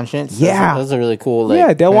his conscience. Yeah, that's a really cool.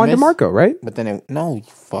 Del Juan DeMarco, right? But then you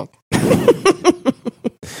fuck.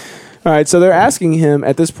 All right, so they're asking him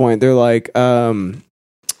at this point. They're like,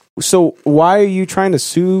 so why are you trying to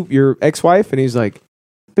sue your ex-wife? And he's like,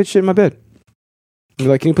 bitch, shit in my bed. And they're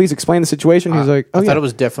like, can you please explain the situation? He's like, I thought it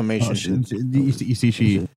was defamation. You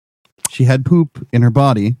see, she had poop in her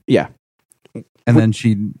body. Yeah, and then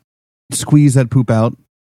she squeezed that poop out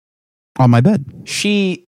on my bed.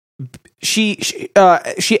 She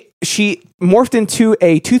morphed into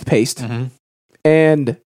a toothpaste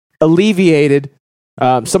and alleviated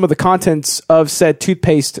some of the contents of said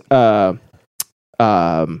toothpaste. What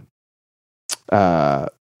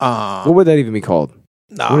would that even be called?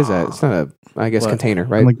 What is that? It's not a, I guess, container,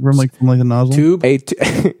 right? From a nozzle? Tube?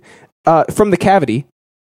 From the cavity,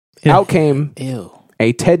 out came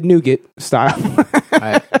a Ted Nugent style.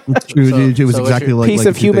 It's true. It was exactly like piece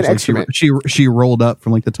of human excrement. She rolled up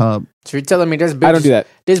from like the top. So you're telling me this bitch? I don't do that.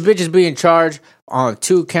 This bitch is being charged on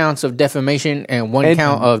 2 counts of defamation and 1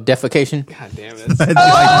 count of defecation. God damn it!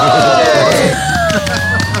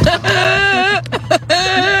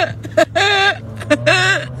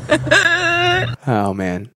 Oh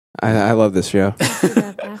man, I love this show.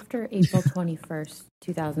 After April 21st,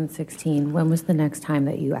 2016, when was the next time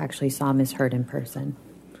that you actually saw Miss Heard in person?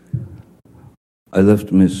 I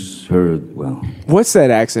left Miss Heard, what's that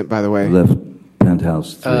accent, by the way? I left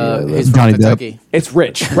Penthouse 3. It's from Kentucky. It's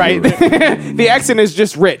rich, right? The accent is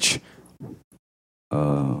just rich.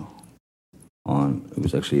 It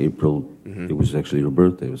was actually April. It was actually her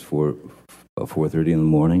birthday. It was 4:30 in the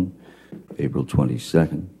morning, April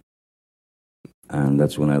 22nd. And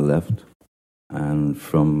that's when I left. And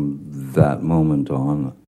from that moment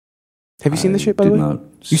on, have you seen this shit, by the way?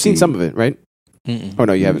 You've seen some of it, right? Mm-mm. Oh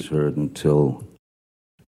no, you haven't. Heard until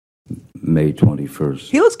May 21st.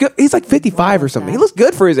 He looks good. He's like 55 or something. He looks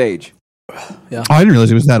good for his age. Yeah. Oh, I didn't realize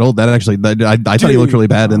he was that old. I thought he looked really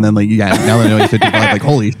bad, and then now that I know he's 55, like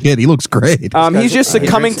holy shit, he looks great. He's just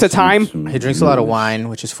succumbing to time. He drinks a lot of wine,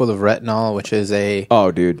 which is full of retinol, which is a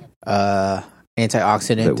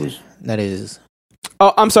antioxidant that is.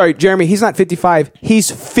 Oh, I'm sorry, Jeremy. He's not 55. He's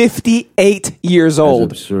 58 years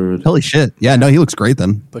old. Absurd. Holy shit! Yeah, no, he looks great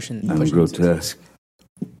then. Pushing grotesque.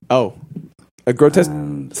 Oh, a grotesque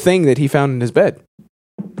thing that he found in his bed.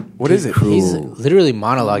 What is it? He's literally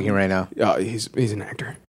monologuing right now. Oh, he's an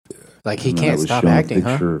actor. Like he can't stop acting,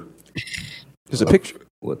 huh? There's a picture.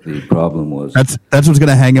 What the problem was. That's what's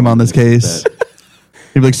gonna hang him on this case.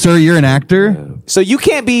 He'd be like, "Sir, you're an actor, so you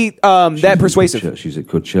can't be that persuasive." She's at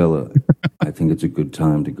Coachella. I think it's a good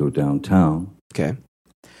time to go downtown. Okay.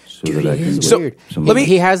 So that I can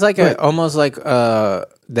he has like almost like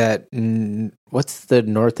that. What's the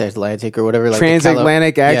North Atlantic or whatever? Like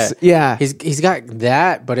Transatlantic accent. Yeah. He's got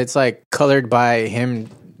that, but it's like colored by him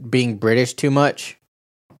being British too much.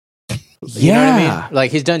 You know what I mean?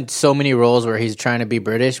 Like he's done so many roles where he's trying to be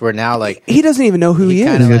British. Where now, like he doesn't even know who he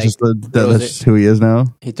is. That's just who he is now.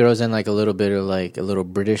 He throws in like a little bit of like a little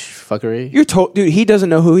British fuckery. You're dude. He doesn't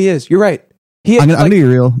know who he is. You're right. I'm gonna be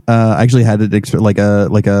real. I actually had it like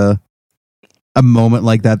a moment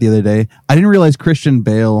like that the other day. I didn't realize Christian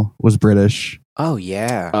Bale was British. Oh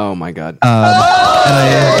yeah. Oh my god.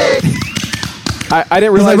 I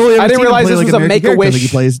didn't realize. I didn't realize this was a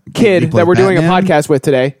Make-A-Wish kid that we're doing a podcast with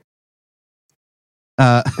today.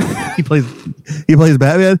 He plays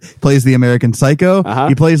Batman. He plays the American Psycho.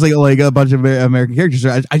 He plays like a bunch of American characters.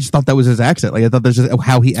 I just thought that was his accent. Like I thought that's just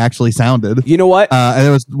how he actually sounded. You know what? And I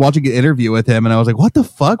was watching an interview with him, and I was like, "What the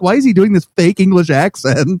fuck? Why is he doing this fake English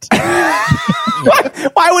accent?"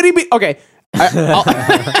 Why would he be? Okay,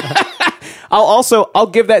 I'll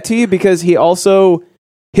give that to you because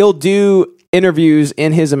he'll do interviews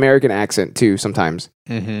in his American accent too sometimes,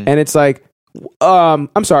 and it's like,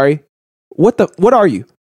 I'm sorry. What are you?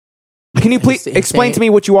 Can you please explain to me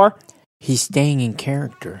what you are? He's staying in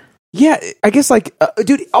character. Yeah, I guess like,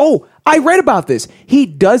 dude. Oh, I read about this. He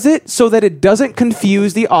does it so that it doesn't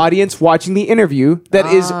confuse the audience watching the interview. That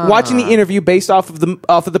is watching the interview based off of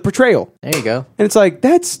the portrayal. There you go. And it's like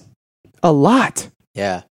that's a lot.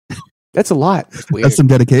 Yeah, that's a lot. That's some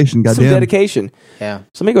dedication. Goddamn. Some dedication. Yeah.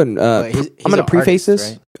 So let me go ahead and I'm going to preface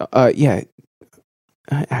this. Right? Yeah.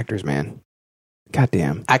 Actors, man.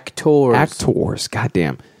 Goddamn. Actors.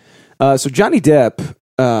 Goddamn. So Johnny Depp,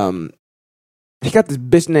 he got this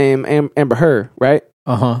bitch named Amber Heard, right?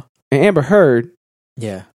 Uh-huh. And Amber Heard,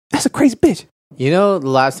 yeah, that's a crazy bitch. You know, the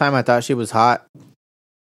last time I thought she was hot,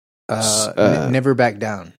 Never Back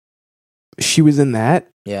Down. She was in that?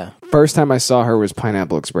 Yeah. First time I saw her was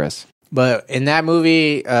Pineapple Express. But in that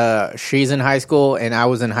movie, she's in high school, and I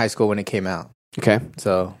was in high school when it came out. Okay.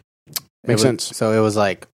 So makes sense. So it was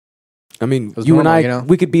like, I mean, you normal, and I,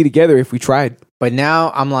 we could be together if we tried. But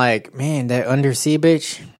now I'm like, man, that Undersea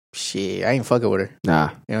bitch, shit, I ain't fucking with her. Nah.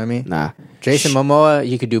 You know what I mean? Nah. Jason Momoa,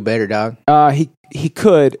 you could do better, dog. He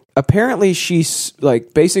could. Apparently, she's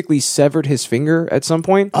like basically severed his finger at some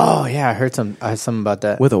point. Oh yeah, I heard something about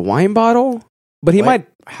that with a wine bottle. But he might.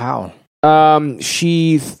 How? I think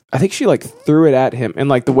she like threw it at him, and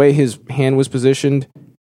like the way his hand was positioned,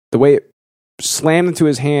 the way it slammed into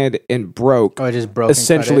his hand and broke. Oh, it just broke.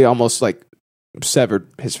 Essentially, almost like severed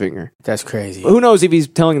his finger. That's crazy. Who knows if he's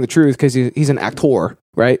telling the truth because he's an actor,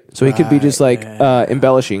 right? So he could be just like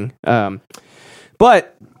embellishing.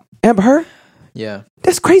 But Amber Heard, yeah,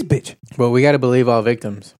 that's crazy, bitch. Well, we got to believe all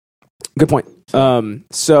victims. Good point.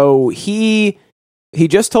 So he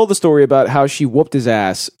just told the story about how she whooped his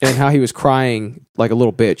ass and how he was crying like a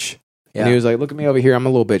little bitch. Yeah. And he was like, "Look at me over here. I'm a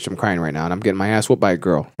little bitch. I'm crying right now, and I'm getting my ass whooped by a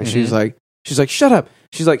girl." And she's like, "Shut up."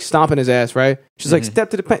 She's like stomping his ass, right? She's like, "Step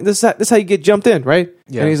to the paint. This is how you get jumped in, right?"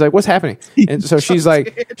 Yeah. And he's like, "What's happening?" And so she's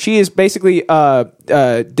like, she is basically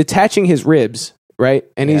detaching his ribs, right?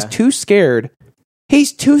 And he's too scared.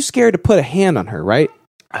 He's too scared to put a hand on her, right?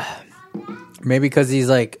 Maybe because he's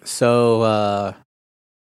like so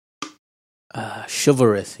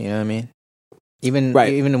chivalrous. You know what I mean? Even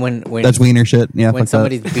when that's wiener shit. Yeah, when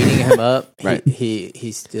somebody's beating him up, right?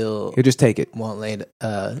 He still he'll just take it. Won't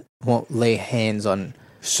lay hands on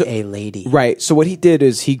a lady. Right. So what he did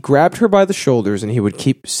is he grabbed her by the shoulders and he would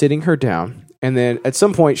keep sitting her down. And then at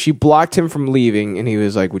some point she blocked him from leaving, and he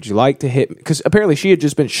was like, "Would you like to hit me?" Because apparently she had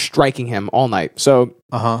just been striking him all night. So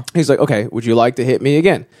he's like, "Okay, would you like to hit me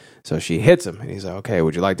again?" So she hits him, and he's like, "Okay,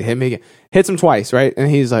 would you like to hit me again?" Hits him twice, right?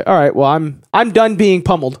 And he's like, "All right, well, I'm done being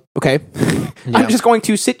pummeled. Okay, I'm just going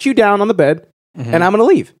to sit you down on the bed, and I'm going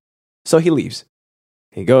to leave." So he leaves.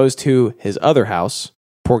 He goes to his other house,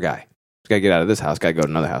 Poor guy. He's got to get out of this house. Got to go to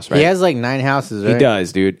another house, right? He has like 9 houses, right? He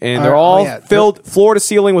does, dude. And they're all filled floor to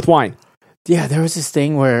ceiling with wine. Yeah, there was this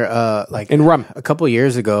thing where, like, in rum, a couple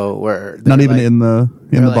years ago, where not even in the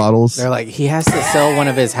bottles. They're like, he has to sell one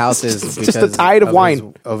of his houses just because a tide of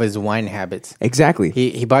wine of his wine habits. Exactly.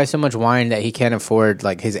 He buys so much wine that he can't afford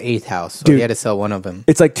like his 8th house, so Dude, he had to sell one of them.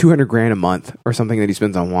 It's like $200,000 a month or something that he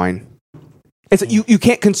spends on wine. It's you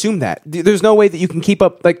can't consume that. There's no way that you can keep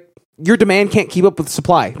up. Like your demand can't keep up with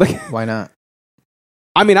supply. Like why not?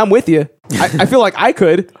 I mean, I'm with you. I feel like I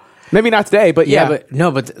could. Maybe not today, but yeah.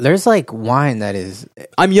 But there's like wine that is.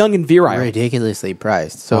 I'm young and virile, ridiculously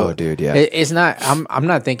priced. So, dude, yeah, it's not. I'm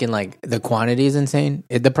not thinking like the quantity is insane.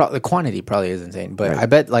 The quantity probably is insane, but I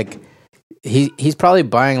bet like he's probably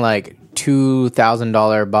buying like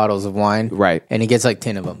 $2,000 bottles of wine, right? And he gets like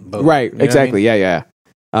 10 of them, boom. Right? You know Exactly. what I mean?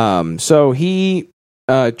 Yeah. So he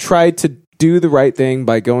tried to do the right thing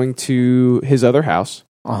by going to his other house,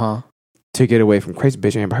 to get away from crazy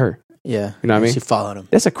bitch Amber Heard. Yeah. You know what I mean? She followed him.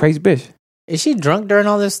 That's a crazy bitch. Is she drunk during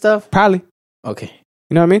all this stuff? Probably. Okay.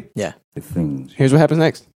 You know what I mean? Yeah. Things. Here's what happens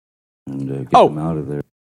next. And get them out of there.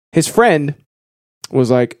 His friend was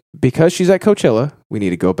like, because she's at Coachella, we need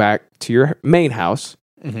to go back to your main house,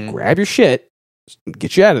 grab your shit,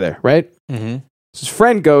 get you out of there, right? Mm-hmm. So his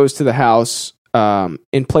friend goes to the house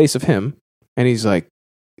in place of him, and he's like,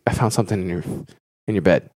 I found something in your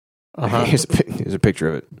bed. Here's a picture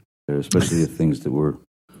of it. Especially the things that were...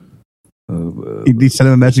 he sent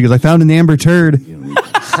him a message. He goes, I found an Amber turd.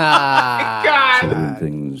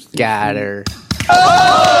 Things, got her.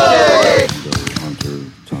 Hunter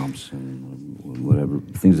Thompson, whatever,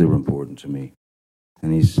 things that were important to me.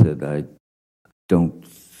 And he said, I don't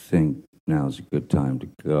think now's a good time to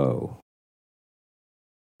go.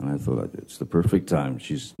 And I thought, it's the perfect time.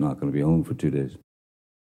 She's not going to be home for 2 days.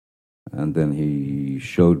 And then he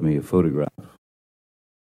showed me a photograph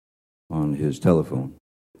on his telephone.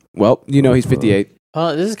 Well, you know he's 58.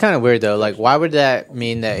 Oh, this is kind of weird though. Like, why would that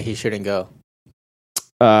mean that he shouldn't go?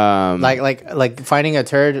 Like finding a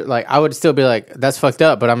turd. Like, I would still be like, that's fucked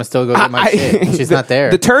up, but I'm gonna still go get my shit. She's not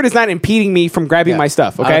there. The turd is not impeding me from grabbing my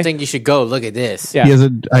stuff. Okay, I don't think you should go. Look at this. Yeah.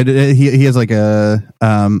 He has like a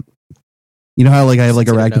you know how like I have like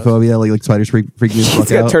arachnophobia, like spiders freak me the fuck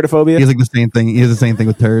He's got out. turdophobia. He has like the same thing. He has the same thing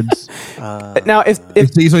with turds. Now, if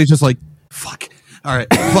so he's just like, fuck. All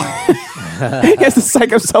right, fuck. He has to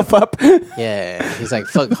psych himself up. Yeah, he's like,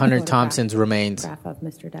 fuck Hunter Thompson's remains. Graph of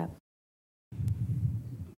Mr. Depp.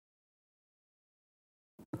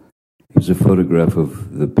 Here's a photograph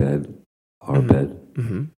of the bed, our bed.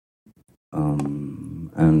 Mm-hmm.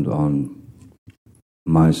 And on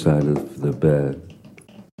my side of the bed,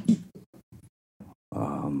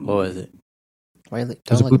 what was it? Why don't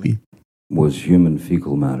There's a look at me. poopy. was human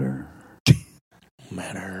fecal matter.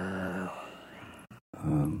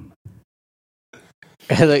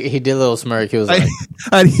 Like, he did a little smirk. He was like,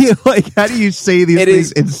 How do you say these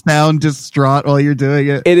things and sound distraught while you're doing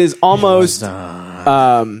it? It is almost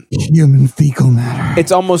human fecal matter.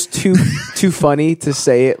 It's almost too funny to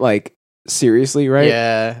say it like seriously, right?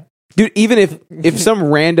 Yeah, dude. Even if some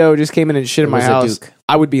rando just came in and shit in my was a house,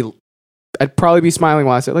 Duke. I'd probably be smiling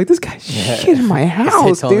while I said, like, this guy shit in my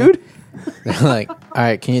house, told me. dude. They're like, all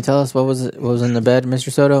right, can you tell us what was in the bed,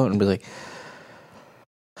 Mr. Soto? And be like,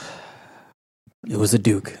 it was a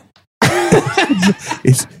Duke.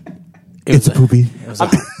 It's a poopy. It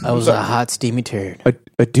was a hot, steamy turd.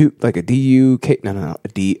 A Duke, like a D-U-K. No, a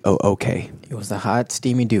D-O-O-K. It was a hot,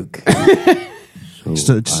 steamy Duke. So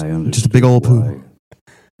Just I a understood big old why poo.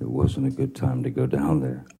 it wasn't a good time to go down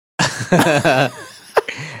there.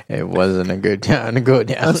 It wasn't a good time to go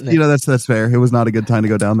down there. That's fair. It was not a good time to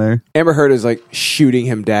go down there. Amber Heard is like shooting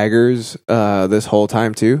him daggers this whole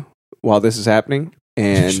time too, while this is happening.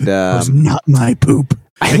 And It was not my poop.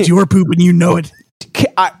 It's your poop, and you know it.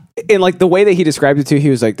 And like the way that he described it too, he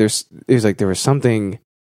was like, there was something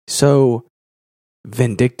so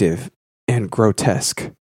vindictive and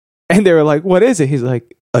grotesque. And they were like, what is it? He's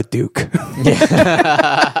like, a Duke.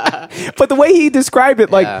 But the way he described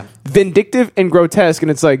it, like vindictive and grotesque, and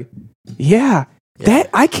it's like, that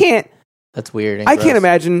I can't. That's weird. And I gross. can't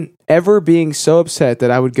imagine ever being so upset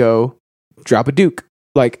that I would go drop a Duke,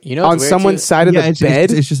 like You know what's on weird, someone's too? side of the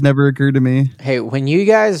bed. It's just never occurred to me. Hey, when you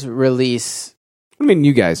guys release I mean,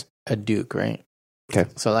 you guys. a Duke, right? Okay.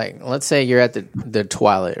 So, like, let's say you're at the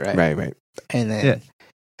toilet, right? Right. And then,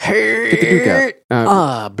 Get the Duke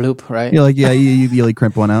out. bloop, right? You're like, you like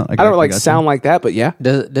crimp one out. I don't like sound like that, but yeah.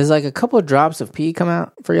 Does like a couple of drops of pee come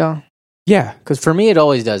out for y'all? Yeah. Because for me, it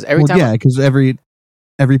always does. Every time. Yeah, because every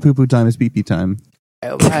poo-poo time is pee-pee time.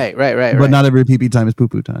 Right. But not every pee-pee time is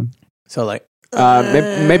poo-poo time. So, like,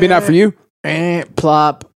 Maybe not for you.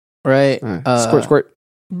 plop, right? Squirt, squirt.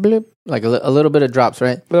 Blip, like a little bit of drops,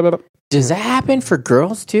 right? Blah, blah, blah. Does that happen for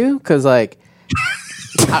girls too? Because like,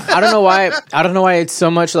 I don't know why. I don't know why it's so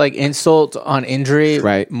much like insult on injury.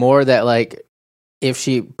 Right. More that like, if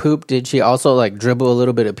she pooped, did she also like dribble a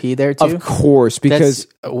little bit of pee there too? Of course, because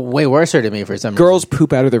that's way worse to me for some girls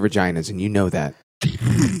poop out of their vaginas, and you know that.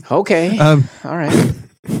 reason. Okay. All right.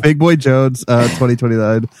 Big Boy Jones,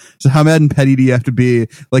 2029. So how mad and petty do you have to be?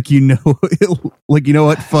 Like, you know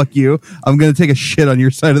what? Fuck you. I'm gonna take a shit on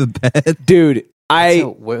your side of the bed, dude. I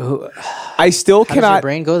still How cannot. does your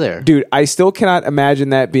brain go there, dude? I still cannot imagine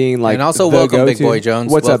that being like. And also, the welcome, go-to. Big Boy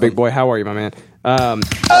Jones. What's up, Welcome. Big Boy? How are you, my man?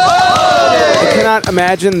 I cannot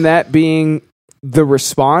imagine that being the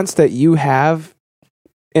response that you have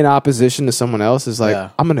in opposition to someone else. Is like,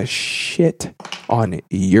 I'm gonna shit on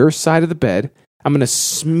your side of the bed. I'm gonna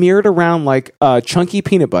smear it around like chunky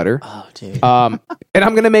peanut butter. Oh, dude. And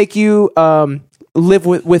I'm gonna make you live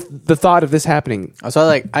with the thought of this happening. So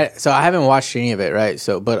I haven't watched any of it, right?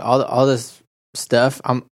 So, but all this stuff,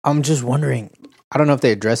 I'm just wondering. I don't know if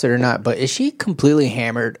they address it or not, but is she completely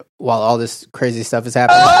hammered while all this crazy stuff is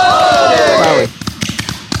happening? Probably.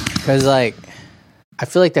 Because like, I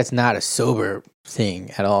feel like that's not a sober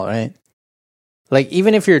thing at all, right? Like,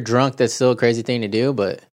 even if you're drunk, that's still a crazy thing to do.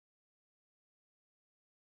 But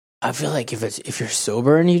I feel like if you're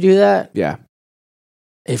sober and you do that, yeah.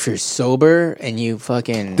 If you're sober and you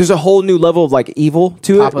fucking There's a whole new level of like evil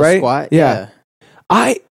to pop it, a right? squat, Yeah.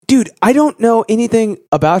 Dude, I don't know anything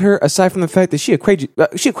about her aside from the fact that she a crazy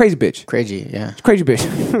bitch. Crazy, yeah. Crazy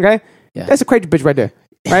bitch. Okay? Yeah. That's a crazy bitch right there.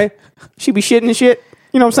 Right? She be shitting and shit.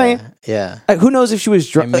 You know what I'm saying? Yeah. Who knows if she was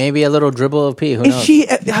drunk? Maybe a little dribble of pee. Who Is knows? she?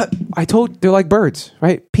 I told they're like birds,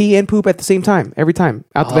 right? Pee and poop at the same time, every time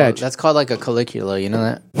out the veg. That's called like a Caligula. You know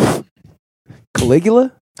that?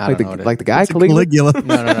 Caligula? I don't know what it like the guy It's a Caligula? Caligula.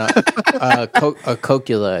 No. A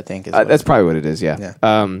cocula, I think. Is what That's probably what it is. Yeah.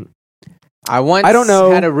 I once I don't know.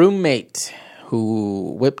 had a roommate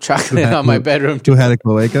who whipped chocolate on my bedroom Who had a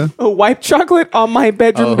cloaca? A white chocolate on my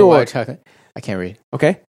bedroom who door. white chocolate. I can't read.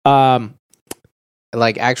 Okay.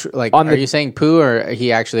 Like actually, like, On are you saying poo or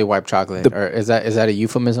he actually wiped chocolate, or is that a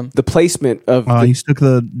euphemism? The placement of He stuck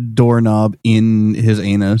the doorknob in his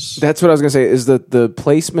anus. that's what I was gonna say. Is the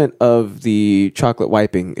placement of the chocolate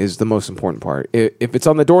wiping is the most important part. If it's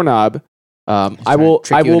on the doorknob, I will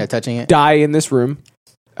trick you into touching it? die in this room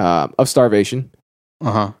of starvation.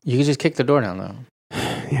 You could just kick the door down though.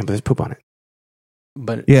 Yeah, but there's poop on it.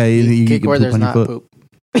 But Yeah, you kick can where poop there's on your not foot. poop.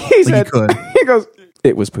 He Like you could. he goes,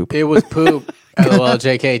 it was poop. It was poop. LOL,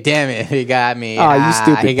 JK. Damn it, he got me. Oh, you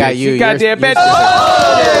stupid He got bitch. you. You goddamn You're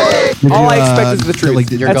bitch. Did All you, I expect is the truth. Like,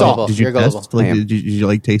 You're That's gullible. all. Did you You're test? gullible. Like, I am. did you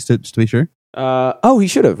like taste it just to be sure? He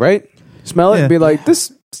should have, right? Smell it Yeah. and be like,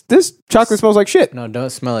 this chocolate smells like shit. No, don't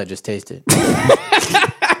smell it. Just taste it.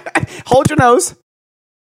 Hold your nose.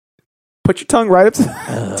 Put your tongue right up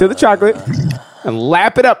to the chocolate and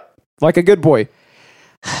lap it up like a good boy.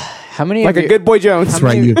 How many? Like of a good boy Jones. That's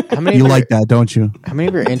right. You, how many you of like that, don't you? How many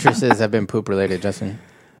of your interests have been poop related, Justin?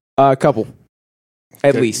 A couple.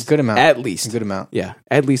 At Good- least. good amount. At least. A good amount. Yeah,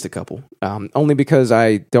 at least a couple. Only because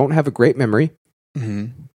I don't have a great memory Mm-hmm.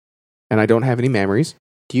 and I don't have any memories.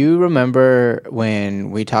 Do you remember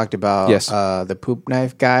when we talked about Yes. the poop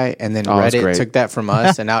knife guy, and then Oh, that's Reddit great. took that from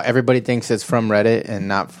us, and now everybody thinks it's from Reddit and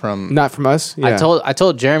not from. Not from us. Yeah. I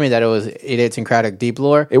told Jeremy that it was Idiosyncratic Deep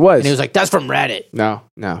Lore. It was. and he was like, "That's from Reddit." No.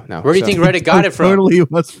 Where do you think Reddit got it from? Totally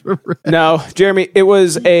was for No, Jeremy, it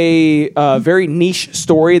was a very niche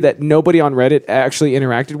story that nobody on Reddit actually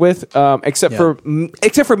interacted with, except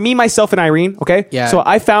for me, myself, and Irene. Okay, Yeah. So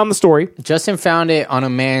I found the story. Justin found it on a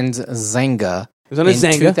man's Zanga. It was on a in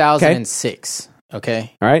Zanga, 2006.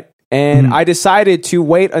 Okay. All right, and I decided to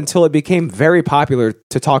wait until it became very popular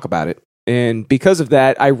to talk about it, and because of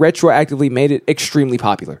that, I retroactively made it extremely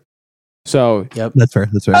popular. So, Yep. That's fair.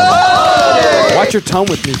 That's fair. watch your tone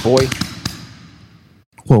with me, boy.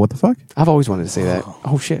 Whoa, what the fuck? I've always wanted to say that.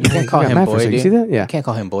 Oh shit! You can't call I got him mad for a boy. second. Dude. You see that? Yeah. You can't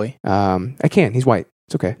call him boy. I can. He's white.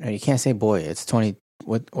 It's okay. No, you can't say boy. It's 20.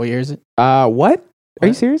 What year is it? What? Are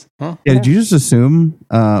you serious? Huh? Yeah, did you just assume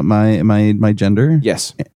my gender?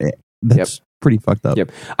 Yes. That's pretty fucked up.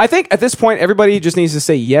 Yep. I think at this point, everybody just needs to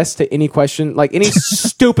say yes to any question, like any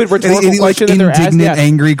stupid rhetorical Any like question that they're asked. indignant, Yeah.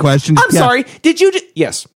 angry questions. I'm Yeah. sorry. Did you?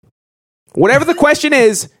 Yes. Whatever the question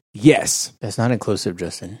is, yes. That's not inclusive,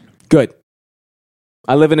 Justin. Good.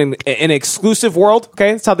 I live in an exclusive world.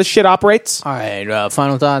 Okay, that's how this shit operates. All right.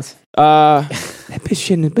 Final thoughts. That bitch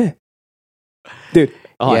shit in his bed, dude.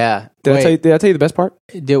 hold on. Yeah. Did Wait. I tell you the best part?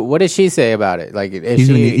 Dude, what did she say about it? Like, is He's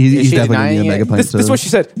she, gonna- he's is she definitely gonna denying be a it? mega This is what she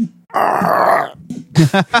said.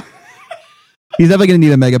 He's definitely gonna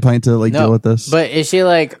need a mega pint to like deal with this. But is she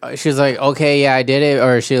like? She's like, okay, yeah, I did it,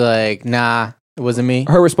 or is she like, nah, it wasn't me?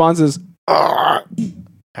 Her response is, all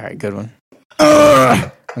right, good one.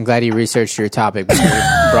 I'm glad you researched your topic before you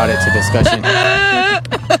brought it to discussion. Yeah,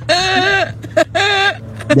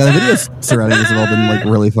 the videos surrounding this have all been like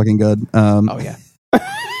really fucking good. oh yeah.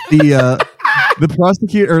 The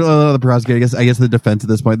prosecutor, or the prosecutor, I guess the defense at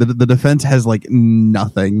this point, the defense has like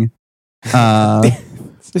nothing.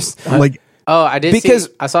 Like, oh, I did because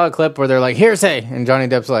I saw a clip where they're like hearsay, and Johnny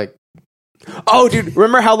Depp's like, oh, dude,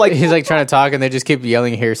 remember how like he's like trying to talk, and they just keep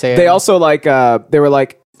yelling hearsay. They also like they were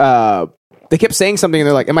like they kept saying something, and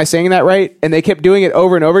they're like, "Am I saying that right?" And they kept doing it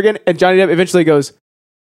over and over again. And Johnny Depp eventually goes,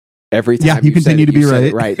 "Every time, yeah, you continue to be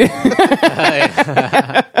right." Right.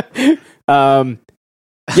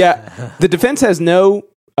 Yeah, the defense has no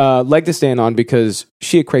leg to stand on because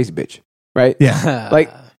she a crazy bitch, right? Yeah,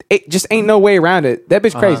 like it just ain't no way around it. That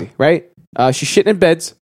bitch crazy, right? She's shitting in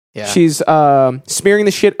beds. Yeah. She's smearing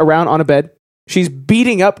the shit around on a bed. She's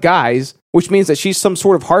beating up guys, which means that she's some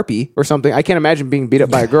sort of harpy or something. I can't imagine being beat up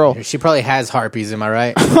by a girl. She probably has harpies. Am I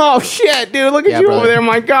right? Oh shit, dude! Look at you brother. over there.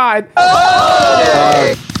 My God.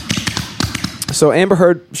 So Amber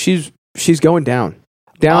Heard, she's going down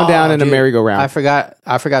in a dude, merry-go-round. I forgot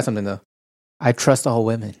something though. I trust all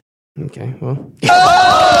women. Okay, well.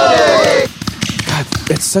 God,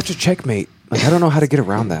 it's such a checkmate. Like I don't know how to get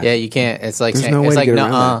around that. Yeah, you can't. It's like There's saying, no way it's to like get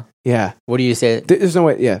around nuh-uh. that. Yeah. What do you say? There's no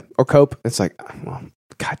way. Yeah, or cope. It's like, well,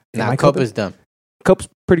 God. Nah, cope is dumb. Cope's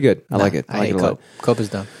pretty good. I Nah, like it. I like hate it a lot. cope. Cope is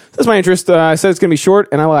dumb. That's my interest. I said it's gonna be short,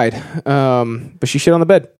 and I lied. But she shit on the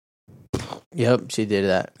bed. Yep, she did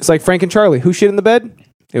that. It's like Frank and Charlie. Who shit in the bed?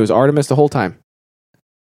 It was Artemis the whole time.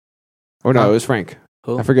 Or no, it was Frank.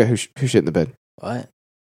 Who? I forget who shit in the bed. What?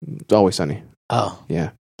 It's Always Sunny. Oh,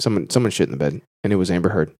 Yeah, someone shit in the bed, and it was Amber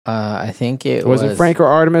Heard. I think it wasn't Frank or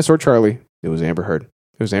Artemis or Charlie. It was Amber Heard.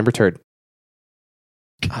 It was Amber Turd.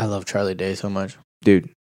 I love Charlie Day so much,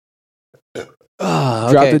 Dude.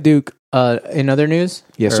 Oh, Drop okay. the Duke. In other news?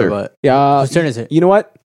 Yes, Or sir. What? Yeah. Whose turn is it? You know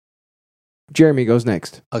what? Jeremy goes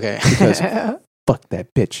next. Okay. Because fuck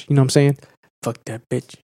that bitch. You know what I'm saying? Fuck that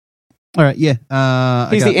bitch. all right, yeah.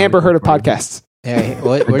 He's the Amber Heard of podcasts. Yeah.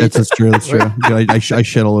 What are you That's true. That's true. I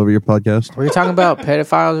shit all over your podcast. Were you talking about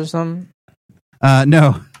pedophiles or something?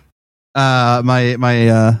 No. My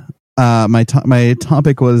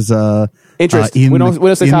topic was Interest. in We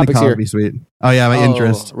don't say in topics the here. Cosby Suite. Oh yeah, my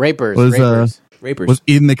interest Rapers. was Rapers. was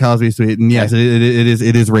in the Cosby Suite, and yes,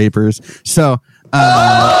 it is rapers. So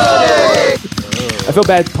I feel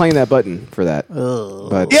bad playing that button for that.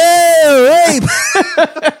 But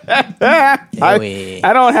rape.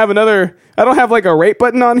 I don't have another. I don't have like a rape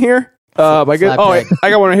button on here. I guess, wait, I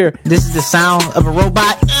got one right here. This is the sound of a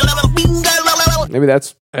robot. Maybe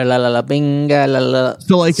that's La la la binga la la.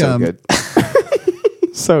 So like so good.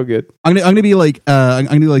 So good. I'm gonna be like I'm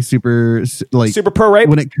gonna be like super pro rape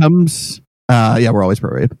when it comes. Yeah, we're always pro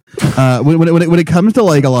rape. When it comes to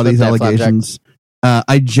like a lot of these allegations,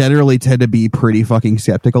 I generally tend to be pretty fucking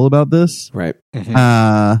skeptical about this. Right.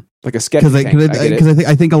 Like a skeptic. Because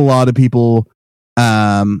I think a lot of people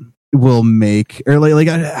will make, or like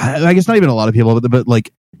I guess not even a lot of people, but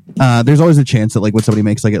like there's always a chance that like when somebody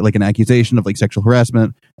makes like an accusation of like sexual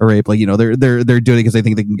harassment or rape, like, you know, they're doing it because they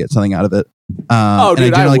think they can get something out of it. Dude, and I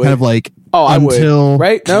generally kind of like until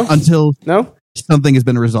right until something has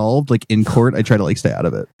been resolved like in court, I try to like stay out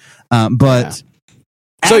of it. But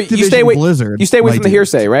so you stay away. Blizzard, you stay away from the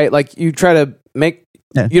hearsay, right? Like you try to make.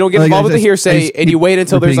 Yeah. You don't get involved with the hearsay, and you wait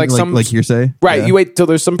until there's like some hearsay, right? Yeah. You wait till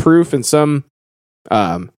there's some proof and some,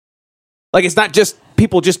 like it's not just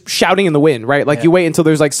people just shouting in the wind, right? Like you wait until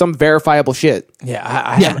there's like some verifiable shit.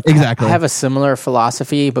 Yeah, exactly. I have a similar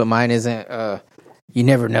philosophy, but mine isn't. You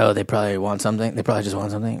never know. They probably want something. They probably just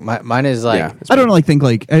want something. Mine is like I don't like think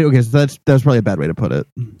like okay, so that's probably a bad way to put it.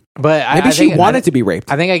 But maybe I she think, wanted to be raped.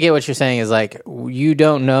 I think I get what you're saying. Is like you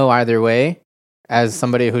don't know either way, as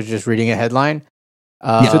somebody who's just reading a headline.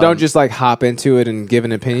 So don't just like hop into it and give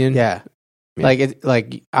an opinion. Yeah. Like it.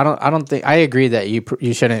 Like I don't think I agree that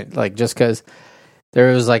you shouldn't like just because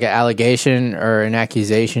there was like an allegation or an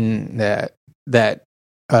accusation that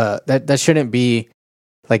shouldn't be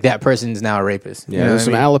like that person's now a rapist. Yeah, there's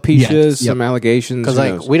some alopecias, some allegations. Because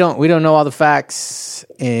like we don't know all the facts,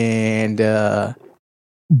 and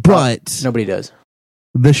but nobody does.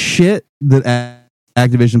 The shit that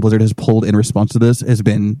Activision Blizzard has pulled in response to this has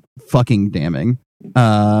been fucking damning.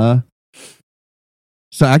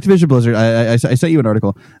 So Activision Blizzard, I sent you an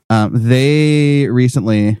article. They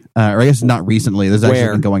recently, or I guess not recently. This has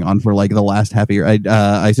actually been going on for like the last half a year. I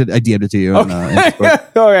DM'd it to you. Okay.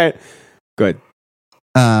 All right. Good.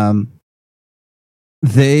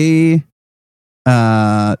 They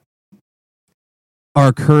are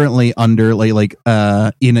currently under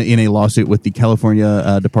in a lawsuit with the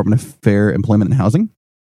California Department of Fair Employment and Housing.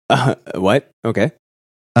 What? Okay.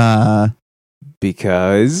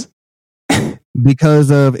 Because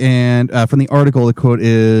of from the article, the quote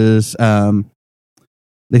is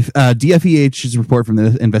DFEH's report from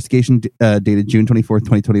the investigation dated June 24th,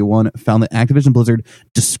 2021 found that Activision Blizzard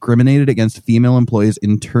discriminated against female employees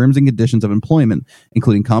in terms and conditions of employment,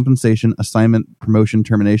 including compensation, assignment, promotion,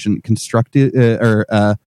 termination, constructive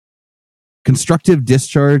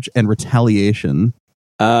discharge, and retaliation.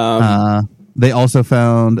 They also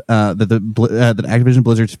found that Activision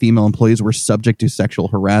Blizzard's female employees were subject to sexual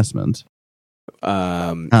harassment.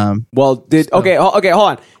 Hold on.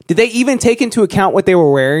 Did they even take into account what they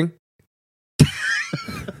were wearing?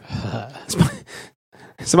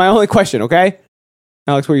 It's my only question, okay?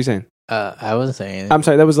 Alex, what are you saying? I wasn't saying anything. I'm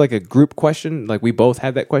sorry, that was like a group question. Like we both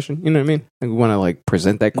had that question. You know what I mean? Like we want to like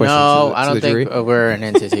present that question. No, I don't think we're an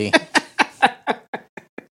entity.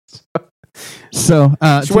 So,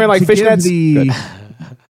 she's wearing like fishnets.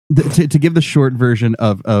 To give the short version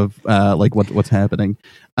of like what's happening,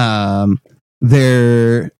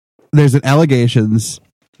 there's an allegations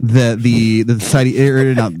that the society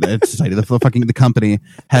or not the society, the company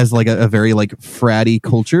has like a very like fratty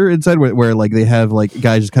culture inside where like they have like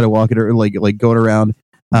guys just kind of walking or like going around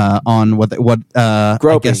on what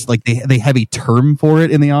I guess like they have a term for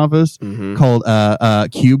it in the office called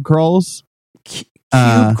cube crawls. Cube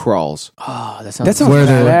crawls. Oh, that sounds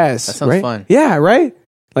badass. That sounds right? fun. Yeah, right.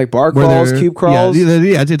 Like bar crawls, cube crawls.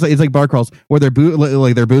 Yeah, it's like bar crawls where they're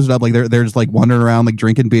they're boozed up, like they're just like wandering around, like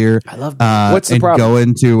drinking beer. I love beer. What's the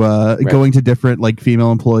problem? Going to different like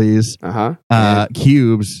female employees.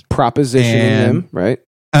 Cubes, propositioning them, right?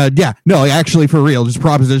 Actually, for real, just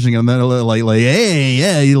propositioning them. Then like, hey,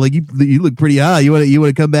 yeah, you look pretty hot. You want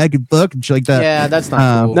to come back and fuck and shit like that. Yeah, that's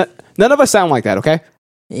not cool. None of us sound like that, okay?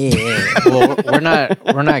 Yeah. Well, we're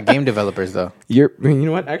not game developers though. You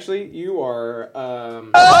know what? Actually, you are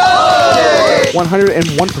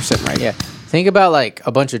 101% right. Yeah. Think about like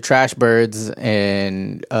a bunch of trash birds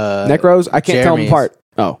and Necros. I can't tell them apart.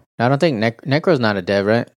 Oh, I don't think Necro's not a dev,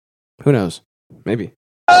 right? Who knows? Maybe.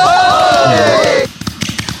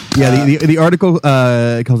 Yeah, the article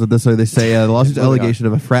calls it this way. They say the lawsuit's allegation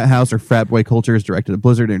of a frat house or frat boy culture is directed at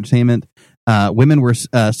Blizzard Entertainment. Women were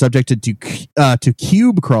subjected to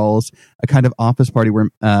cube crawls, a kind of office party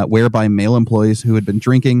whereby male employees who had been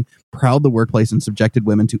drinking prowled the workplace and subjected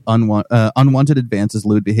women to unwanted advances,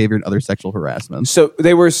 lewd behavior, and other sexual harassment. So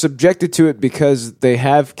they were subjected to it because they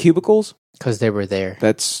have cubicles? Because they were there.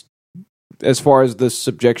 That's as far as the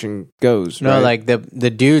subjection goes. No, right? like the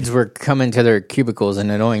dudes were coming to their cubicles and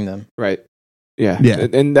annoying them. Right. Yeah.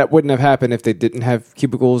 And that wouldn't have happened if they didn't have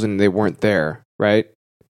cubicles and they weren't there, right?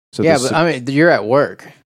 So yeah, but I mean, you're at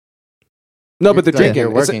work. No, but they're drinking. They're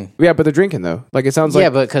working. Yeah, but they're drinking though. Like it sounds like. Yeah,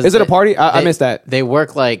 but because is it a party? I missed that. They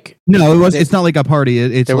work like it's not like a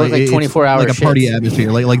party. They work like 24 hours, like a party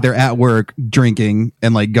atmosphere. Like they're at work drinking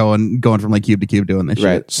and like going from like cube to cube doing this shit.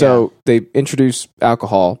 Right. So they introduce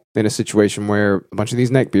alcohol in a situation where a bunch of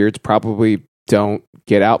these neckbeards probably don't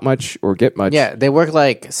get out much or get much. Yeah, they work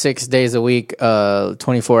like 6 days a week,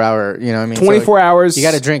 24 hour. You know what I mean? 24 hours. You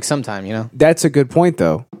got to drink sometime. You know. That's a good point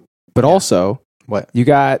though. But also, what you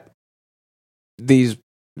got these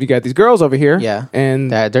girls over here, and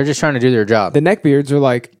they're just trying to do their job. The neckbeards are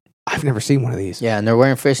like, I've never seen one of these. Yeah, and they're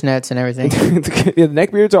wearing fishnets and everything. The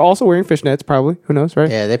neckbeards are also wearing fishnets, probably. Who knows, right?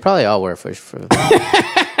 Yeah, they probably all wear fish.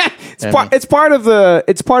 It's part of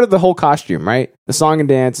the whole costume, right? The song and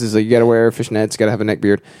dance is like you got to wear fishnets, got to have a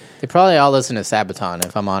neckbeard. They probably all listen to Sabaton,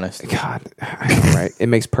 if I'm honest. God, I know, right? It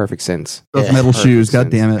makes perfect sense. Those metal shoes, god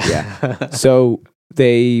damn it. Yeah. So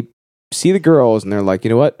they see the girls and they're like, you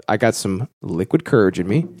know what? I got some liquid courage in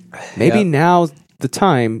me. Maybe now's the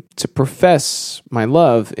time to profess my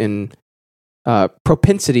love and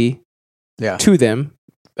propensity to them.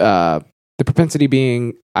 The propensity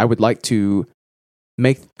being, I would like to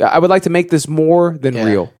make this more than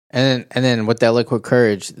real. And then with that liquid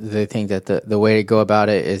courage, they think that the way to go about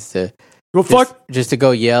it is to just to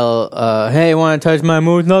go yell, "Hey, want to touch my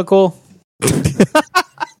moose knuckle?"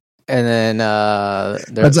 And then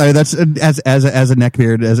that's as a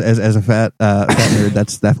neckbeard, as a fat nerd,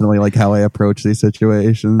 that's definitely like how I approach these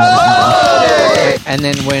situations. And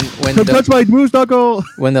then when touch my moose knuckle,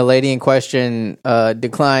 when the lady in question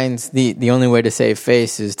declines, the only way to save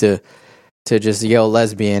face is to just yell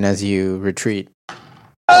lesbian as you retreat. You're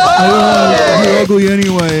ugly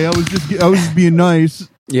anyway. I was just being nice.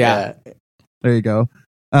 Yeah. There you go.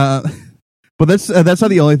 But that's not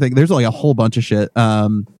the only thing. There's like a whole bunch of shit.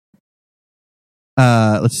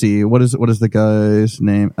 let's see. What is the guy's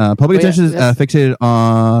name? Public attention is fixated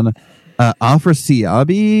on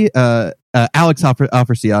Afrasiabi, Alex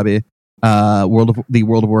Afrasiabi,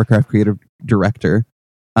 World of Warcraft creative director.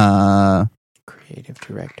 Creative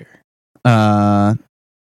director. I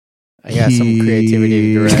got some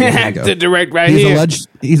creativity to direct. To direct right he's here.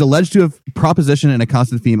 He's alleged to have propositioned and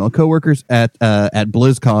accosted female coworkers at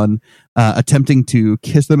BlizzCon, attempting to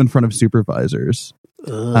kiss them in front of supervisors.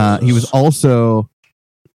 He was also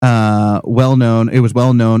well known. It was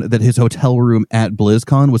well known that his hotel room at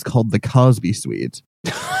BlizzCon was called the Cosby Suite.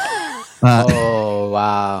 Oh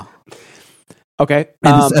wow! Okay,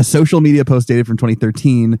 and a social media post dated from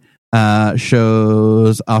 2013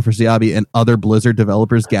 shows Afrasiabi and other Blizzard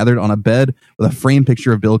developers gathered on a bed with a framed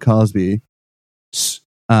picture of Bill Cosby.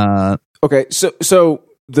 Okay, so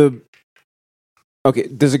does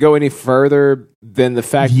it go any further than the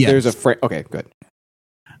fact that there's a frame? Okay, good.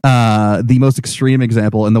 The most extreme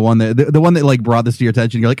example, and the one that like brought this to your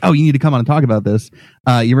attention, you're like, oh, you need to come on and talk about this.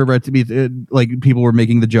 You remember it to be like people were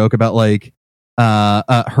making the joke about like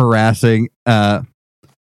harassing.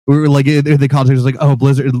 We were like the context was like, oh,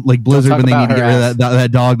 Blizzard when they need to get rid of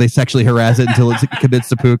that dog, they sexually harass it until it commits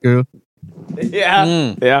seppuku.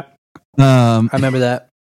 Yeah. I remember that.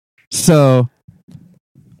 So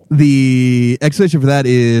the explanation for that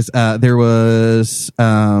is there was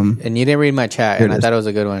and you didn't read my chat, and I thought it was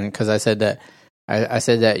a good one because I said that I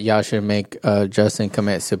said that y'all should make Justin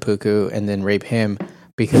commit seppuku and then rape him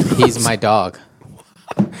because he's my dog.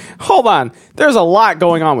 Hold on, there's a lot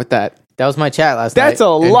going on with that. That was my chat last night. That's a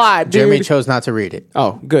lot, dude. Jeremy chose not to read it.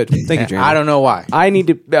 Oh, good. Thank you, Jeremy. I don't know why. I need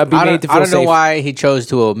to be made to feel safe. I don't know why he chose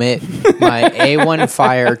to omit my A1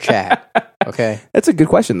 fire chat. Okay. That's a good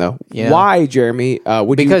question, though. Yeah. Why, Jeremy,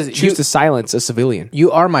 would you choose to silence a civilian?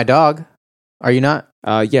 You are my dog. Are you not?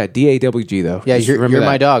 Yeah, DAWG, though. Yeah, you're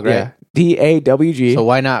my dog, right? Yeah. DAWG. So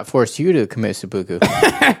why not force you to commit seppuku?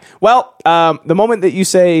 Well, the moment that you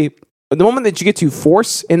get to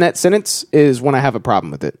force in that sentence is when I have a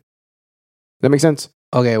problem with it. That makes sense?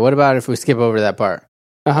 Okay, what about if we skip over that part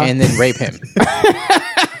and then rape him? See,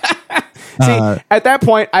 at that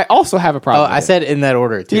point, I also have a problem. Oh, I said in that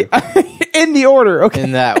order, too. In the order, okay.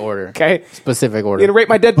 In that order. Okay. Specific order. You gonna rape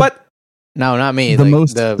my dead butt? No, not me.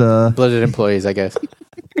 The Blizzard employees, I guess.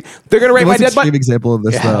 They're gonna rape my dead butt? The most extreme example of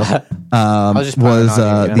this, though,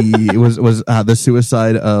 was the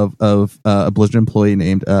suicide of a Blizzard employee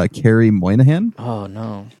named Carrie Moynihan. Oh,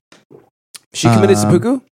 no. She committed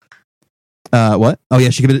seppuku? What? Oh yeah,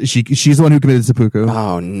 she's the one who committed seppuku.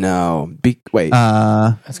 Oh no! Wait,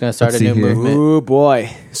 that's gonna start a new movement. Oh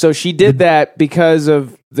boy! So she did that because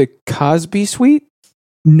of the Cosby Suite?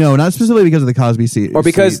 No, not specifically because of the Cosby Suite, or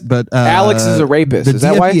because but Alex is a rapist. The Is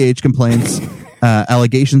that why? DFEH complaints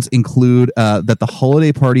allegations include that the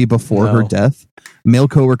holiday party before her death, male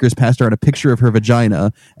coworkers passed around a picture of her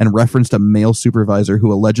vagina and referenced a male supervisor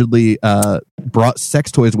who allegedly brought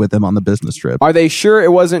sex toys with him on the business trip. Are they sure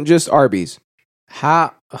it wasn't just Arby's?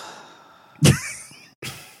 How?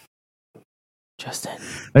 Justin.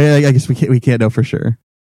 I guess we can't know for sure.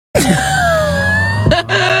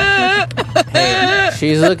 Hey,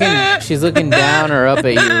 she's looking down or up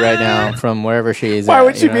at you right now from wherever she is. Why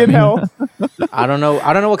would she be in hell? I don't know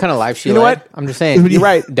what kind of life she. You know led. what? I'm just saying. You're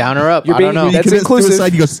right. Down or up. You're being, I don't know. That's inclusive.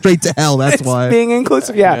 Suicide, you go straight to hell. That's why. Being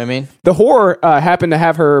inclusive. Yeah. You know what I mean? The whore happened to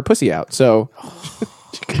have her pussy out. So.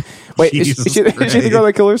 Wait, is she the girl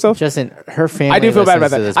that killed herself? Justin, her family. I do feel bad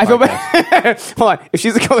about that. I feel bad. Hold on. If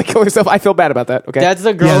she's the girl that killed herself, I feel bad about that. Okay. That's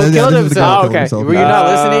the girl who killed himself. Oh, okay. Were you not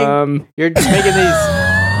listening? You're just making these.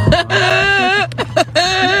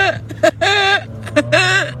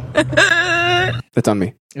 That's on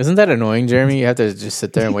me. Isn't that annoying, Jeremy? You have to just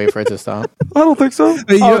sit there and wait for it to stop. I don't think so.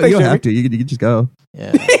 You don't have to. You can just go.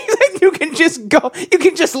 Yeah. You can just go. You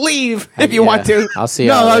can just leave if you want to. I'll see.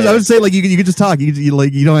 No, I would say like you can just talk. You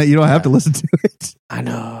don't have to listen to it. I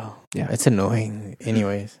know. Yeah, it's annoying.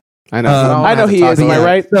 Anyways, I know. I know he is. Am I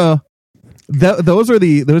right? So those are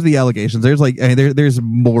the allegations. There's there's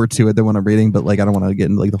more to it than what I'm reading, but like I don't want to get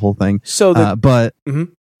into like the whole thing. So but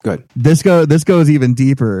good. This goes even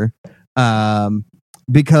deeper.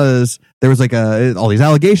 Because there was like all these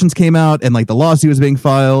allegations came out and like the lawsuit was being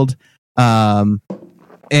filed.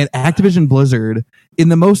 And Activision Blizzard, in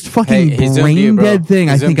the most fucking brain dead thing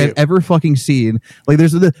I think I've ever fucking seen. Like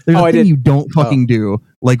there's a thing you don't fucking do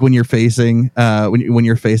like when you're facing when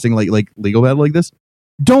you're facing like legal battle like this.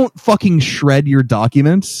 Don't fucking shred your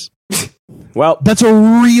documents. Well, that's a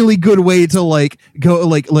really good way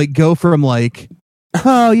to go from like,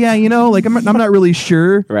 oh yeah, like I'm not really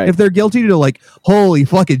sure if they're guilty to like, holy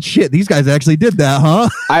fucking shit, these guys actually did that, huh?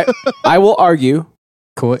 I will argue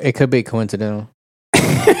it could be coincidental.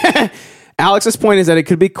 Alex's point is that it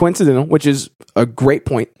could be coincidental, which is a great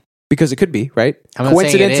point because it could be, right? I'm not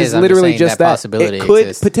Coincidence saying it is I'm literally saying just that that. possibility It could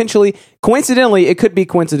exists. potentially, coincidentally, it could be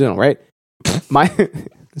coincidental, right?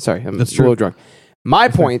 Sorry, I'm That's a little true. drunk. My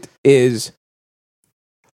point is,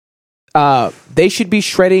 they should be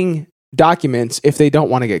shredding documents if they don't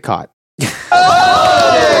want to get caught.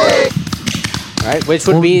 Right? Which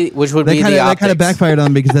would be the that optics. kind of backfired on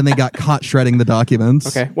them because then they got caught shredding the documents.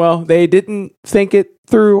 Okay. Well, they didn't think it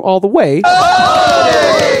through all the way,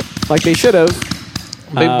 like they should have.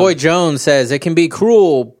 Big Boy Jones says it can be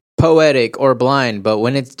cruel, poetic, or blind, but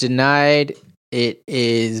when it's denied, it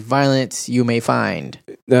is violence you may find.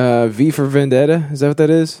 V for Vendetta. Is that what that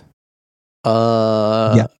is?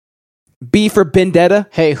 Yeah. B for Vendetta.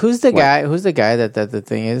 Hey, who's the guy? Who's the guy that the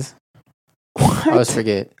thing is? What? I always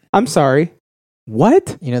forget. I'm sorry.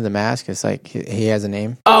 What? You know the mask? It's like he has a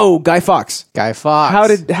name. Oh, Guy Fawkes. Guy Fawkes.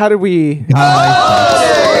 How did we?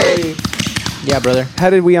 Yeah, brother. How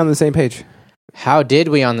did we on the same page? How did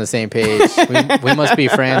we on the same page? we must be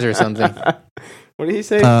friends or something. What did he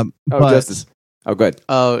say? Justice. Oh, good.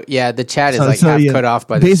 Oh, yeah. The chat is cut off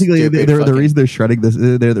by basically the the reason they're shredding this.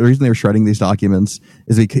 The reason they're shredding these documents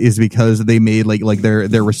is because they made like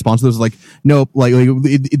their response was like, nope, like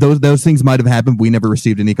those things might have happened. We never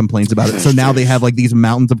received any complaints about it. So now they have like these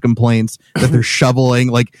mountains of complaints that they're shoveling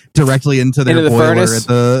like directly into their Into the boiler furnace?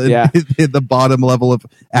 at the bottom level of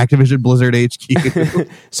Activision Blizzard HQ.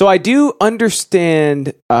 So I do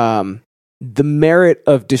understand the merit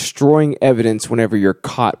of destroying evidence whenever you're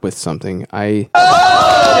caught with something. I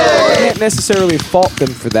can't necessarily fault them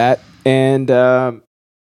for that. And are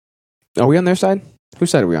we on their side? Whose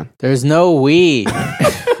side are we on? There's no we.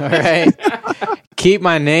 All right. Keep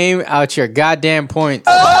my name out your goddamn points.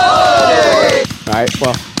 All right.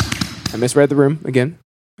 Well, I misread the room again,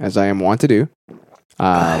 as I am wont to do.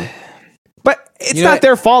 But it's not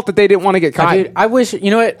their fault that they didn't want to get caught. I wish, you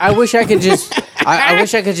know what? I wish I could just, I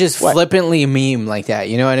wish I could just flippantly meme like that.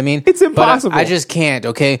 You know what I mean? It's impossible. But I just can't,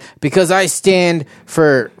 okay? Because I stand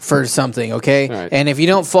for something, okay? Right. And if you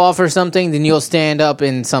don't fall for something, then you'll stand up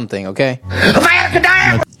in something, okay?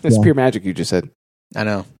 That's pure magic you just said. I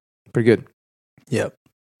know. Pretty good. Yep.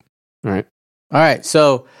 All right. All right.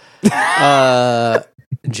 So,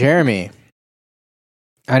 Jeremy,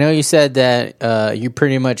 I know you said that you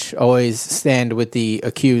pretty much always stand with the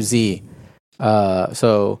accusee.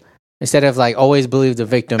 So instead of like always believe the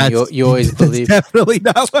victim, you always believe. Definitely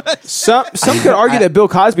not. What Some could argue that Bill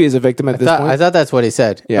Cosby is a victim at this point. I thought that's what he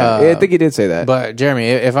said. Yeah, I think he did say that. But Jeremy,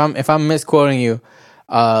 if I'm misquoting you,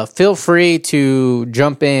 feel free to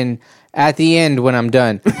jump in at the end when I'm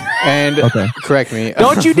done and correct me.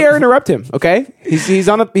 Don't you dare interrupt him. Okay, he's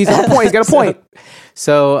on a point. He's got a point.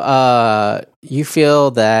 So you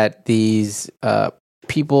feel that these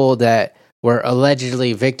people that were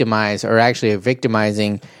allegedly victimized are actually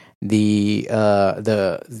victimizing the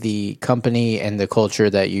company and the culture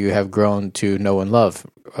that you have grown to know and love.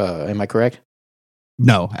 Am I correct?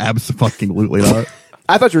 No, absolutely not.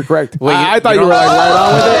 I thought you were correct. Wait, I thought you were like right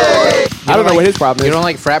on with it. I don't know what his problem is. You don't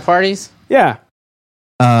like frat parties? Yeah.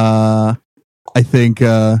 I think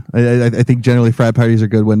I think generally frat parties are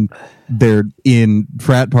good when they're in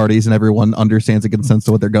frat parties and everyone understands and consents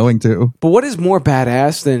to what they're going to. But what is more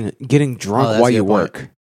badass than getting drunk while you work?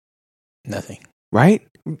 Nothing. Right?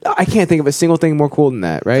 I can't think of a single thing more cool than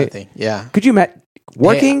that, right? Nothing. Yeah. Could you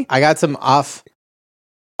working? Hey, I got some off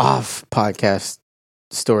podcast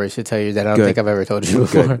stories to tell you that I don't Good. think I've ever told you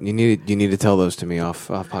before. Good. You need to tell those to me off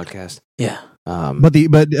podcast. Yeah. But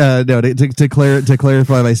no, to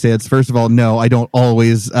clarify my stance. First of all, no, I don't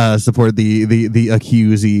always support the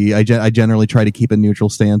accusee. I generally try to keep a neutral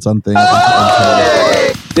stance on things.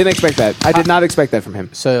 Didn't expect that. I did not expect that from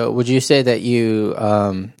him. So, would you say that you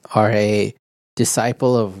are a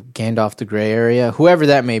disciple of Gandalf the Grey Area, whoever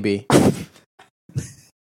that may be?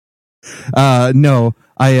 No,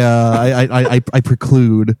 I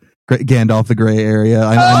preclude Gandalf the Grey Area.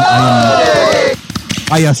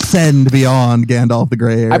 I ascend beyond Gandalf the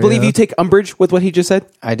Grey Area. I believe you take umbrage with what he just said.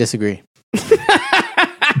 I disagree.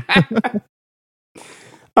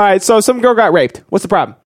 All right, so some girl got raped. What's the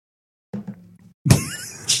problem?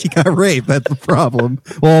 She got raped. That's the problem.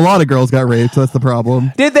 Well, a lot of girls got raped. So that's the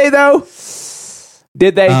problem. Did they though?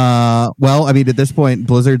 Did they? Well, I mean, at this point,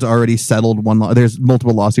 Blizzard's already settled one. There's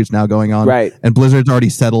multiple lawsuits now going on, right? And Blizzard's already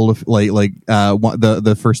settled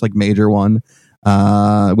the first major one.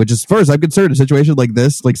 Which is, as far as I'm concerned, a situation like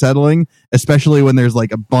this, like settling, especially when there's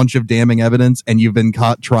like a bunch of damning evidence and you've been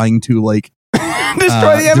caught trying to like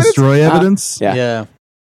destroy evidence. Yeah.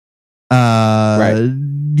 Right.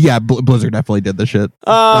 Yeah, Blizzard definitely did the shit.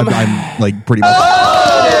 I'm like pretty much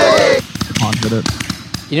confident.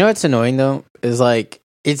 You know what's annoying though is like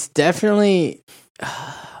it's definitely.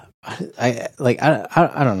 I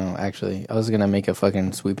don't know. Actually, I was gonna make a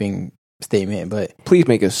fucking sweeping statement, but Please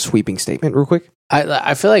make a sweeping statement real quick.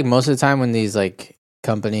 I feel like most of the time when these like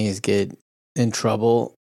companies get in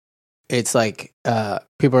trouble, it's like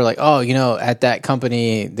people are like, oh, you know, at that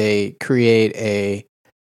company they create a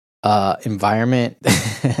environment.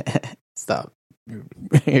 Stop!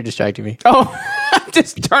 You're distracting me. Oh, I'm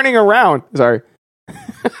just turning around. Sorry.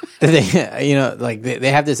 They, you know, like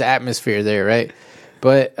they have this atmosphere there, right?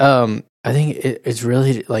 But I think it's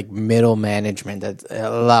really like middle management that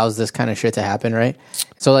allows this kind of shit to happen, right?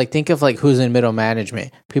 So like think of like who's in middle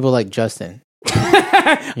management. People like Justin.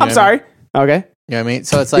 I'm sorry. Okay. You know what I mean?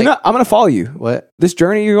 So it's like I'm going to follow you. What? This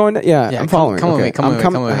journey you're going to? Yeah, I'm following. Come with me. Come with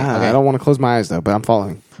me. Okay. I don't want to close my eyes though, but I'm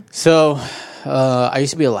following. So I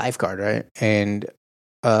used to be a lifeguard, right? And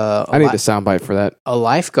I need the soundbite for that. A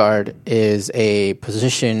lifeguard is a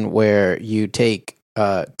position where you take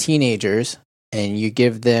teenagers and you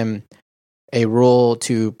give them a role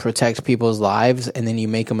to protect people's lives, and then you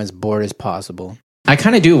make them as bored as possible. I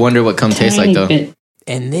kind of do wonder what cum tastes like, though.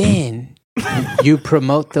 And then you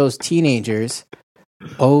promote those teenagers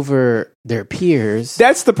over their peers.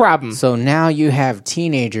 That's the problem. So now you have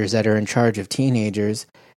teenagers that are in charge of teenagers,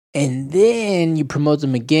 and then you promote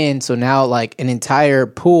them again. So now, like, an entire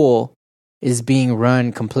pool is being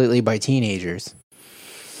run completely by teenagers.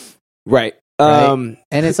 Right. And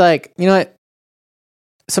it's like, you know what?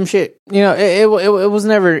 Some shit, you know, it was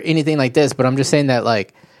never anything like this, but I'm just saying that,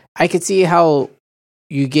 like, I could see how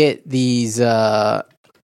you get these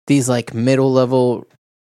like middle level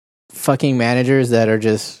fucking managers that are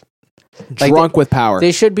just drunk like with power.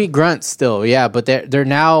 They should be grunts still, yeah, but they're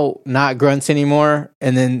now not grunts anymore,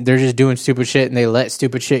 and then they're just doing stupid shit, and they let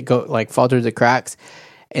stupid shit go, like, fall through the cracks,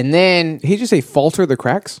 and then he just say falter the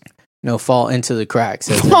cracks? No, fall into the cracks.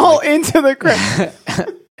 Fall into the cracks.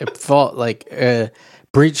 Fall like.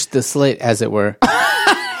 Breach the slit, as it were.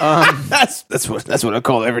 That's what I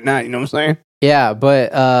call it every night. You know what I'm saying? Yeah,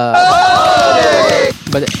 but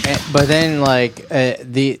then like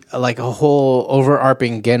the like a whole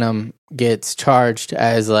overarching Genom gets charged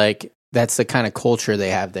as like that's the kind of culture they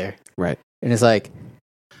have there, right? And it's like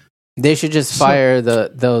they should just fire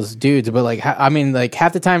those dudes. But like I mean, like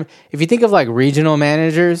half the time, if you think of like regional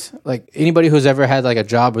managers, like anybody who's ever had like a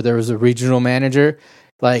job where there was a regional manager,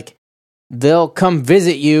 like. They'll come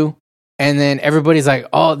visit you, and then everybody's like,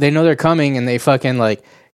 "Oh, they know they're coming," and they fucking like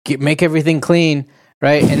make everything clean,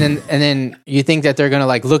 right? And then you think that they're gonna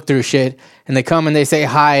like look through shit, and they come and they say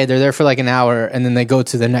hi. They're there for like an hour, and then they go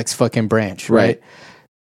to the next fucking branch, right?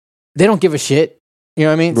 They don't give a shit, you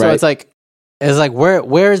know what I mean? Right. So it's like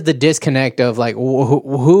where's the disconnect of like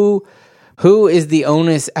who is the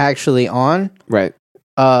onus actually on, right?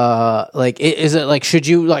 Like is it like should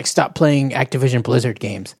you like stop playing Activision Blizzard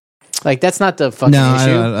games? Like that's not the fucking issue.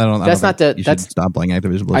 I don't. That's not the. You that's should stop playing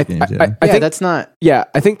Activision Blizzard games. I think that's not. Yeah,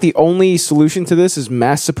 I think the only solution to this is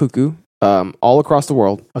mass seppuku, all across the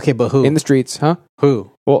world. Okay, but who in the streets? Huh? Who?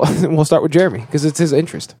 Well, we'll start with Jeremy because it's his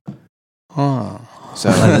interest. Oh, so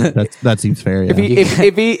that seems fair. Yeah.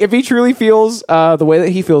 If he truly feels the way that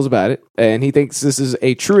he feels about it, and he thinks this is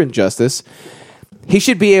a true injustice. He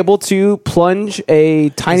should be able to plunge a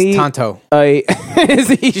tiny Tonto.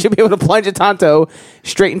 He should be able to plunge a Tonto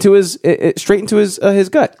straight into his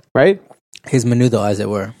gut, right? His menudo, as it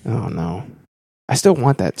were. Oh no, I still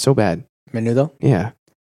want that so bad. Menudo? Yeah,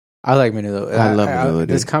 I like menudo. I love menudo.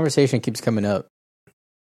 This conversation keeps coming up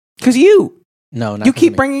because you. No, not you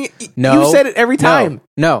keep bringing it. No, you said it every time.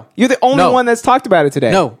 No, you're the only one that's talked about it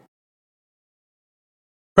today. No,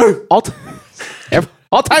 all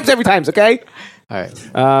times, every times. Okay. All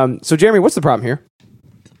right. So Jeremy, what's the problem here?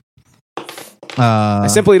 I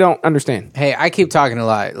simply don't understand. Hey, I keep talking a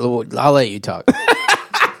lot. I'll let you talk.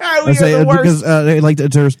 I say because like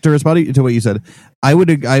to respond to what you said, I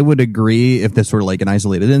would agree if this were like an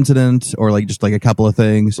isolated incident or like just like a couple of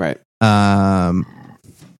things, right?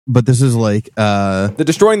 But this is like the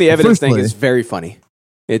destroying the evidence thing is very funny.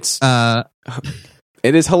 It's it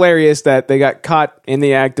is hilarious that they got caught in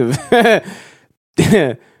the act of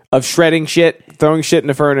of shredding shit, throwing shit in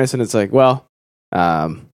the furnace, and it's like, well,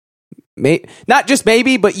 not just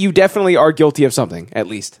maybe, but you definitely are guilty of something, at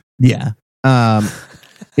least. Yeah.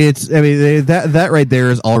 It's, I mean, that right there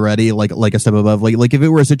is already like a step above. Like if it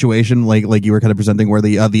were a situation like you were kind of presenting where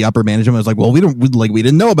the upper management was like, well, we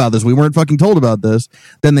didn't know about this, we weren't fucking told about this,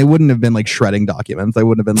 then they wouldn't have been like shredding documents. They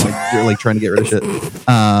wouldn't have been like trying to get rid of shit.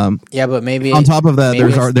 Yeah, but maybe on top of that,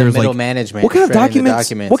 there's middle like management. What kind of documents?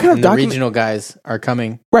 What kind of documents? The regional guys are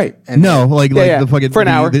coming, right? And no, like the fucking for an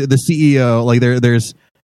hour. The CEO, like there's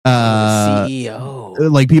CEO.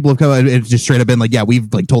 like people have come out and just straight up been like, yeah,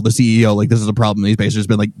 we've like told the CEO like this is a problem. He's basically just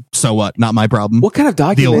been like, so what? Not my problem. What kind of Deal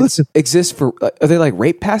with documents it. exist for? Are they like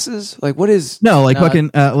rape passes? Like what is? No, like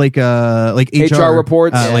fucking like HR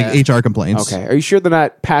reports, like HR complaints. Okay, are you sure they're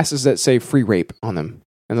not passes that say free rape on them?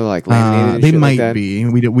 And they're like laminated. And they shit might like that? be.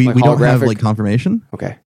 We Like don't have holographic? like confirmation.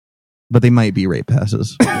 Okay, but they might be rape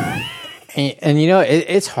passes. And you know,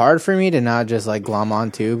 it's hard for me to not just like glom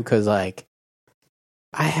on too, because like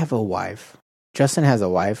I have a wife. Justin has a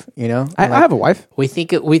wife, you know. I have a wife. I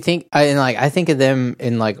think of them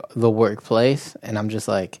in like the workplace, and I'm just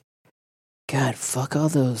like, God, fuck all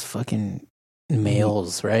those fucking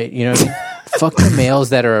males, right? You know what I mean? Fuck the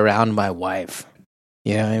males that are around my wife.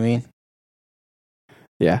 You know what I mean?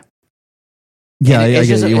 Yeah. Yeah, And I it's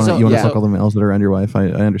get just- it. You it's want a- to yeah. fuck all the males that are around your wife. I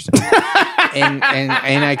understand. And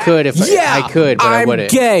I could if I could, but I I'm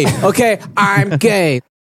wouldn't. gay. Okay, I'm gay.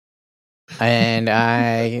 And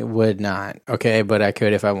I would not. Okay, but I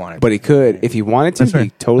could if I wanted. But he could if he wanted to. That's He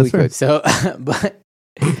right. totally That's could. So,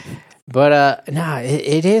 but nah,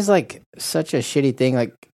 it is like such a shitty thing.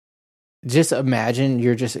 Like, just imagine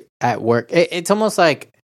you're just at work. It's almost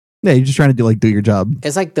like Yeah, you're just trying to do your job.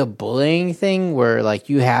 it's like the bullying thing where like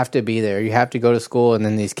you have to be there, you have to go to school, and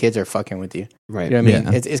then these kids are fucking with you. Right. You know what I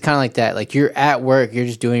mean? Yeah. It's kind of like that. Like you're at work, you're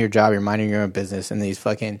just doing your job, you're minding your own business, and these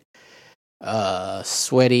fucking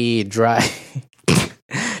sweaty, dry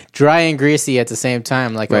and greasy at the same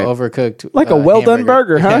time, like Right. an overcooked, Like a well-done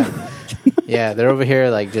hamburger. burger, huh? Yeah, they're over here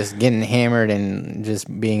like just getting hammered and just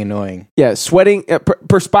being annoying. Yeah, sweating,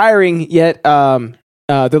 perspiring, yet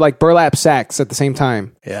they're like burlap sacks at the same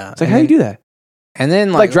time. Yeah, It's like, how do you do that? And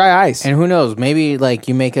then Like dry ice. And who knows? Maybe like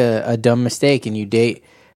you make a dumb mistake and you date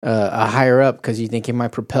a higher up because you think it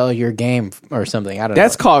might propel your game or something. I don't know.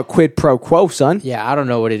 That's called quid pro quo, son. Yeah, I don't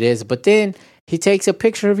know what it is. But then he takes a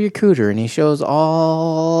picture of your cooter and he shows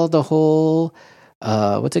all the whole,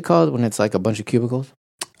 what's it called when it's like a bunch of cubicles?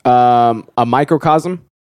 A microcosm.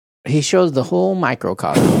 He shows the whole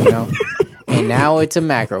microcosm, you know? And now it's a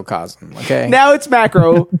macrocosm, okay? Now it's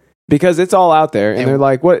macro because it's all out there. And And- they're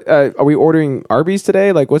like, what, are we ordering Arby's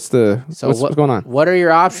today? Like, what's what's going on? What are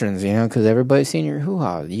your options, you know? Because everybody's seen your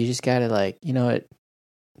hoo-ha. You just got to like, you know what?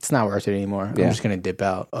 It's not worth it anymore. Yeah. I'm just going to dip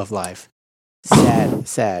out of life.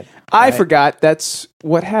 Sad. I right? forgot that's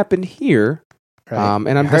what happened here. Right.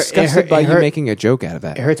 And I'm It hurt- disgusted it by you hurt- making a joke out of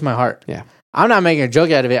that. It hurts my heart. Yeah. I'm not making a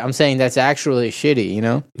joke out of it. I'm saying that's actually shitty, you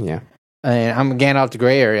know? Yeah. And I'm getting off the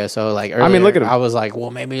gray area. So, like, earlier, I mean, look at him. I was like,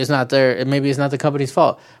 well, maybe it's not there. Maybe it's not the company's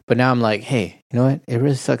fault. But now I'm like, hey, you know what? It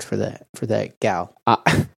really sucks for that gal. You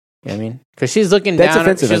know what I mean? Because she's looking That's down.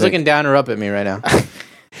 offensive, I She's think. looking down or up at me right now.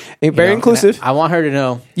 You Very know? inclusive. I want her to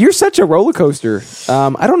know. You're such a roller coaster.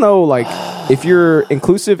 I don't know, like, if you're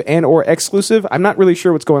inclusive and or exclusive. I'm not really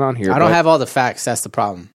sure what's going on here. I don't but have all the facts. That's the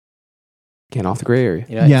problem. Getting off the gray area.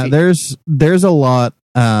 You know, Yeah, if there's a lot.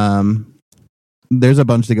 There's a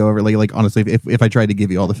bunch to go over. Like honestly, if I tried to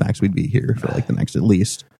give you all the facts, we'd be here for like the next at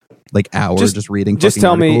least like hour just reading. Just fucking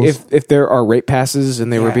tell me articles. if there are rape passes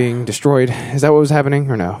and they were being destroyed. Is that what was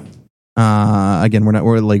happening or no? Again,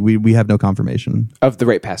 we have no confirmation Of the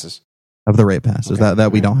rape passes. of the rape passes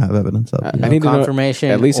that we don't have evidence of. I need to know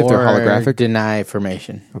confirmation, at least if they're or holographic. deny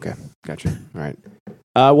formation. Okay, gotcha. All right.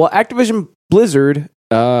 Well, Activision Blizzard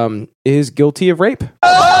is guilty of rape.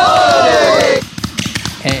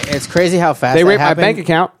 And it's crazy how fast They that raped my happened. bank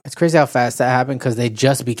account. It's crazy how fast that happened because they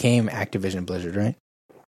just became Activision Blizzard, right?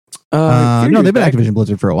 No, they've been Activision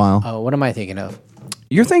Blizzard for a while. Oh, what am I thinking of?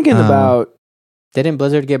 You're thinking about Didn't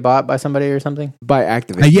Blizzard get bought by somebody or something? by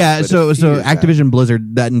Activision. Yeah, but so a few years back. Activision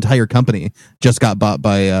Blizzard, that entire company just got bought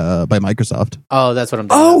by Microsoft. Oh, that's what I'm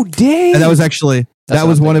thinking. Oh, dang! And that was actually That's that what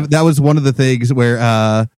was I'm one of the things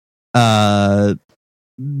where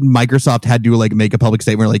Microsoft had to like make a public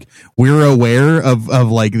statement like we're aware of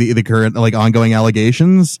like the current like ongoing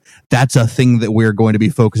allegations. That's a thing that we're going to be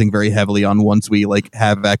focusing very heavily on once we like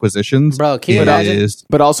have acquisitions. Bro, can you imagine?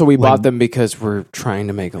 But also, we like- bought them because we're trying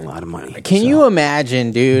to make a lot of money. Can you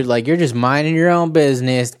imagine, dude? Like you're just minding your own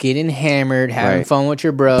business, getting hammered, having Right. fun with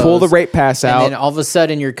your bros. Pull the rape pass out. And then all of a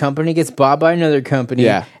sudden, your company gets bought by another company.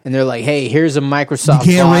 Yeah. And they're like, "Hey, here's a Microsoft.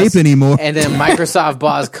 You can't boss." rape anymore. And then Microsoft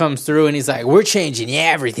boss comes through and he's like, "We're changing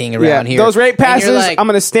everything around here. Those rape And you're passes, like, I'm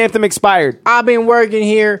going to stamp them expired. I've been working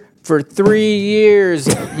here for 3 years.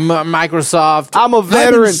 Microsoft. I'm a I've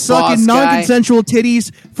veteran. been sucking boss guy. non-consensual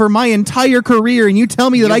titties for my entire career, and you tell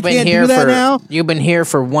me that You've I been can't here do that for- now? You've been here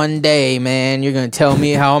for 1 day, man. You're gonna tell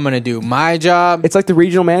me how I'm gonna do my job? It's like the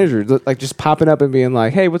regional manager, like just popping up and being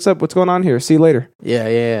like, "Hey, what's up? What's going on here? See you later."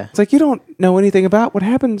 Yeah. It's like you don't know anything about what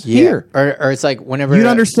happens here. Or it's like whenever You'd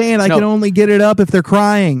understand. I no. can only get it up if they're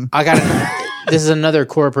crying. I got this is another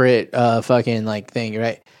corporate fucking like thing,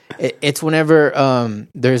 right? It's whenever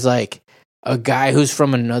there's like a guy who's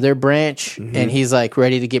from another branch and he's like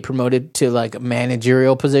ready to get promoted to like a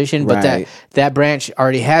managerial position, but that branch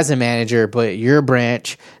already has a manager, but your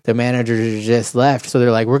branch, the manager just left. So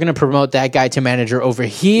they're like, we're going to promote that guy to manager over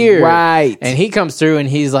here. Right. And he comes through and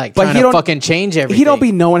he's like trying to fucking change everything. He don't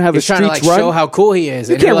be knowing how the He's trying streets to like run. show how cool he is.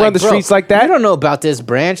 You And can't you're run like, the streets like that. You don't know about this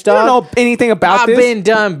branch, dog. You don't know anything about this.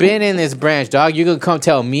 I've been in this branch, dog. You could come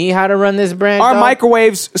tell me how to run this branch, Our dog?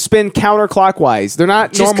 microwaves spin counterclockwise. They're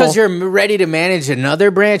not Just normal. because you're ready to manage another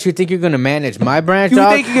branch, you think you're going to manage my branch, You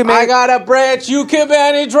dog? think you can I got a branch you can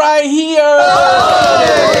manage right here.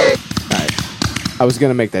 I was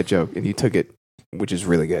gonna make that joke, and you took it, which is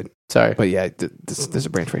really good. Sorry, but yeah, there's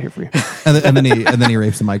a branch right here for you. and then he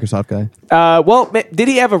rapes the Microsoft guy. Well, did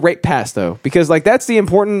he have a rape pass though? Because like that's the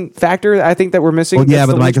important factor I think that we're missing. Well, yeah,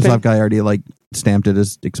 That's but the linchpin. Microsoft guy already like stamped it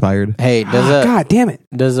as expired. Hey, God damn it!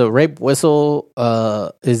 Does a rape whistle?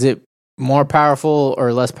 Is it more powerful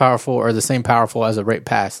or less powerful or the same powerful as a rape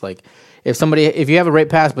pass? Like, if you have a rape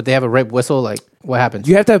pass but they have a rape whistle, like what happens?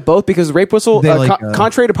 You have to have both because the rape whistle,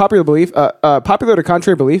 contrary to popular belief,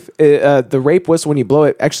 the rape whistle when you blow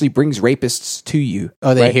it actually brings rapists to you.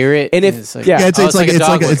 Oh, they right? hear it, and if it's like,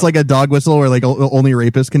 it's like a dog whistle where like only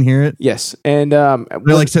rapists can hear it. Yes, and they're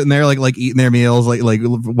like sitting there like eating their meals like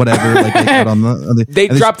whatever like they put on the they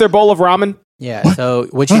drop their bowl of ramen. Yeah, so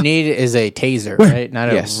what you need is a taser, right? Not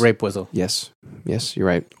a rape whistle. Yes, you're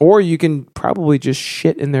right. Or you can probably just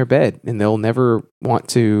shit in their bed, and they'll never want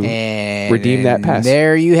to redeem that pass.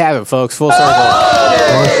 There you have it, folks. Full circle.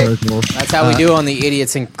 That's how we do on the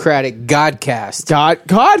Idiosyncratic Godcast.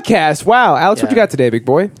 Godcast. Wow, Alex, what you got today, big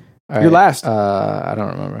boy? All You're right. last. I don't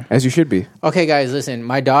remember. As you should be. Okay, guys, listen.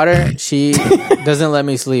 My daughter, she doesn't let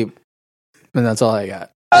me sleep, and that's all I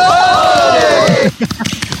got.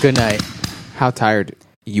 Good night. How tired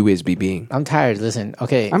you is be being? I'm tired. Listen,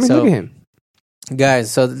 okay. I mean, look at him.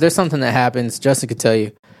 Guys, so there's something that happens, Justin could tell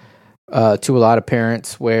you, to a lot of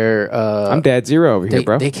parents where... I'm dad zero over here,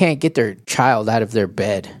 bro. They can't get their child out of their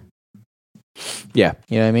bed. Yeah.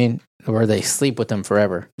 You know what I mean? Where they sleep with them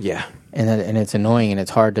forever. Yeah. And it's annoying and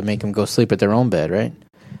it's hard to make them go sleep at their own bed, right?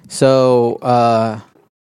 So,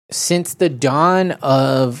 since the dawn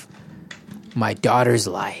of my daughter's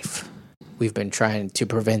life, we've been trying to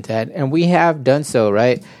prevent that, and we have done so,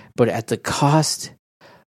 right? But at the cost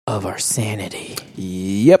of our sanity.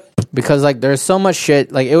 Yep. Because like there's so much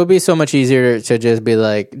shit, like it would be so much easier to just be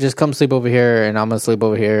like, just come sleep over here and I'm gonna sleep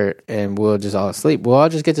over here and we'll just all sleep. We'll all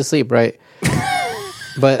just get to sleep, right?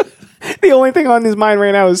 But the only thing on his mind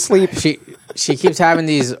right now is sleep. She keeps having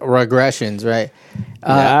these regressions, right?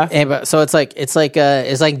 But so it's like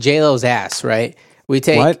J-Lo's ass, right? We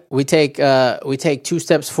take 2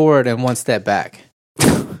 steps forward and 1 step back. You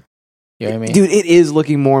know what I mean? Dude, it is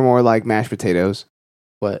looking more and more like mashed potatoes.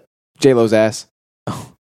 What? J-Lo's ass.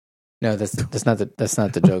 Oh. No, that's not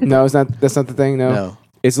the joke. No, it's not. That's not the thing. No.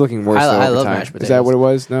 It's looking worse. I over love time. mashed potatoes. Is that what it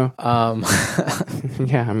was? No.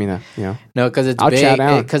 Yeah, I mean, No, because it's I'll big. chow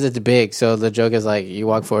down. Because it's big. So the joke is like you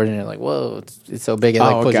walk forward and you're like, whoa, it's so big. It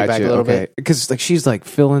like pulls you back a little bit. Because like she's like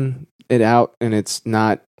filling it out, and it's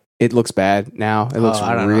not. It looks bad now. It looks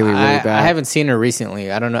really bad. I haven't seen her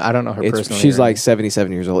recently. I don't know her personally. She's like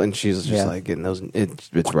 77 years old, and she's just like getting those.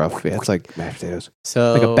 It's rough. Yeah, it's like mashed potatoes.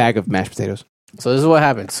 So like a bag of mashed potatoes. So this is what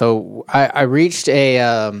happened. So I reached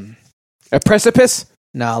a precipice.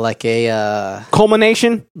 No, like a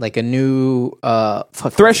culmination, like a new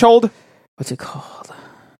threshold. What's it called?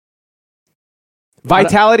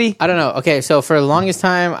 Vitality. I don't know. Okay, so for the longest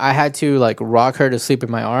time, I had to like rock her to sleep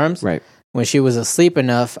in my arms. Right. When she was asleep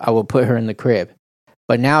enough, I would put her in the crib.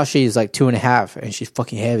 But now she's like 2.5, and she's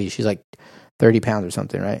fucking heavy. She's like 30 pounds or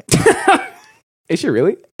something, right? Is she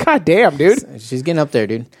really? God damn, dude. She's getting up there,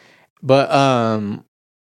 dude. But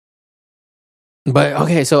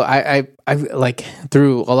okay, so I like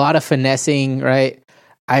through a lot of finessing, right?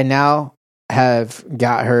 I now have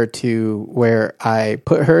got her to where I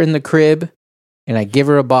put her in the crib and I give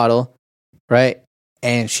her a bottle, right?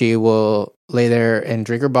 And she will lay there and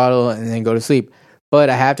drink her bottle and then go to sleep. But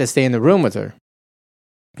I have to stay in the room with her.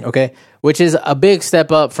 Okay? Which is a big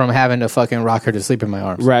step up from having to fucking rock her to sleep in my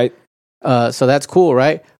arms. Right. So that's cool,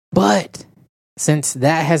 right? But since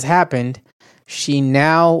that has happened, she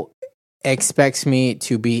now expects me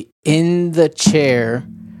to be in the chair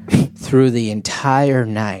through the entire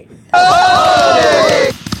night.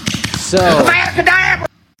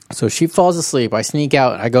 So she falls asleep. I sneak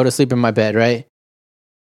out. I go to sleep in my bed, right?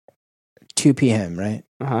 2 p.m., right?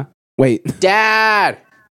 Uh-huh. Wait. Dad!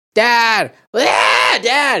 Dad! Ah,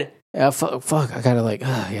 Dad! Fuck. I gotta wake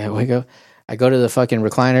up. I go to the fucking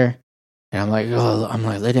recliner. And I'm like,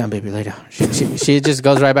 lay down, baby, lay down. She just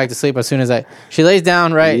goes right back to sleep as soon as she lays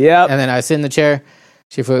down, right? Yep. And then I sit in the chair.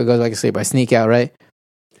 She goes back to sleep. I sneak out, right?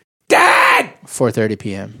 Dad! 4:30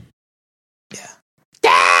 p.m.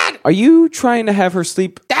 Dad! Are you trying to have her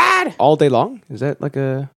sleep Dad! all day long? Is that like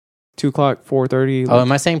a 2 o'clock, 4:30? Oh,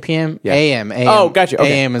 am I saying p.m.? Yeah. A.m. Oh, gotcha.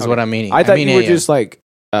 Okay. A.m. is what I'm meaning. I thought mean you were AM. just like,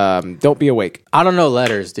 don't be awake. I don't know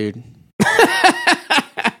letters, dude.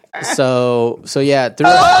 So yeah.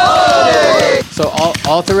 So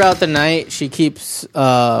all throughout the night, she keeps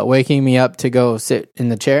waking me up to go sit in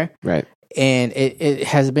the chair. Right. And it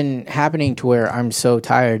has been happening to where I'm so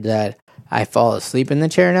tired that I fall asleep in the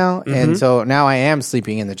chair now. Mm-hmm. And so now I am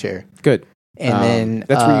sleeping in the chair. Good. And then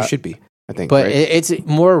that's where you should be, I think. But right? it's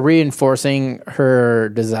more reinforcing her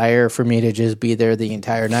desire for me to just be there the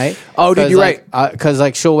entire night. Oh, dude, you're right.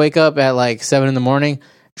 Because she'll wake up at 7 a.m.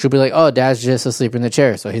 She'll be like, "Oh, Dad's just asleep in the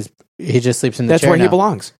chair." So he just sleeps in the That's chair. where now. he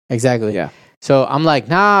belongs. Exactly. Yeah. So I'm like,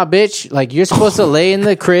 nah, bitch. You're supposed to lay in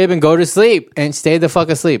the crib and go to sleep and stay the fuck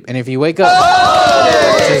asleep. And if you wake up,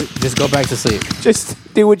 just go back to sleep. Just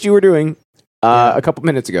do what you were doing a couple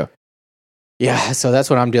minutes ago. Yeah. So that's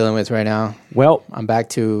what I'm dealing with right now. Well, I'm back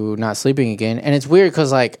to not sleeping again. And it's weird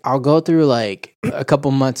because I'll go through a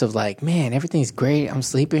couple months of man, everything's great. I'm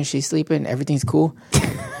sleeping. She's sleeping. Everything's cool.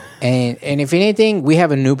 And if anything, we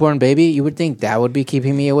have a newborn baby. You would think that would be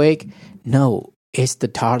keeping me awake. No, it's the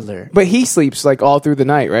toddler. But he sleeps all through the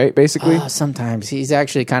night, right? Basically, sometimes he's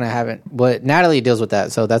actually kind of having. But Natalie deals with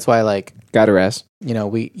that, so that's why got her ass.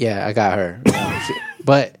 I got her.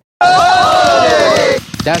 But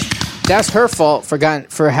that's her fault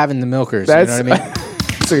for having the milkers. You know what I mean?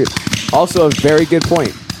 That's also a very good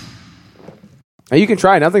point. Now you can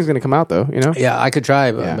try. Nothing's going to come out though. Yeah, I could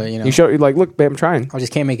try, but you show look, babe, I'm trying. I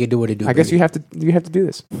just can't make it do what it do. I guess you have to do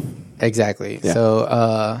this. Exactly. Yeah.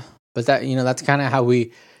 So, but that that's kind of how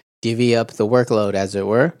we divvy up the workload, as it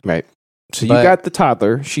were. Right. So you got the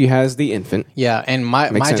toddler. She has the infant. Yeah, and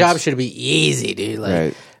my job should be easy,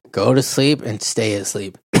 dude. Go to sleep and stay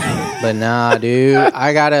asleep. But nah, dude,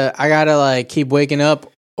 I gotta keep waking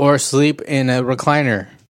up or sleep in a recliner,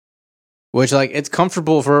 which it's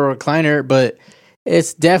comfortable for a recliner, but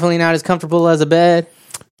it's definitely not as comfortable as a bed.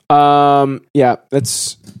 Yeah,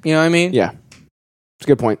 that's what I mean. Yeah, it's a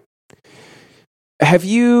good point. Have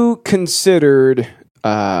you considered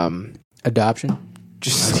adoption?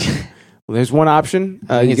 Just there's one option.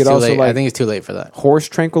 You could also I think it's too late for that. Horse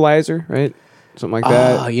tranquilizer, right? Something like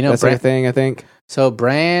that. That's a thing, I think. So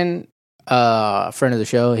Bran, friend of the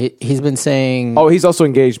show, he's been saying. Oh, he's also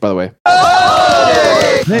engaged, by the way.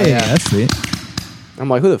 Hey, that's sweet. I'm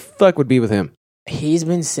like, who the fuck would be with him? He's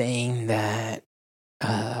been saying that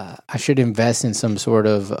I should invest in some sort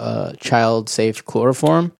of child-safe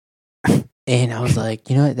chloroform, and I was like,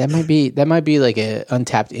 that might be like an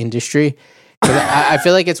untapped industry. I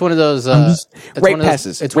feel like it's one of those rape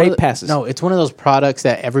passes. It's rape passes. No, it's one of those products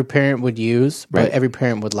that every parent would use, but every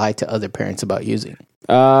parent would lie to other parents about using.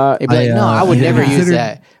 They'd be like, "No, I would never use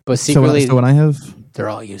that," but secretly, so when I have, they're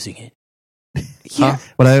all using it. Yeah.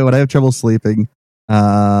 When I have trouble sleeping,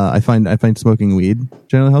 I find smoking weed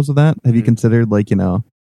generally helps with that. Have you considered getting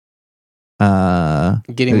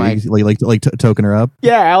my token her up?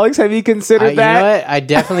 Yeah, Alex, have you considered that? You know what? I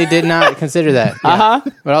definitely did not consider that. Yeah.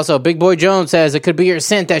 But also, Big Boy Jones says it could be your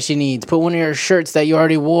scent that she needs. Put one of your shirts that you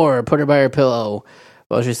already wore. Put her by her pillow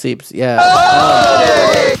while she sleeps. Yeah.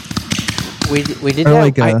 We did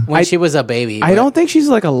that when she was a baby. I don't think she's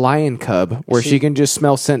like a lion cub where she can just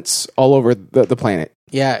smell scents all over the planet.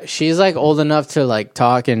 Yeah, she's old enough to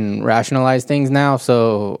talk and rationalize things now.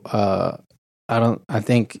 So I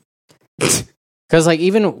think because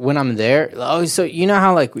even when I'm there, so you know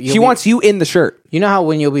how she wants you in the shirt. You know how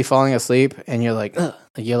when you'll be falling asleep and you're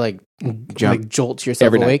you're jolt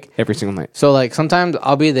yourself awake every single night. So sometimes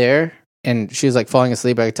I'll be there and she's falling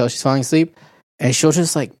asleep. I can tell she's falling asleep. And she'll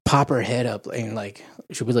just pop her head up and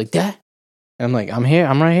she'll be like, "Dad," and I'm like, "I'm here,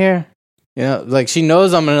 I'm right here." She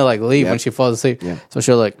knows I'm gonna leave when she falls asleep. Yeah. So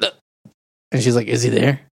she'll and she's like, "Is he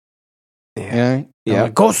there?" Yeah. Yeah.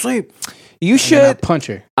 Go sleep. You should punch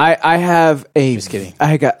her. I have a. Just kidding.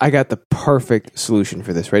 I got the perfect solution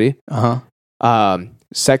for this. Ready?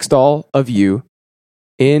 Sex doll of you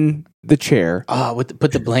in the chair.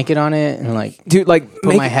 Put the blanket on it and dude,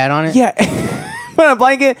 put my hat on it. Yeah. Put a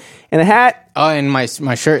blanket and a hat. Oh, and my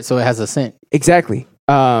shirt so it has a scent. Exactly.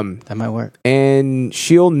 That might work. And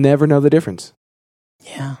she'll never know the difference.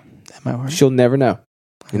 Yeah, that might work. She'll never know.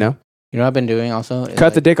 You know what I've been doing also?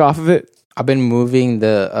 Cut the dick off of it. I've been moving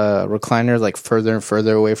the recliner further and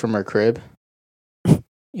further away from her crib. You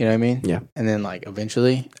know what I mean? Yeah. And then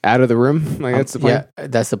eventually out of the room. That's the plan. Yeah,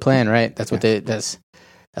 that's the plan, right? That's what that's.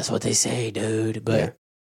 That's what they say, dude. But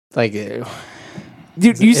like, dude,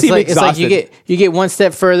 you seem like, exhausted. It's like you get one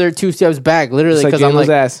step further, 2 steps back, literally. It's like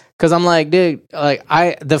Because I'm like, dude, like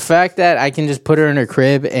the fact that I can just put her in her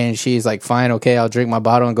crib and she's like, fine, okay, I'll drink my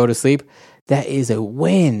bottle and go to sleep. That is a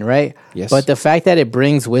win, right? Yes. But the fact that it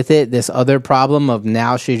brings with it this other problem of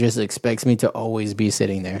now she just expects me to always be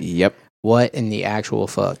sitting there. Yep. What in the actual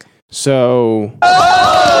fuck? So,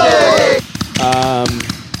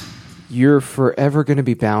 you're forever going to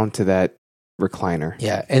be bound to that recliner.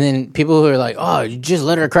 Yeah, and then people who are like, "Oh, you just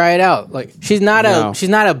let her cry it out." Like she's not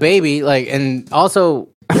a baby. Like, and also,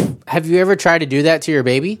 have you ever tried to do that to your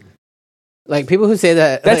baby? Like people who say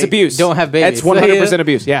that that's like, abuse. Don't have babies. That's 100%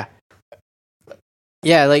 abuse. Yeah.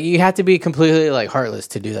 Yeah, like you have to be completely like heartless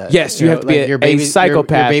to do that. Yes, you have to be a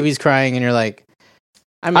psychopath. Your baby's crying, and you're like,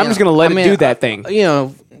 I'm just going to let it do that thing. You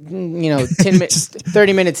know, 10 minutes,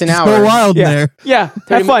 30 minutes an hour. Go wild in there. Yeah,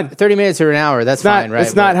 have fun. 30 minutes or an hour. That's fine, right?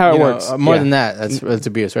 That's not how it works. More than that, that's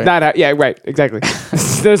abuse, right? Not how, yeah, right. Exactly.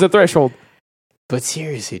 There's a threshold. But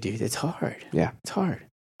seriously, dude, it's hard. Yeah, it's hard.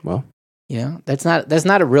 Well, you know, that's not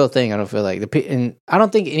a real thing. I don't feel like and I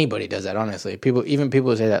don't think anybody does that. Honestly, people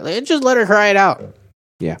who say that, like, just let her cry it out.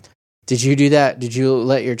 Yeah. Did you do that? Did you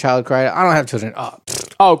let your child cry it out? I don't have children.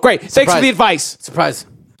 Oh, great. Thanks for the advice. Surprise.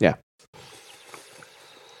 Yeah.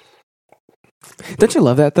 Don't you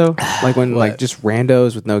love that though? Like when like just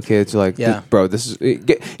randos with no kids are like, bro, this is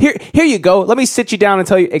here you go. Let me sit you down and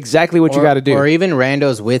tell you exactly what you got to do. Or even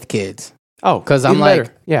randos with kids. Oh, because I'm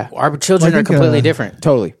like, yeah, our children are completely different.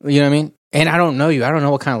 Totally. You know what I mean? And I don't know you. I don't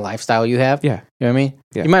know what kind of lifestyle you have. Yeah. You know what I mean?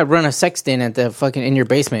 Yeah. You might run a sex den at the fucking in your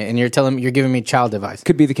basement, and you're giving me child advice.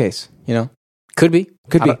 Could be the case. You know? Could be.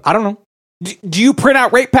 I don't know. Do you print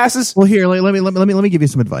out rape passes? Well, here, let me give you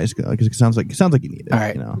some advice because it sounds like you need it. All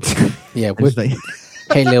right. You know? Yeah.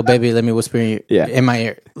 Hey, little baby, let me whisper in my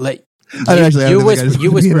ear. You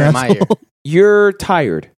whisper in my ear. You're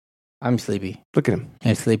tired. I'm sleepy. Look at him.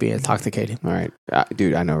 I'm sleepy and intoxicated. All right.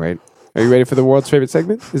 Dude, I know, right? Are you ready for the world's favorite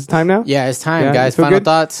segment? Is it time now? Yeah, it's time, guys. Final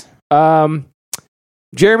thoughts?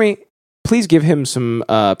 Jeremy, please give him some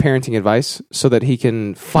parenting advice so that he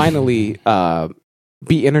can finally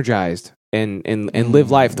be energized and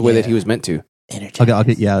live life the way that he was meant to.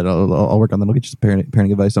 I'll work on that. I'll get you some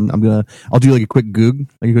parenting advice. I'll do like a quick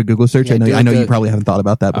Google search. Yeah, I know you probably haven't thought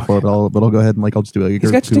about that before, but I'll go ahead and I'll just do like a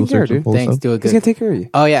Google search. Thanks, do it good. He's gonna take care of you.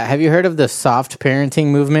 Oh yeah, have you heard of the soft parenting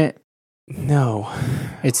movement? No,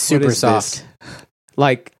 it's super soft.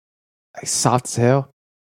 Like soft as hell.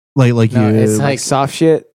 It's like soft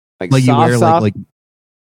shit. Like you wear soft.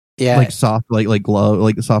 Yeah, like soft, like glove,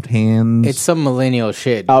 like the soft hands. It's some millennial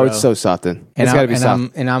shit. Oh, bro. it's so soft then. And It's gotta be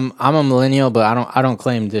soft. I'm a millennial, but I don't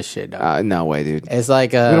claim this shit. Dog. No way, dude. It's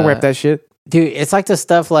like you gonna rap that shit, dude. It's like the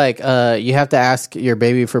stuff like you have to ask your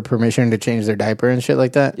baby for permission to change their diaper and shit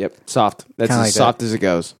like that. Yep, soft. That's Kinda as like soft as it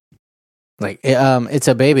goes. Like it's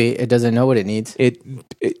a baby. It doesn't know what it needs. It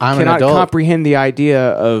I'm cannot an adult. comprehend the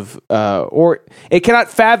idea of or it cannot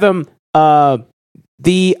fathom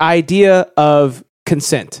the idea of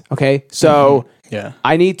consent. Okay, so yeah,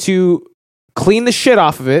 I need to clean the shit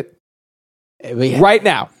off of it right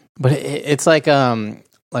now. But it's like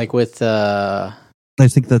with I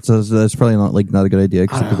think that's probably not a good idea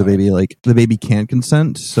because the baby can't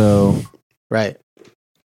consent. So right,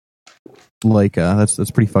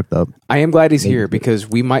 that's pretty fucked up. I am glad he's here because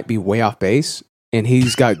we might be way off base, and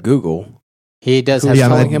he's got Google. He does have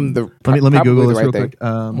telling him the let me Google this real quick.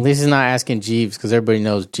 At least he's not asking Jeeves because everybody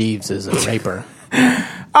knows Jeeves is a raper. All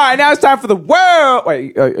right, now it's time for the world.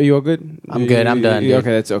 Wait, are you all good? I'm good. I'm done. Dude.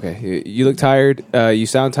 Okay, that's okay. You look tired. You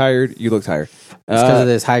sound tired. You look tired. It's because of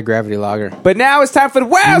this high gravity lager. But now it's time for the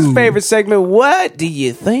world's favorite segment. What do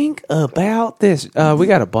you think about this? We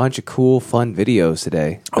got a bunch of cool, fun videos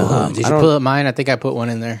today. Did you pull up mine? I think I put one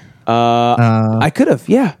in there. I could have.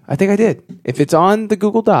 Yeah, I think I did. If it's on the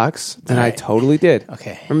Google Docs, then I totally did.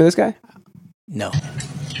 Okay. Remember this guy? No.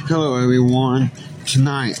 Hello, everyone.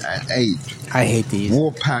 Tonight at 8. I hate these.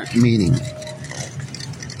 Warpack meeting.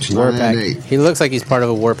 Warpack. At 8. He looks like he's part of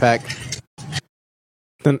a Warpack.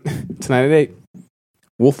 Tonight at 8.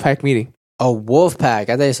 Wolfpack meeting. Oh, Wolfpack.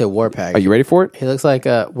 I thought you said Warpack. Are you ready for it? He looks like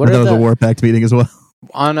That was a Warpack meeting as well.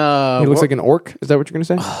 On he looks like an orc. Is that what you're going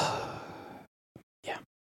to say?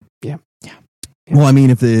 Yeah. Well, I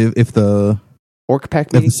mean, if the orc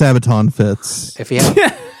pack, if the Sabaton fits, if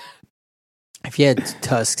he had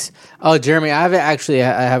tusks. Oh, Jeremy, I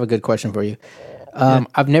have a good question for you.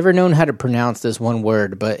 I've never known how to pronounce this one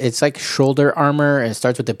word, but it's like shoulder armor. And it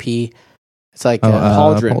starts with a P. It's like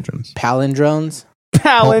pauldrons. Palindrones.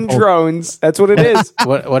 Palindrones. That's what it is.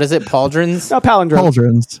 What is it? Pauldrons? No, palindrones.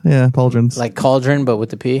 Pauldrons. Yeah, pauldrons. Like cauldron, but with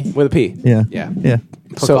the P? With a P. Yeah. Yeah. Yeah.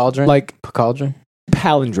 So, Cauldron? like Cauldron?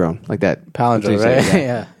 palindrome, like that. Palindrome, That's what you right? say,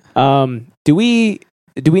 Yeah. Do we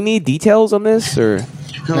need details on this or?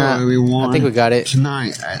 Hello, Nah, everyone. I think we got it.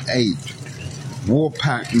 Tonight at 8,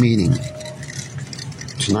 Warpack meeting.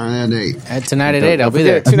 Tonight at 8. Tonight at 8, I'll be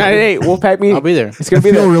there. Tonight at 8, Wolfpack meeting. I'll be there. It's gonna I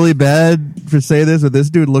be feel there. really bad for saying this, but this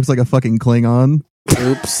dude looks like a fucking Klingon.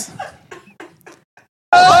 Oops.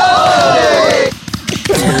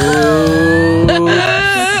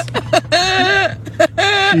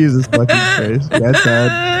 Jesus fucking Christ. That's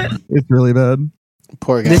bad. It's really bad.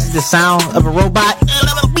 Poor guy. This is the sound of a robot.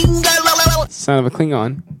 Son of a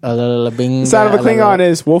Klingon. Bing, Son of a Klingon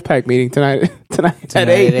is Wolfpack meeting tonight. Tonight at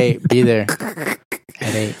 8. Be there.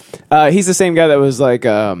 At 8. He's the same guy that was like,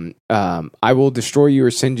 I will destroy you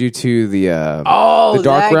or send you to the the dark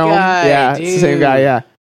that realm. guy, Yeah, it's the same dude. guy. Yeah,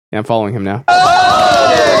 I'm following him now.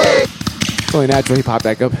 It's only natural he popped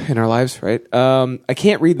back up in our lives, right? I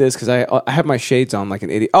can't read this because I have my shades on like an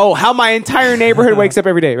idiot. Oh, how my entire neighborhood wakes up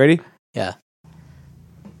every day. Ready? Yeah.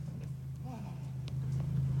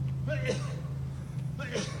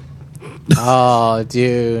 Oh,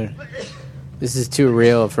 dude. This is too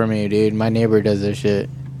real for me, dude. My neighbor does this shit.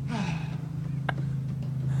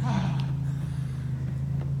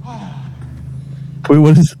 Wait,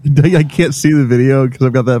 what is? I can't see the video because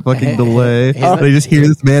I've got that fucking delay. He's But I just hear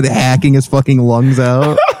this man hacking his fucking lungs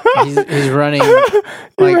out. He's running.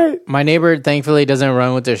 Like, my neighbor, thankfully, doesn't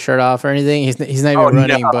run with his shirt off or anything. He's not even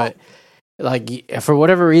running, but like for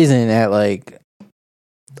whatever reason, at like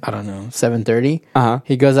I don't know 7:30,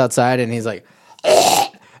 he goes outside and he's like,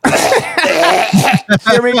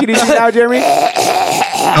 Jeremy, can you see now, Jeremy?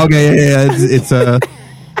 Okay, yeah. It's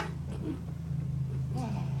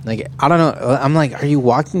like I don't know. I'm like, are you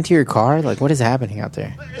walking to your car? Like, what is happening out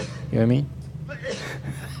there? You know what I mean?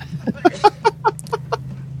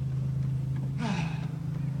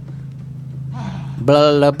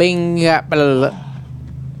 Blah, blah, bing, yeah, blah, blah.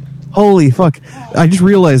 Holy fuck. I just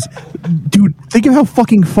realized, dude, think of how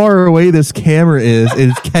fucking far away this camera is.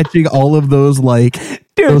 It's catching all of those, like,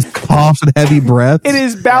 those coughs and heavy breaths. It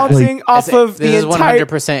is bouncing off of the This is entire.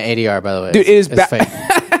 100% ADR, by the way. Dude, it is It's fake.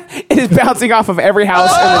 It is bouncing off of every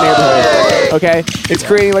house in the neighborhood. Okay, it's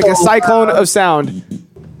creating like a cyclone of sound.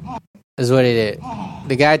 This is what he did.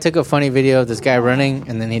 The guy took a funny video of this guy running,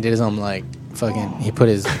 and then he did his own like fucking. He put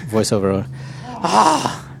his voiceover on.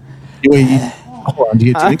 Wait, hold on. Do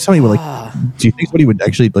you think somebody would like? Do you think somebody would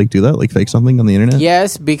actually like do that? Like fake something on the internet?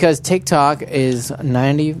 Yes, because TikTok is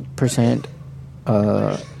 90%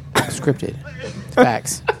 scripted.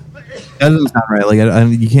 Facts. That doesn't sound right. Like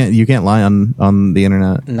you can't lie on the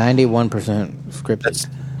internet. 91% scripted.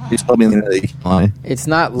 You told me on the internet that you can't lie. It's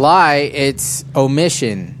not lie. It's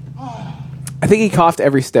omission. I think he coughed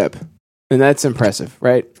every step, and that's impressive,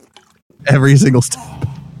 right? Every single step.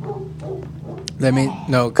 That means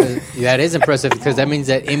no, because that is impressive because that means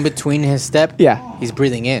that in between his step, he's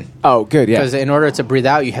breathing in. Oh, good, yeah. Because in order to breathe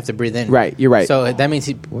out, you have to breathe in. Right, you're right. So that means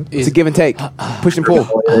It's a give and take, push and pull.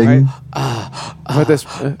 Right? What this?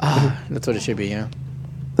 That's what it should be. Yeah.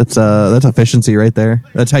 That's efficiency right there.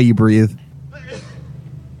 That's how you breathe.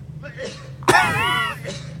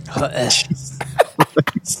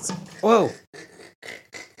 Whoa.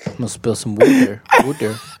 I'm gonna spill some water.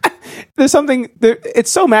 There's something. It's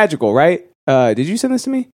so magical, right? Did you send this to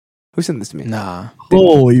me? Who sent this to me? Nah.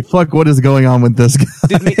 Holy fuck! What is going on with this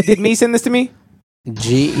guy? Did me send this to me?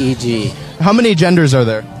 GEG. How many genders are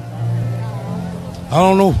there? I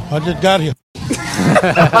don't know. I just got here.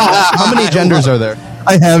 How many genders are there?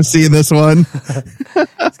 I have seen this one.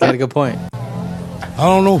 It's got a good point. I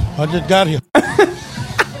don't know. I just got here.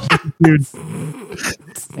 Dude.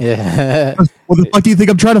 Yeah. What the fuck do you think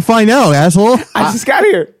I'm trying to find out, asshole? I just got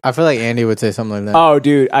here. I feel like Andy would say something like that. Oh,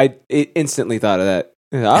 dude, I instantly thought of that.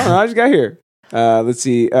 I don't know. I just got here. Let's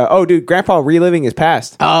see. Oh, dude, Grandpa reliving his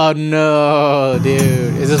past. Oh no, dude!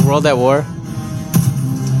 Is this World at War?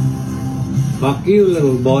 Fuck you,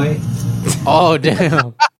 little boy. Oh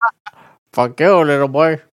damn! Fuck you, little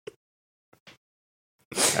boy.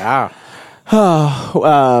 Yeah.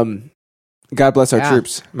 God bless our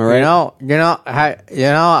troops. Am I right? You know,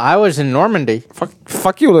 I was in Normandy.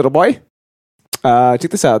 Fuck you, little boy.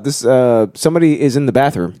 Check this out. This somebody is in the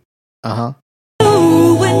bathroom. Oh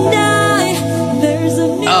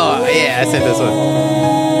yeah, I said this one.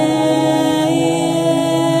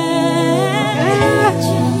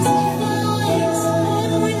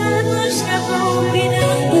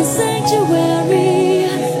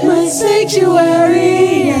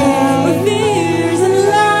 Sanctuary, yeah. Where fears and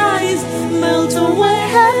lies melt away.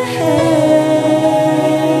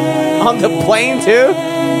 On the plane too?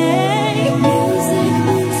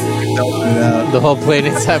 The whole plane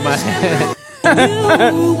inside my head.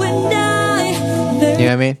 You know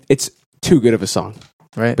what I mean? It's too good of a song.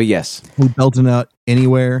 Right. But yes. Who belting out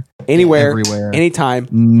anywhere, everywhere, anytime,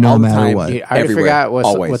 no all the matter time. what. Dude, I already Everywhere. forgot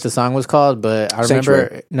Always. what the song was called, but I remember.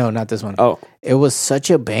 Sanctuary. No, not this one. Oh. It was such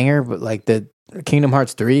a banger, but like the Kingdom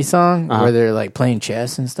Hearts 3 song where they're like playing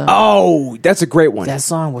chess and stuff. Oh, that's a great one. That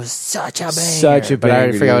song was such a banger. Such a But I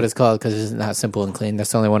already banger, forgot dude. what it's called because it's not simple and clean.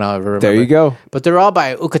 That's the only one I'll ever remember. There you go. But they're all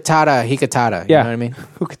by Ukatada Hikatada. You know what I mean?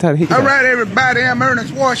 Ukatada All right, everybody, I'm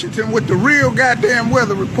Ernest Washington with the real goddamn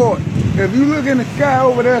weather report. If you look in the sky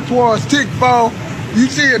over there towards Tickfall, you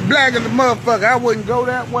see it black as a motherfucker. I wouldn't go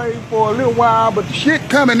that way for a little while, but the shit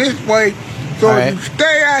coming this way. So right. you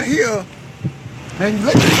stay out here and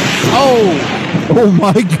look. Oh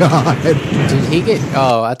my god! Did he get?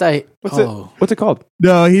 Oh, I thought. What's it called?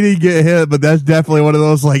 No, he didn't get hit, but that's definitely one of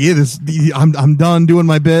those like it is. I'm done doing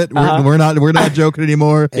my bit. We're not joking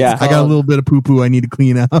anymore. Yeah. I got a little bit of poo poo I need to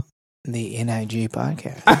clean out. The NIG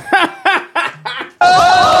podcast.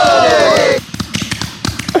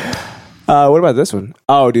 What about this one?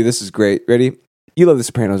 Oh, dude, this is great. Ready? You love The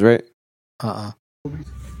Sopranos, right?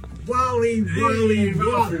 Wally,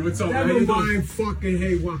 what's up, never mind fucking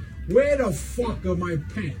hey, where the fuck are my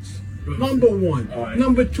pants? Number one. Right.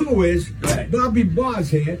 Number two is Bobby Bar's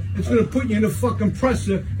here. It's gonna put you in the fucking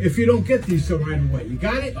presser if you don't get these right away. You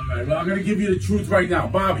got it? All right, well, I'm gonna give you the truth right now,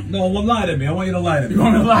 Bobby. No, well, lie to me. I want you to lie to me. You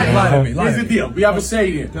want to lie to me? Lie Here's to the me. deal. We have a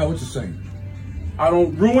saying here. Yeah, what's the saying? I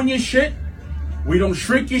don't ruin your shit. We don't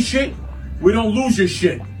shrink your shit. We don't lose your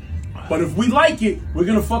shit. But if we like it, we're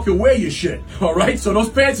gonna fucking wear your shit. All right? So those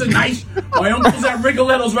pants are nice. My uncle's at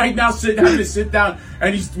Rigoletto's right now, having to sit down,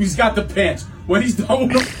 and he's got the pants. When he's done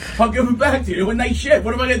with them, I'll give them back to you. They're nice shit.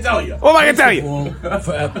 What am I gonna tell you? What am I gonna tell you?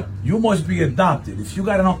 Well, you must be adopted. If you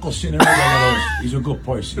got an uncle sitting in Rigoletto's, he's a good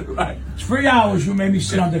person. Right. 3 hours you made me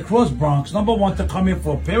sit on the Cross Bronx. Number one, to come here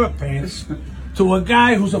for a pair of pants. To a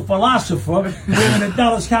guy who's a philosopher wearing a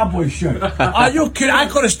Dallas Cowboy shirt. Are you kidding? I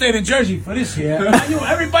could have stayed in Jersey for this here.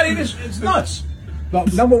 Everybody, it's nuts.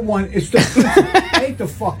 But number one, it's the it ain't the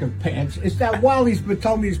fucking pants. It's that Wally's been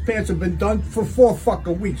telling me his pants have been done for 4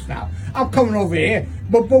 fucking weeks now. I'm coming over here,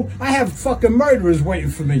 but I have fucking murderers waiting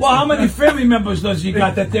for me. Well, how many family members does he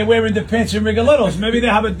got that they're wearing the pants in Rigoletto's? Maybe they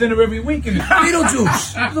have a dinner every week in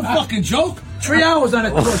Beetlejuice. It's a fucking joke. 3 hours on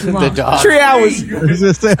it. The dog. 3 hours.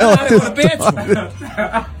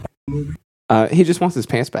 He just wants his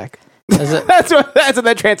pants back. That's what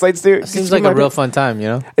that translates to. Seems like a real fun time, you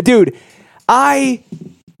know? Dude, I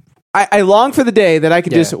long for the day that I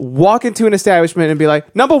could just walk into an establishment and be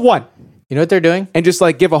like, number one. You know what they're doing? And just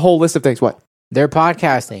like give a whole list of things. What? They're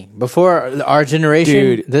podcasting. Before our generation,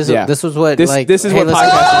 Dude, this was what this is what podcasting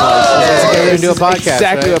was. We're going to do a podcast.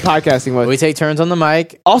 Exactly right? what podcasting was. We take turns on the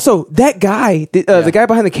mic. Also, that guy, the guy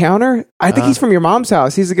behind the counter, I think he's from your mom's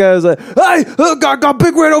house. He's the guy who's like, hey, got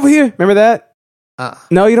Big Red over here. Remember that?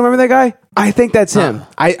 No, you don't remember that guy? I think that's him.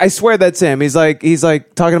 I swear that's him. He's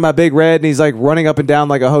like talking about Big Red, and he's like running up and down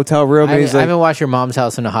like a hotel room. And he's I like, haven't watched your mom's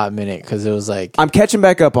house in a hot minute because it was like I'm catching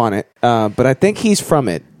back up on it, but I think he's from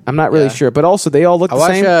it. I'm not really sure, but also they all look I the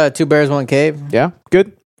same. watched Two Bears One Cave. Yeah,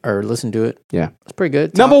 good. Or listen to it. Yeah, it's pretty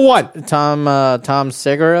good. Number one, Tom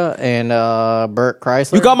Segura and Burt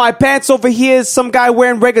Kreisler. You got my pants over here. Some guy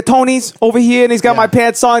wearing reggaetonis over here, and he's got my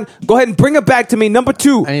pants on. Go ahead and bring it back to me. Number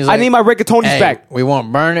two, And he's I like, need my reggaetonis hey, back. We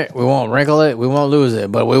won't burn it. We won't wrinkle it. We won't lose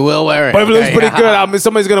it, but we will wear it. But if it looks okay? pretty good,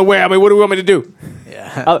 somebody's gonna wear it. I mean, what do we want me to do?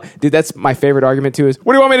 Yeah, dude, that's my favorite argument too. Is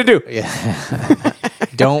what do you want me to do? Yeah,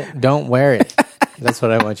 don't wear it. That's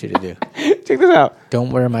what I want you to do. Check this out.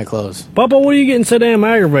 Don't wear my clothes. Papa, what are you getting so damn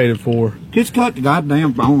aggravated for? Just cut the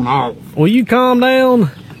goddamn phone off. Will you calm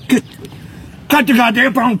down? Cut the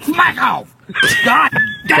goddamn phone smack off. God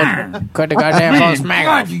damn. Cut the goddamn phone smack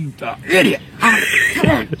God, off. you idiot.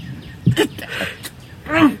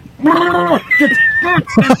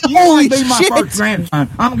 Holy be my shit. first grandson.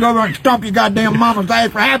 I'm gonna go over and stomp your goddamn mama's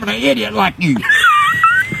ass for having an idiot like you.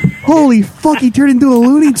 Holy fuck, he turned into a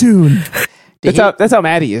Looney Tune. That's how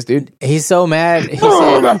mad he is, dude. He's so mad. He's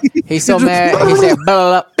so mad. He said,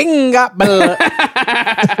 blah, binga, blah.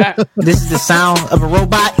 This is the sound of a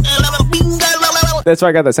robot. That's where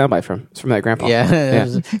I got that soundbite from. It's from that grandpa.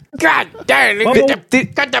 Yeah. God damn it.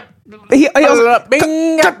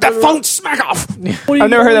 Cut that phone smack off.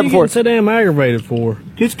 I've never heard that before. So damn aggravated for?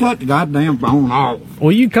 Just cut the goddamn phone off.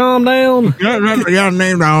 Will you calm down? Cut the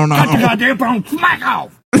goddamn phone smack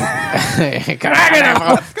off.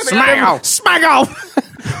 Smack off.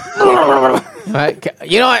 Right.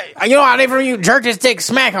 You know how different you jerk this dick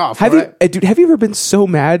smack off. Have you, dude? Have you ever been so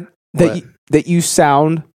mad that you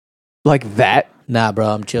sound Like that? Nah, bro,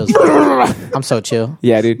 I'm chill. I'm so chill.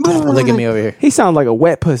 Yeah, dude. Look at me over here. He sounds like a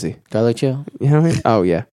wet pussy. Do I look chill? You know what I mean? Oh,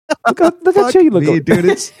 yeah. Look how chill you look. Dude,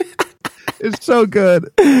 it's so good.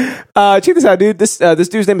 Check this out, dude. This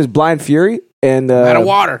dude's name is Blind Fury. And Out of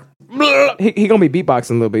water. He gonna be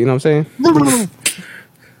beatboxing a little bit, you know what I'm saying?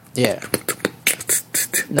 Yeah.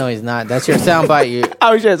 No, he's not. That's your soundbite.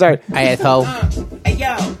 Oh, shit, sorry. Asshole. Hey,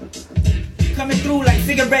 yo. Coming through like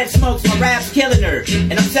cigarette smokes, my rap's killing her.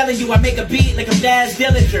 And I'm telling you, I make a beat like I'm Daz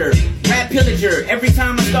Dillinger. Rap pillager, every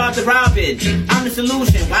time I start to rob it. I'm the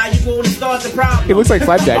solution, why you going to start the problem? He looks like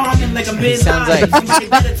Flapjack. He sounds like... You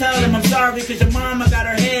better tell him I'm sorry, because your mama got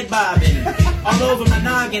her head bobbing. All over my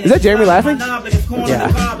noggin. Is that Jeremy laughing? Yeah.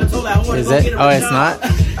 Is it? Oh, it's not?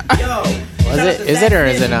 Yo. Is it or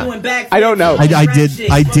is it not? I don't know.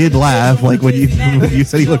 I did laugh like when you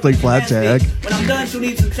said he looked like Flapjack. When I'm done, she'll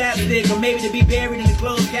need some chapstick or maybe to be buried in a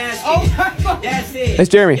closed casket. Oh, that's it. That's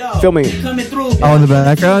Jeremy filming. Coming through. Oh, in the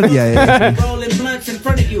background? Yeah. Rolling blunts in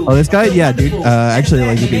front of you. Oh, this guy? Yeah, dude. Actually,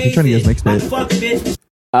 like, he's trying to get his mixtape.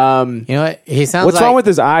 You know what? He sounds What's like... wrong with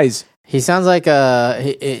his eyes? He sounds like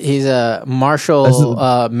he's a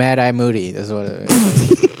Marshall Mad Eye Moody. That's what it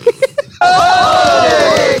is.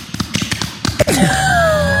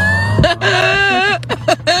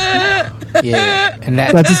 Yeah, and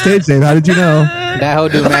that's his stage name. How did you know? That hoe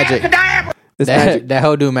do magic. That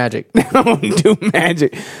hoe do magic. Do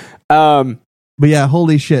magic. But yeah,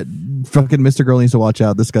 holy shit, fucking Mr. Girl needs to watch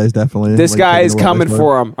out. This guy's definitely. This like, guy is taking coming the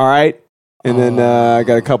for him. All right. And then I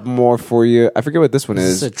got a couple more for you. I forget what this one is.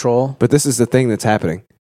 Is this a troll? But this is the thing that's happening.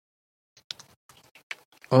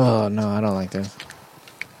 Oh no, I don't like this.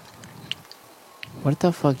 What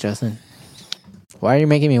the fuck, Justin? Why are you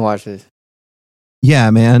making me watch this?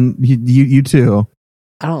 Yeah, man, you too.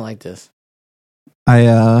 I don't like this.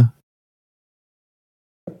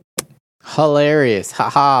 Hilarious,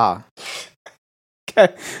 haha.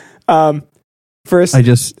 Okay. First,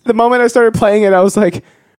 the moment I started playing it, I was like,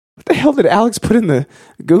 "What the hell did Alex put in the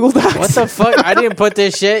Google Docs?" What the fuck? I didn't put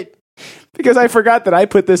this shit because I forgot that I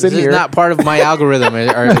put this in here. This is not part of my algorithm.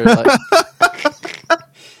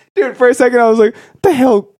 Dude, for a second, I was like, "What the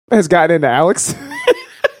hell has gotten into Alex?"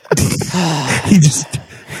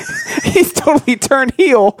 He's totally turned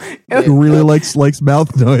heel. He really likes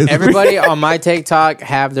mouth noise. Everybody on my TikTok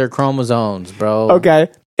have their chromosomes, bro. Okay.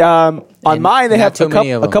 On mine, they have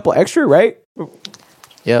a couple extra, right?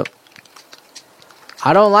 Yep.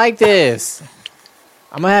 I don't like this.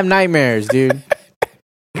 I'm gonna have nightmares, dude.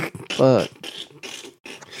 Fuck.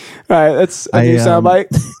 All right, that's a new soundbite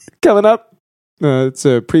coming up. It's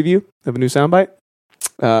a preview of a new soundbite.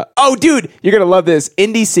 Oh, dude, you're gonna love this.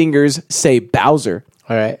 Indie singers say Bowser.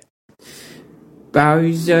 All right.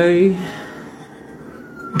 Bowser.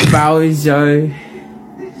 Bowser.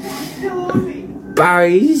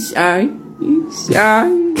 Bowser.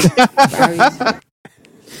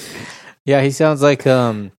 Yeah, he sounds like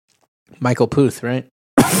Michael Puth, right?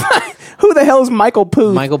 Who the hell is Michael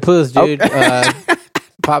Puth? Michael Puth, dude.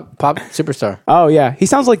 Pop superstar. Oh yeah, he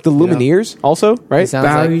sounds like the Lumineers, also, right? He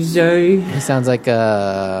sounds like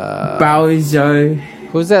Bowser.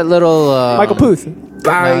 Who's that little Michael Puth?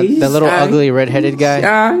 That little ugly redheaded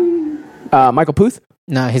guy. Michael Puth.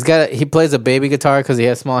 No, he plays a baby guitar because he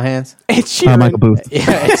has small hands. It's Sheeran. Michael Puth.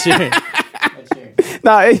 Yeah, it's Sheeran.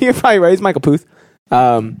 No, you're probably right. It's Michael Puth.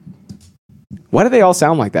 Why do they all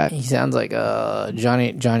sound like that? He sounds like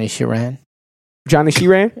Johnny Sheeran. Johnny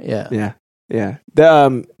Sheeran? Yeah.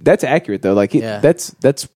 That's accurate though. Like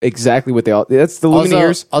that's exactly what they all. That's the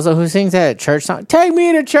Lumineers. Also, who sings that church song? Take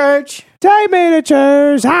me to church. Take me to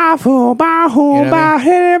church. I fool by who by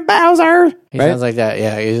hitting Bowser. He sounds like that.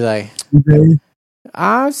 Yeah, he's like.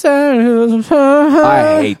 I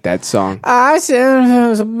hate that song. I said it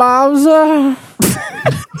was a Bowser.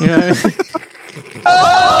 You know what I mean?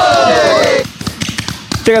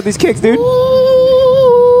 Check out these kicks, dude.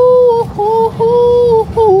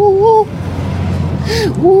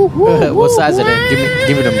 What size are they?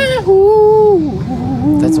 Give me them.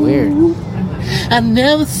 That's weird. I've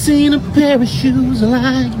never seen a pair of shoes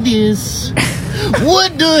like this.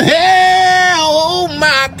 What the hell? Oh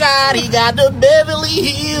my God, he got the Beverly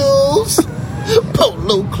Hills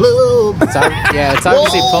Polo Club. It's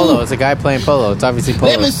obviously polo. It's a guy playing polo. It's obviously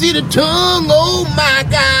polo. Let me see the tongue. Oh my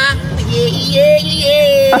God.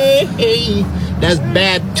 Yeah. That's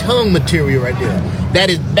bad tongue material right there. That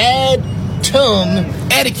is bad tongue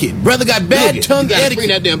etiquette. Brother got bad tongue etiquette. Bring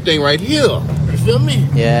that damn thing right here. You feel me?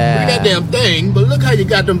 Yeah. Bring that damn thing, but look how you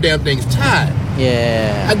got them damn things tied.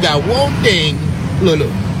 Yeah. I got one thing. Look.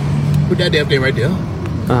 Put that damn thing right there.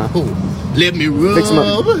 Oh, let me rub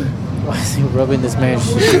Why is he rubbing this man's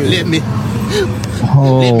shoe? Let me.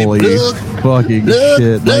 Holy fucking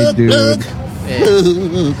shit, my dude.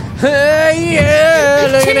 Hey, yeah,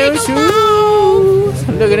 look at them shoes.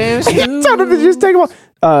 Look at them shoes. Tell them to just take them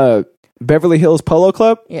off. Beverly Hills Polo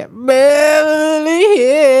Club? Yeah, Beverly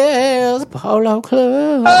Hills Polo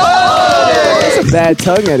Club. That's a bad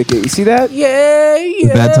tongue etiquette. You see that? Yeah,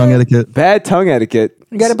 yeah. Bad tongue etiquette. Bad tongue etiquette.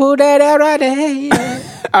 You gotta pull that out right there.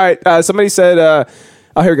 All right, somebody said,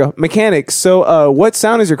 oh, here we go. Mechanics. So, what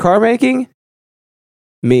sound is your car making?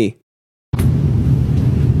 Me.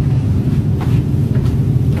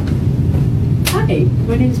 Hi,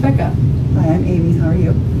 my name is Becca. Hi, I'm Amy. How are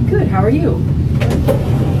you? Good, how are you?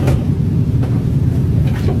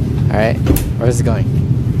 All right, where's it going?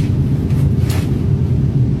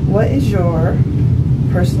 What is your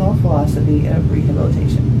personal philosophy of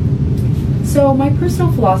rehabilitation? So, my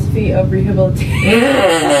personal philosophy of rehabilitation.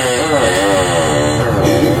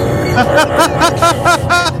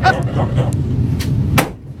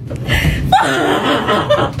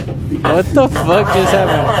 What the fuck just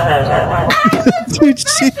happened? Dude,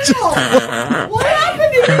 she just... What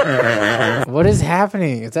happened? What is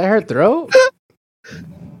happening? Is that her throat?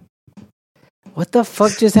 What the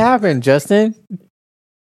fuck just happened, Justin?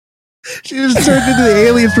 She just turned into the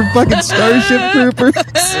aliens from fucking Starship Troopers.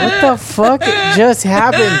 What the fuck just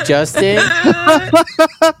happened, Justin?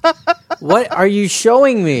 What are you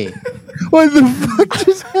showing me? What the fuck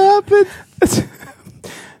just happened?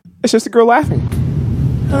 It's just a girl laughing.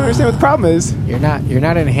 I don't understand what the problem is. You're not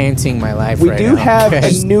enhancing my life We right do now. have Okay.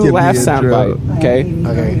 a new Give me laugh a soundbite, okay?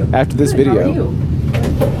 Okay. After this Good, how are video. you?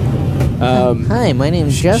 Hi, my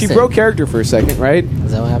name's Justin. She broke character for a second, right?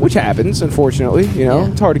 Is that what happened? Which happens, unfortunately. You know,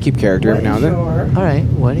 Yeah. it's hard to keep character every now and then. All right,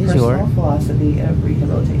 what is personal your philosophy of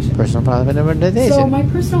rehabilitation? personal problem of rehabilitation? So, my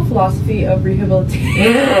personal philosophy of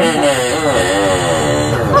rehabilitation.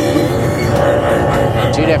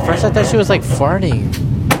 Dude, at first I thought she was like farting.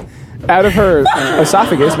 Out of her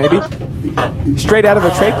esophagus, maybe. Straight out of her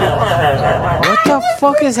trachea. What the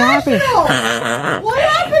fuck is happening? What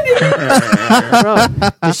happened? Bro,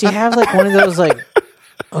 does she have like one of those like...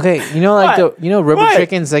 Okay, you know like What? rubber What?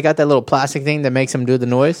 chickens, they got that little plastic thing that makes them do the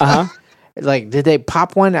noise? Uh-huh. Like, did they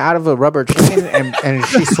pop one out of a rubber chicken and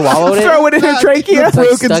she swallowed it? Throw it in her trachea. It's like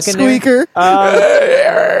Broken stuck in there? squeaker. I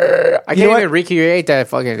You know can't what? even recreate that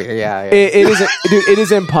fucking... Yeah. It is, dude. It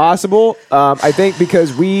is impossible. I think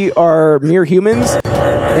because we are mere humans,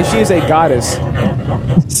 and she is a goddess.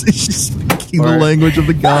 She's speaking the language of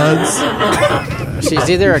the gods. She's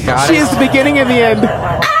either a goddess She is the beginning and the end.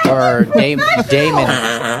 or Damon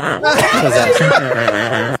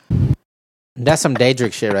possessed. That's some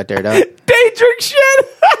Daedric shit right there, though. Daedric shit.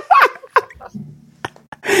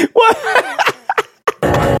 What?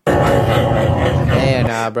 Hey,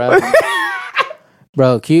 nah, bro.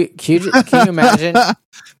 Bro, can you imagine? Can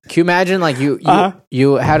you imagine like you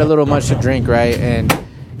had a little much to drink, right? And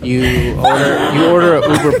you order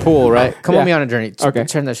an Uber pool, right? Come with me on a journey. Okay.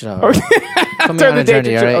 Turn that shit off. Okay. Come Turn on a the journey,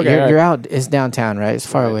 Daedric all right? shit- okay, you're, all right. you're out. It's downtown, right? It's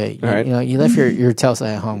far away. You, All right. you know, you left your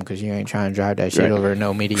Tesla at home because you ain't trying to drive that shit Right. over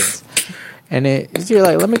no medians. And you're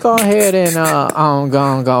like, let me go ahead and I'm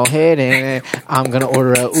gonna go ahead and I'm gonna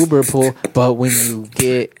order a Uber pool. But when you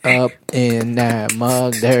get up in that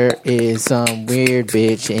mug, there is some weird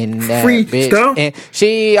bitch in that Free bitch, stuff? and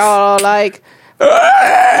she all like.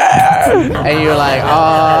 And you're like,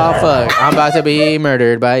 oh fuck, I'm about to be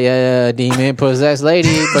murdered by a demon possessed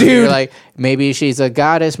lady. But you're like, maybe she's a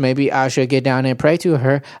goddess. Maybe I should get down and pray to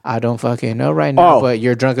her. I don't fucking know right now. Oh. But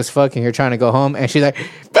you're drunk as fuck and you're trying to go home. And she's like, you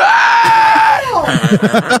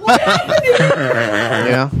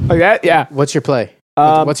know, Like that? Yeah. what's your play?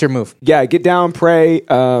 What's your move? Yeah. Get down, pray.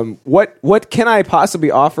 What can I possibly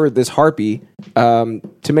offer this harpy to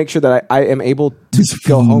make sure that I am able to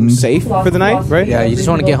go home safe for the night? Right? Yeah, you just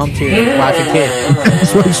want to get home to your wife and kid. I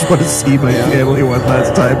just want to see my family one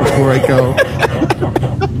last time before I go.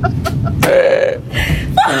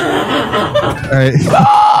 All right,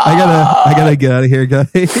 I gotta get out of here,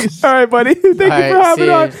 guys. All right, buddy. Thank you right, for having see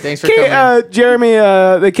ya. on. Thanks for coming. Jeremy,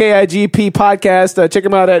 the KIGP podcast. Check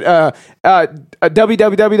him out at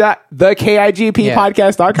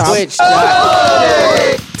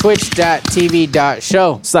www.thekigppodcast.com.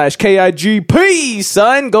 Twitch.tv.show/KIGP,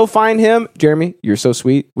 son. Go find him. Jeremy, you're so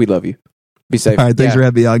sweet. We love you. Be safe. All right, thanks for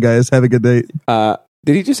having me on, guys. Have a good day.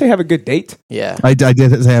 Did he just say have a good date? Yeah. I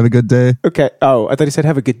did say have a good day. Okay. Oh, I thought he said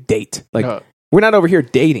have a good date. Like, No. we're not over here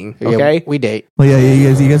dating, Yeah, okay? we date. Well, yeah, you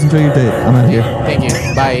guys enjoy your date. I'm out of here. Thank you.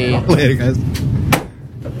 Bye. Later, guys.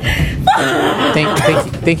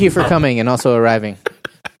 Thank you for coming and also arriving.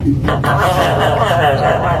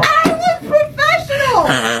 Professional.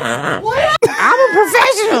 What? I'm a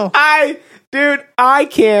professional. know. I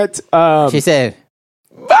can't. She said,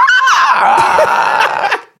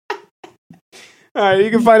 all right,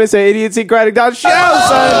 you can find us at idiotsyncratic.show, son.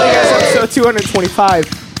 Big ass episode 225.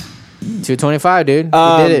 225, dude. We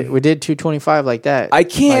did it. We did 225 like that. I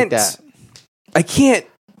can't. I can't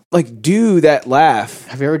like do that laugh.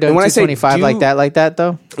 Have you ever done 225 like that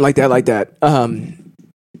though? Like that.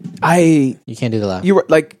 You can't do the laugh. You were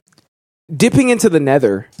like dipping into the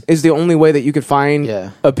nether is the only way that you could find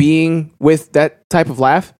a being with that type of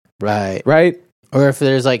laugh. Right. Or if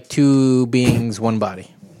there's like two beings, one body.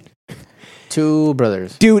 Two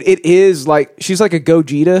brothers. Dude, it is like she's like a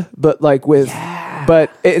Gogeta, but like with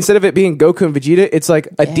but instead of it being Goku and Vegeta, it's like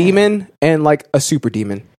a demon and like a super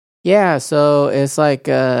demon. Yeah, so it's like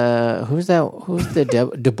who's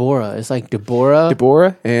the Deborah? It's like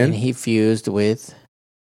Deborah and he fused with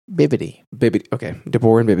Bibbidi. Okay,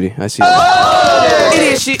 Deborah and Bibbidi. I see.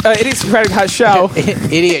 Idiotsyncratic hot show.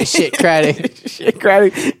 Idiot shitcratic.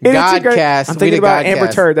 Godcast. I'm thinking about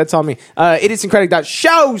Amber Turd. That's on me.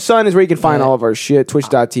 Idiotsyncratic.show, son, is where you can find all of our shit.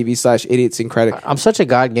 Twitch.tv/idiotsyncratic. I'm such a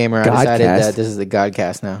God gamer. I decided that this is the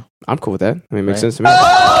Godcast now. I'm cool with that. I mean, it makes sense to me.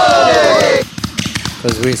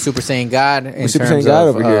 Because we're Super Saiyan God in Super terms Saiyan God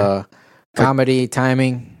of over here. comedy,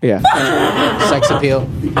 timing, sex appeal.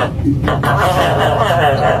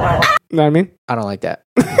 Know what I mean? I don't like that.